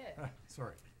 but go ahead.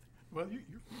 Sorry. Well, you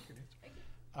can answer. Thank you.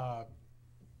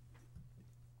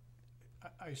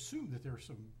 I assume that there are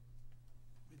some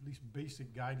at least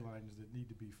basic guidelines that need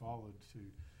to be followed to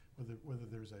whether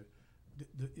there's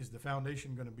is the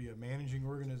foundation going to be a managing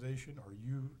organization? Are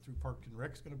you, through Parks and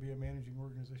Rec's, going to be a managing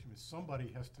organization? I mean, somebody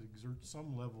has to exert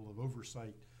some level of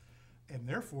oversight and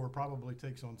therefore probably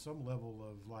takes on some level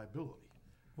of liability.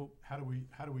 Well, how do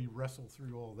we wrestle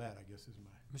through all that, I guess, is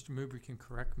my... Mr. Mubry can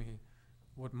correct me.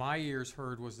 What my ears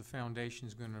heard was the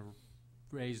foundation's going to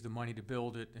raise the money to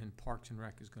build it and Parks and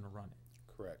Rec is going to run it.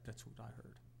 Correct. That's what I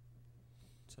heard.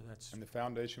 So that's... And the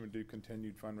foundation would do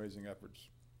continued fundraising efforts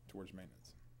towards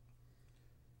maintenance.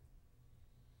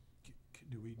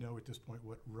 Do we know at this point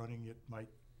what running it might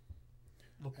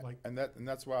look like? And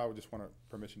that's why I would just want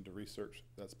permission to research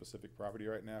that specific property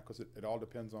right now, because it all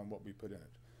depends on what we put in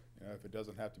it. You know, if it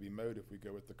doesn't have to be mowed, if we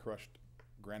go with the crushed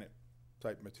granite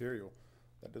type material,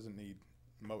 that doesn't need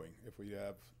mowing. If we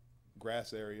have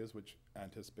grass areas, which I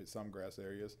anticipate some grass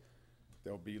areas,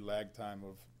 there'll be lag time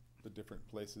of the different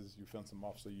places. You fence them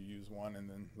off so you use one and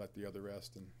then let the other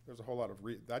rest. And there's a whole lot of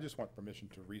I just want permission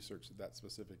to research that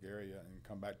specific area and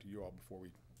come back to you all before we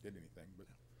did anything. But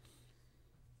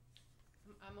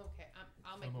I'm okay.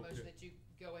 I'll make a motion that you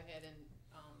go ahead and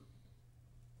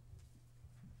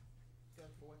go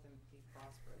forth and be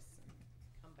prosperous and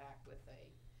come back with a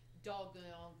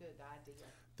doggone good idea.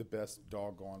 The best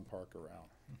doggone park around.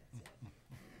 That's it.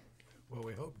 Well,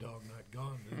 we hope dog not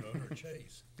gone to owner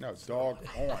Chase. No, dog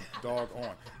on, dog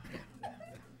on.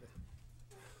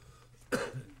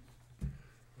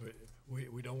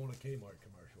 We don't want a Kmart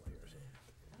commercial here, so.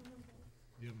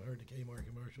 You haven't heard the Kmart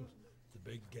commercials? The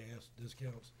big gas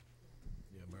discounts?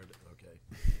 You haven't heard it? Okay.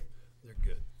 They're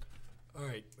good. All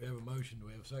right, we have a motion. Do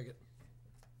we have a second?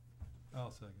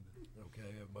 I'll second it.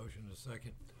 Okay, we have a motion and a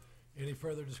second. Any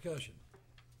further discussion?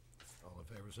 All in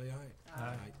favor say aye.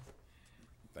 Aye.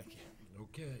 Thank you.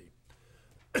 Okay.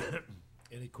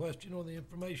 Any question on the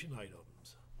information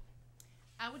items?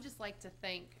 I would just like to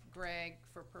thank Greg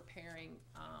for preparing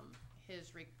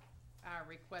our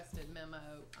requested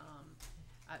memo.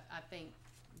 I think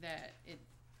that it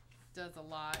does a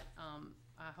lot.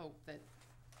 I hope that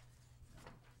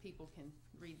people can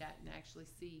read that and actually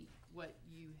see what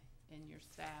you and your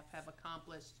staff have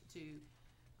accomplished to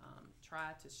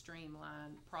try to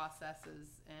streamline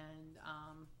processes, and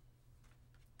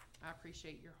I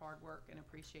appreciate your hard work and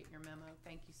appreciate your memo.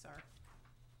 Thank you, sir.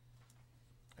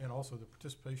 And also the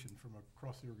participation from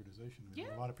across the organization. There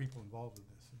were a lot of people involved in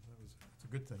this, and it's a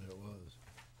good thing. It was.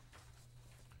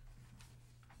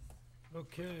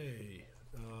 Okay,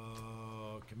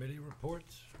 committee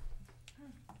reports.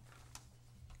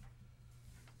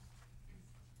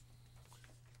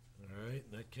 All right,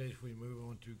 in that case, we move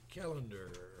on to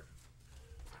calendar.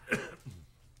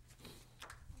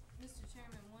 Mr.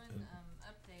 Chairman, one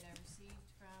update I received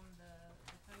from the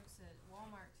folks at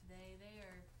Walmart today. They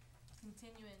are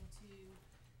continuing to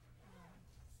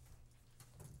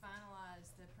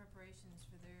finalize the preparations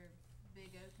for their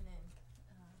big opening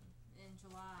in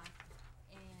July.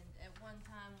 And at one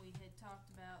time, we had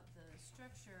talked about the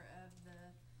structure of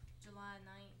the July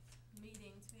 9th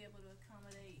meeting to be able to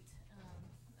accommodate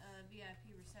a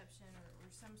VIP reception or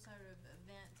some sort of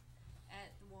event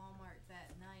at the Walmart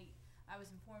that night. I was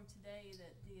informed today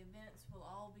that the events will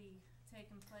all be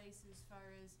taking place as far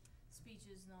as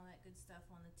speeches and all that good stuff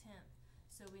on the 10th.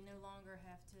 So we no longer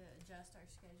have to adjust our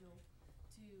schedule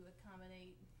to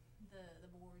accommodate the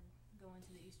board going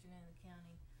to the eastern end of the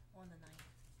county on the 9th.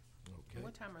 Okay.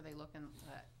 What time are they looking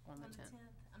at on the 10th?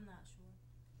 I'm not sure.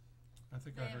 I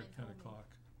think They I heard haven't 10 told me. o'clock.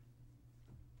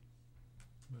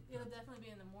 But It'll definitely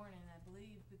be in the morning, I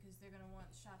believe, because they're gonna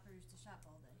want shoppers to shop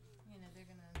all day. You know, they're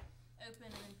gonna open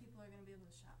and then people are gonna be able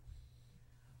to shop.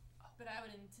 But I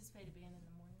would anticipate it being in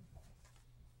the morning.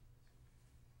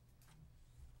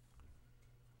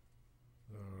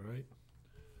 All right.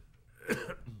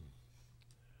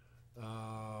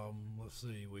 Let's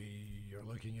see, we are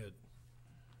looking at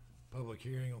public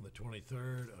hearing on the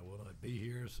 23rd. I will not be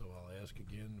here, so I'll ask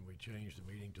again, we change the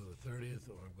meeting to the 30th,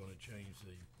 or I'm gonna change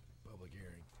the public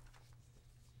hearing.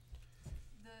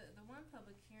 The one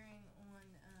public hearing on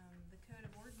the Code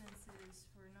of Ordinances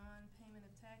for non-payment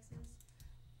of taxes,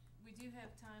 we do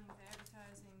have time with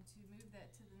advertising to move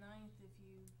that to the 9th if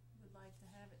you would like to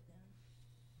have it then.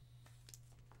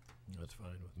 That's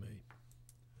fine with me.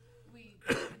 We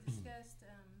discussed,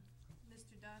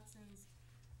 Mr. Dotson's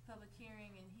public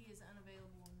hearing, and he is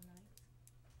unavailable on the 9th.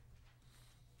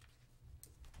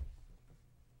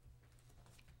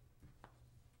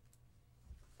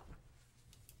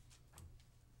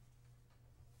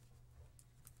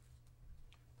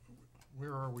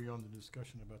 Where are we on the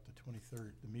discussion about the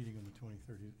 23rd, the meeting on the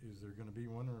 23rd? Is there going to be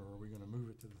one, or are we going to move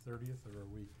it to the 30th, or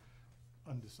are we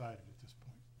undecided at this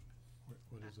point?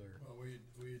 What is our? Well,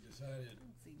 we decided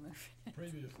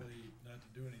previously not to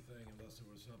do anything unless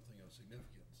there was something of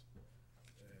significance,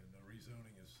 and the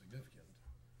rezoning is significant.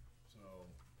 So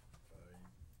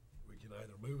we can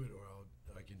either move it, or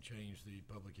I can change the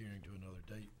public hearing to another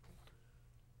date.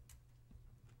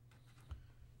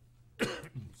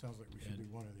 Sounds like we should do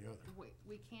one or the other.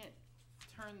 We can't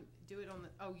do it on the,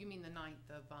 oh, you mean the 9th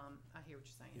of, I hear what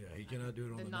you're saying. Yeah, he cannot do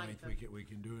it on the 9th. We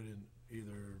can do it in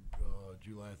either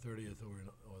July 30th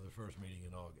or the first meeting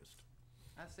in August.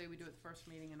 I say we do it the first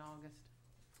meeting in August.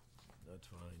 That's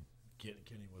fine.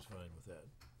 Kenny was fine with that.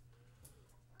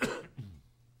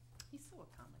 He's so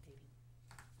accommodating.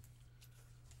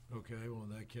 Okay, well, in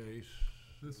that case.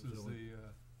 This is so the,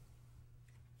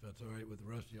 if that's all right with the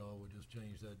rest of y'all, we'll just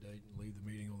change that date and leave the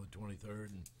meeting on the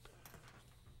 23rd. And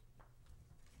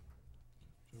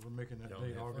so we're making that Y'all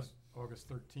date have fun? August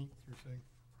 13th, you're saying?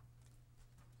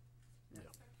 Yeah.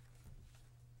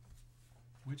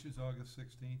 which is August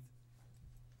 16th?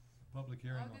 Public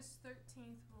hearing. August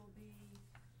 13th will be,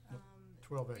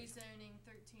 12A. rezoning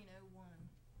 1301,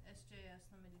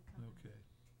 SJS Limited Company. Okay.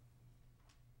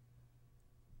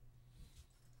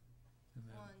 And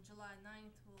then, On July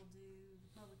 9th, we'll do the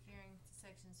public hearing to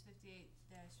sections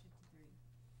 58-53.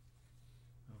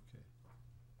 okay.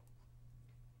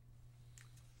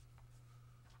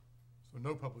 So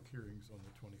no public hearings on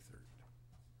the 23rd.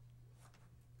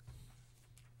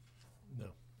 no.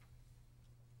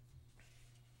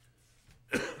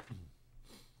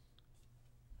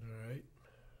 All right.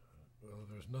 Well, if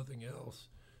there's nothing else,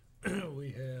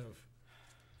 we have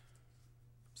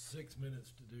 6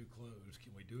 minutes to do close.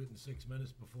 Can we do it in 6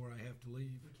 minutes before I have to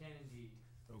leave? We can indeed,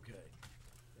 Okay,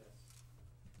 yes.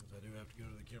 because I do have to go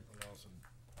to the Kemper Lawson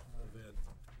event.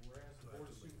 Whereas the So I Board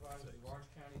have of to leave at Supervisors of 6.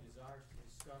 Orange County desires to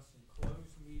discuss in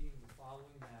closed meeting the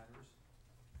following matters.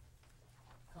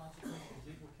 Consultation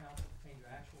with legal counsel pertaining to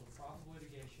actual or probable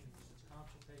litigation, since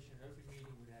consultation in open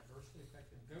meeting would adversely affect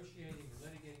the negotiating or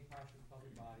litigating posture of the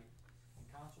public body, and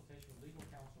consultation with legal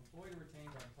counsel employed or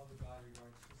retained by the public body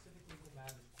regarding specific legal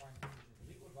matters requiring provision of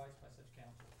legal advice by such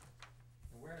counsel.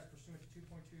 And whereas pursuant to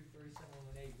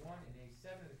 2.237(a)(1) and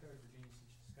A7 of the Code of Virginia,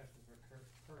 such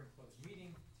discussions will occur in closed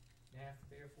meeting. Now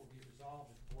therefore be it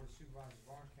resolved that the Board of Supervisors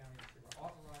of Orange County is hereby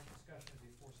authorized discussion of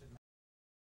the aforesaid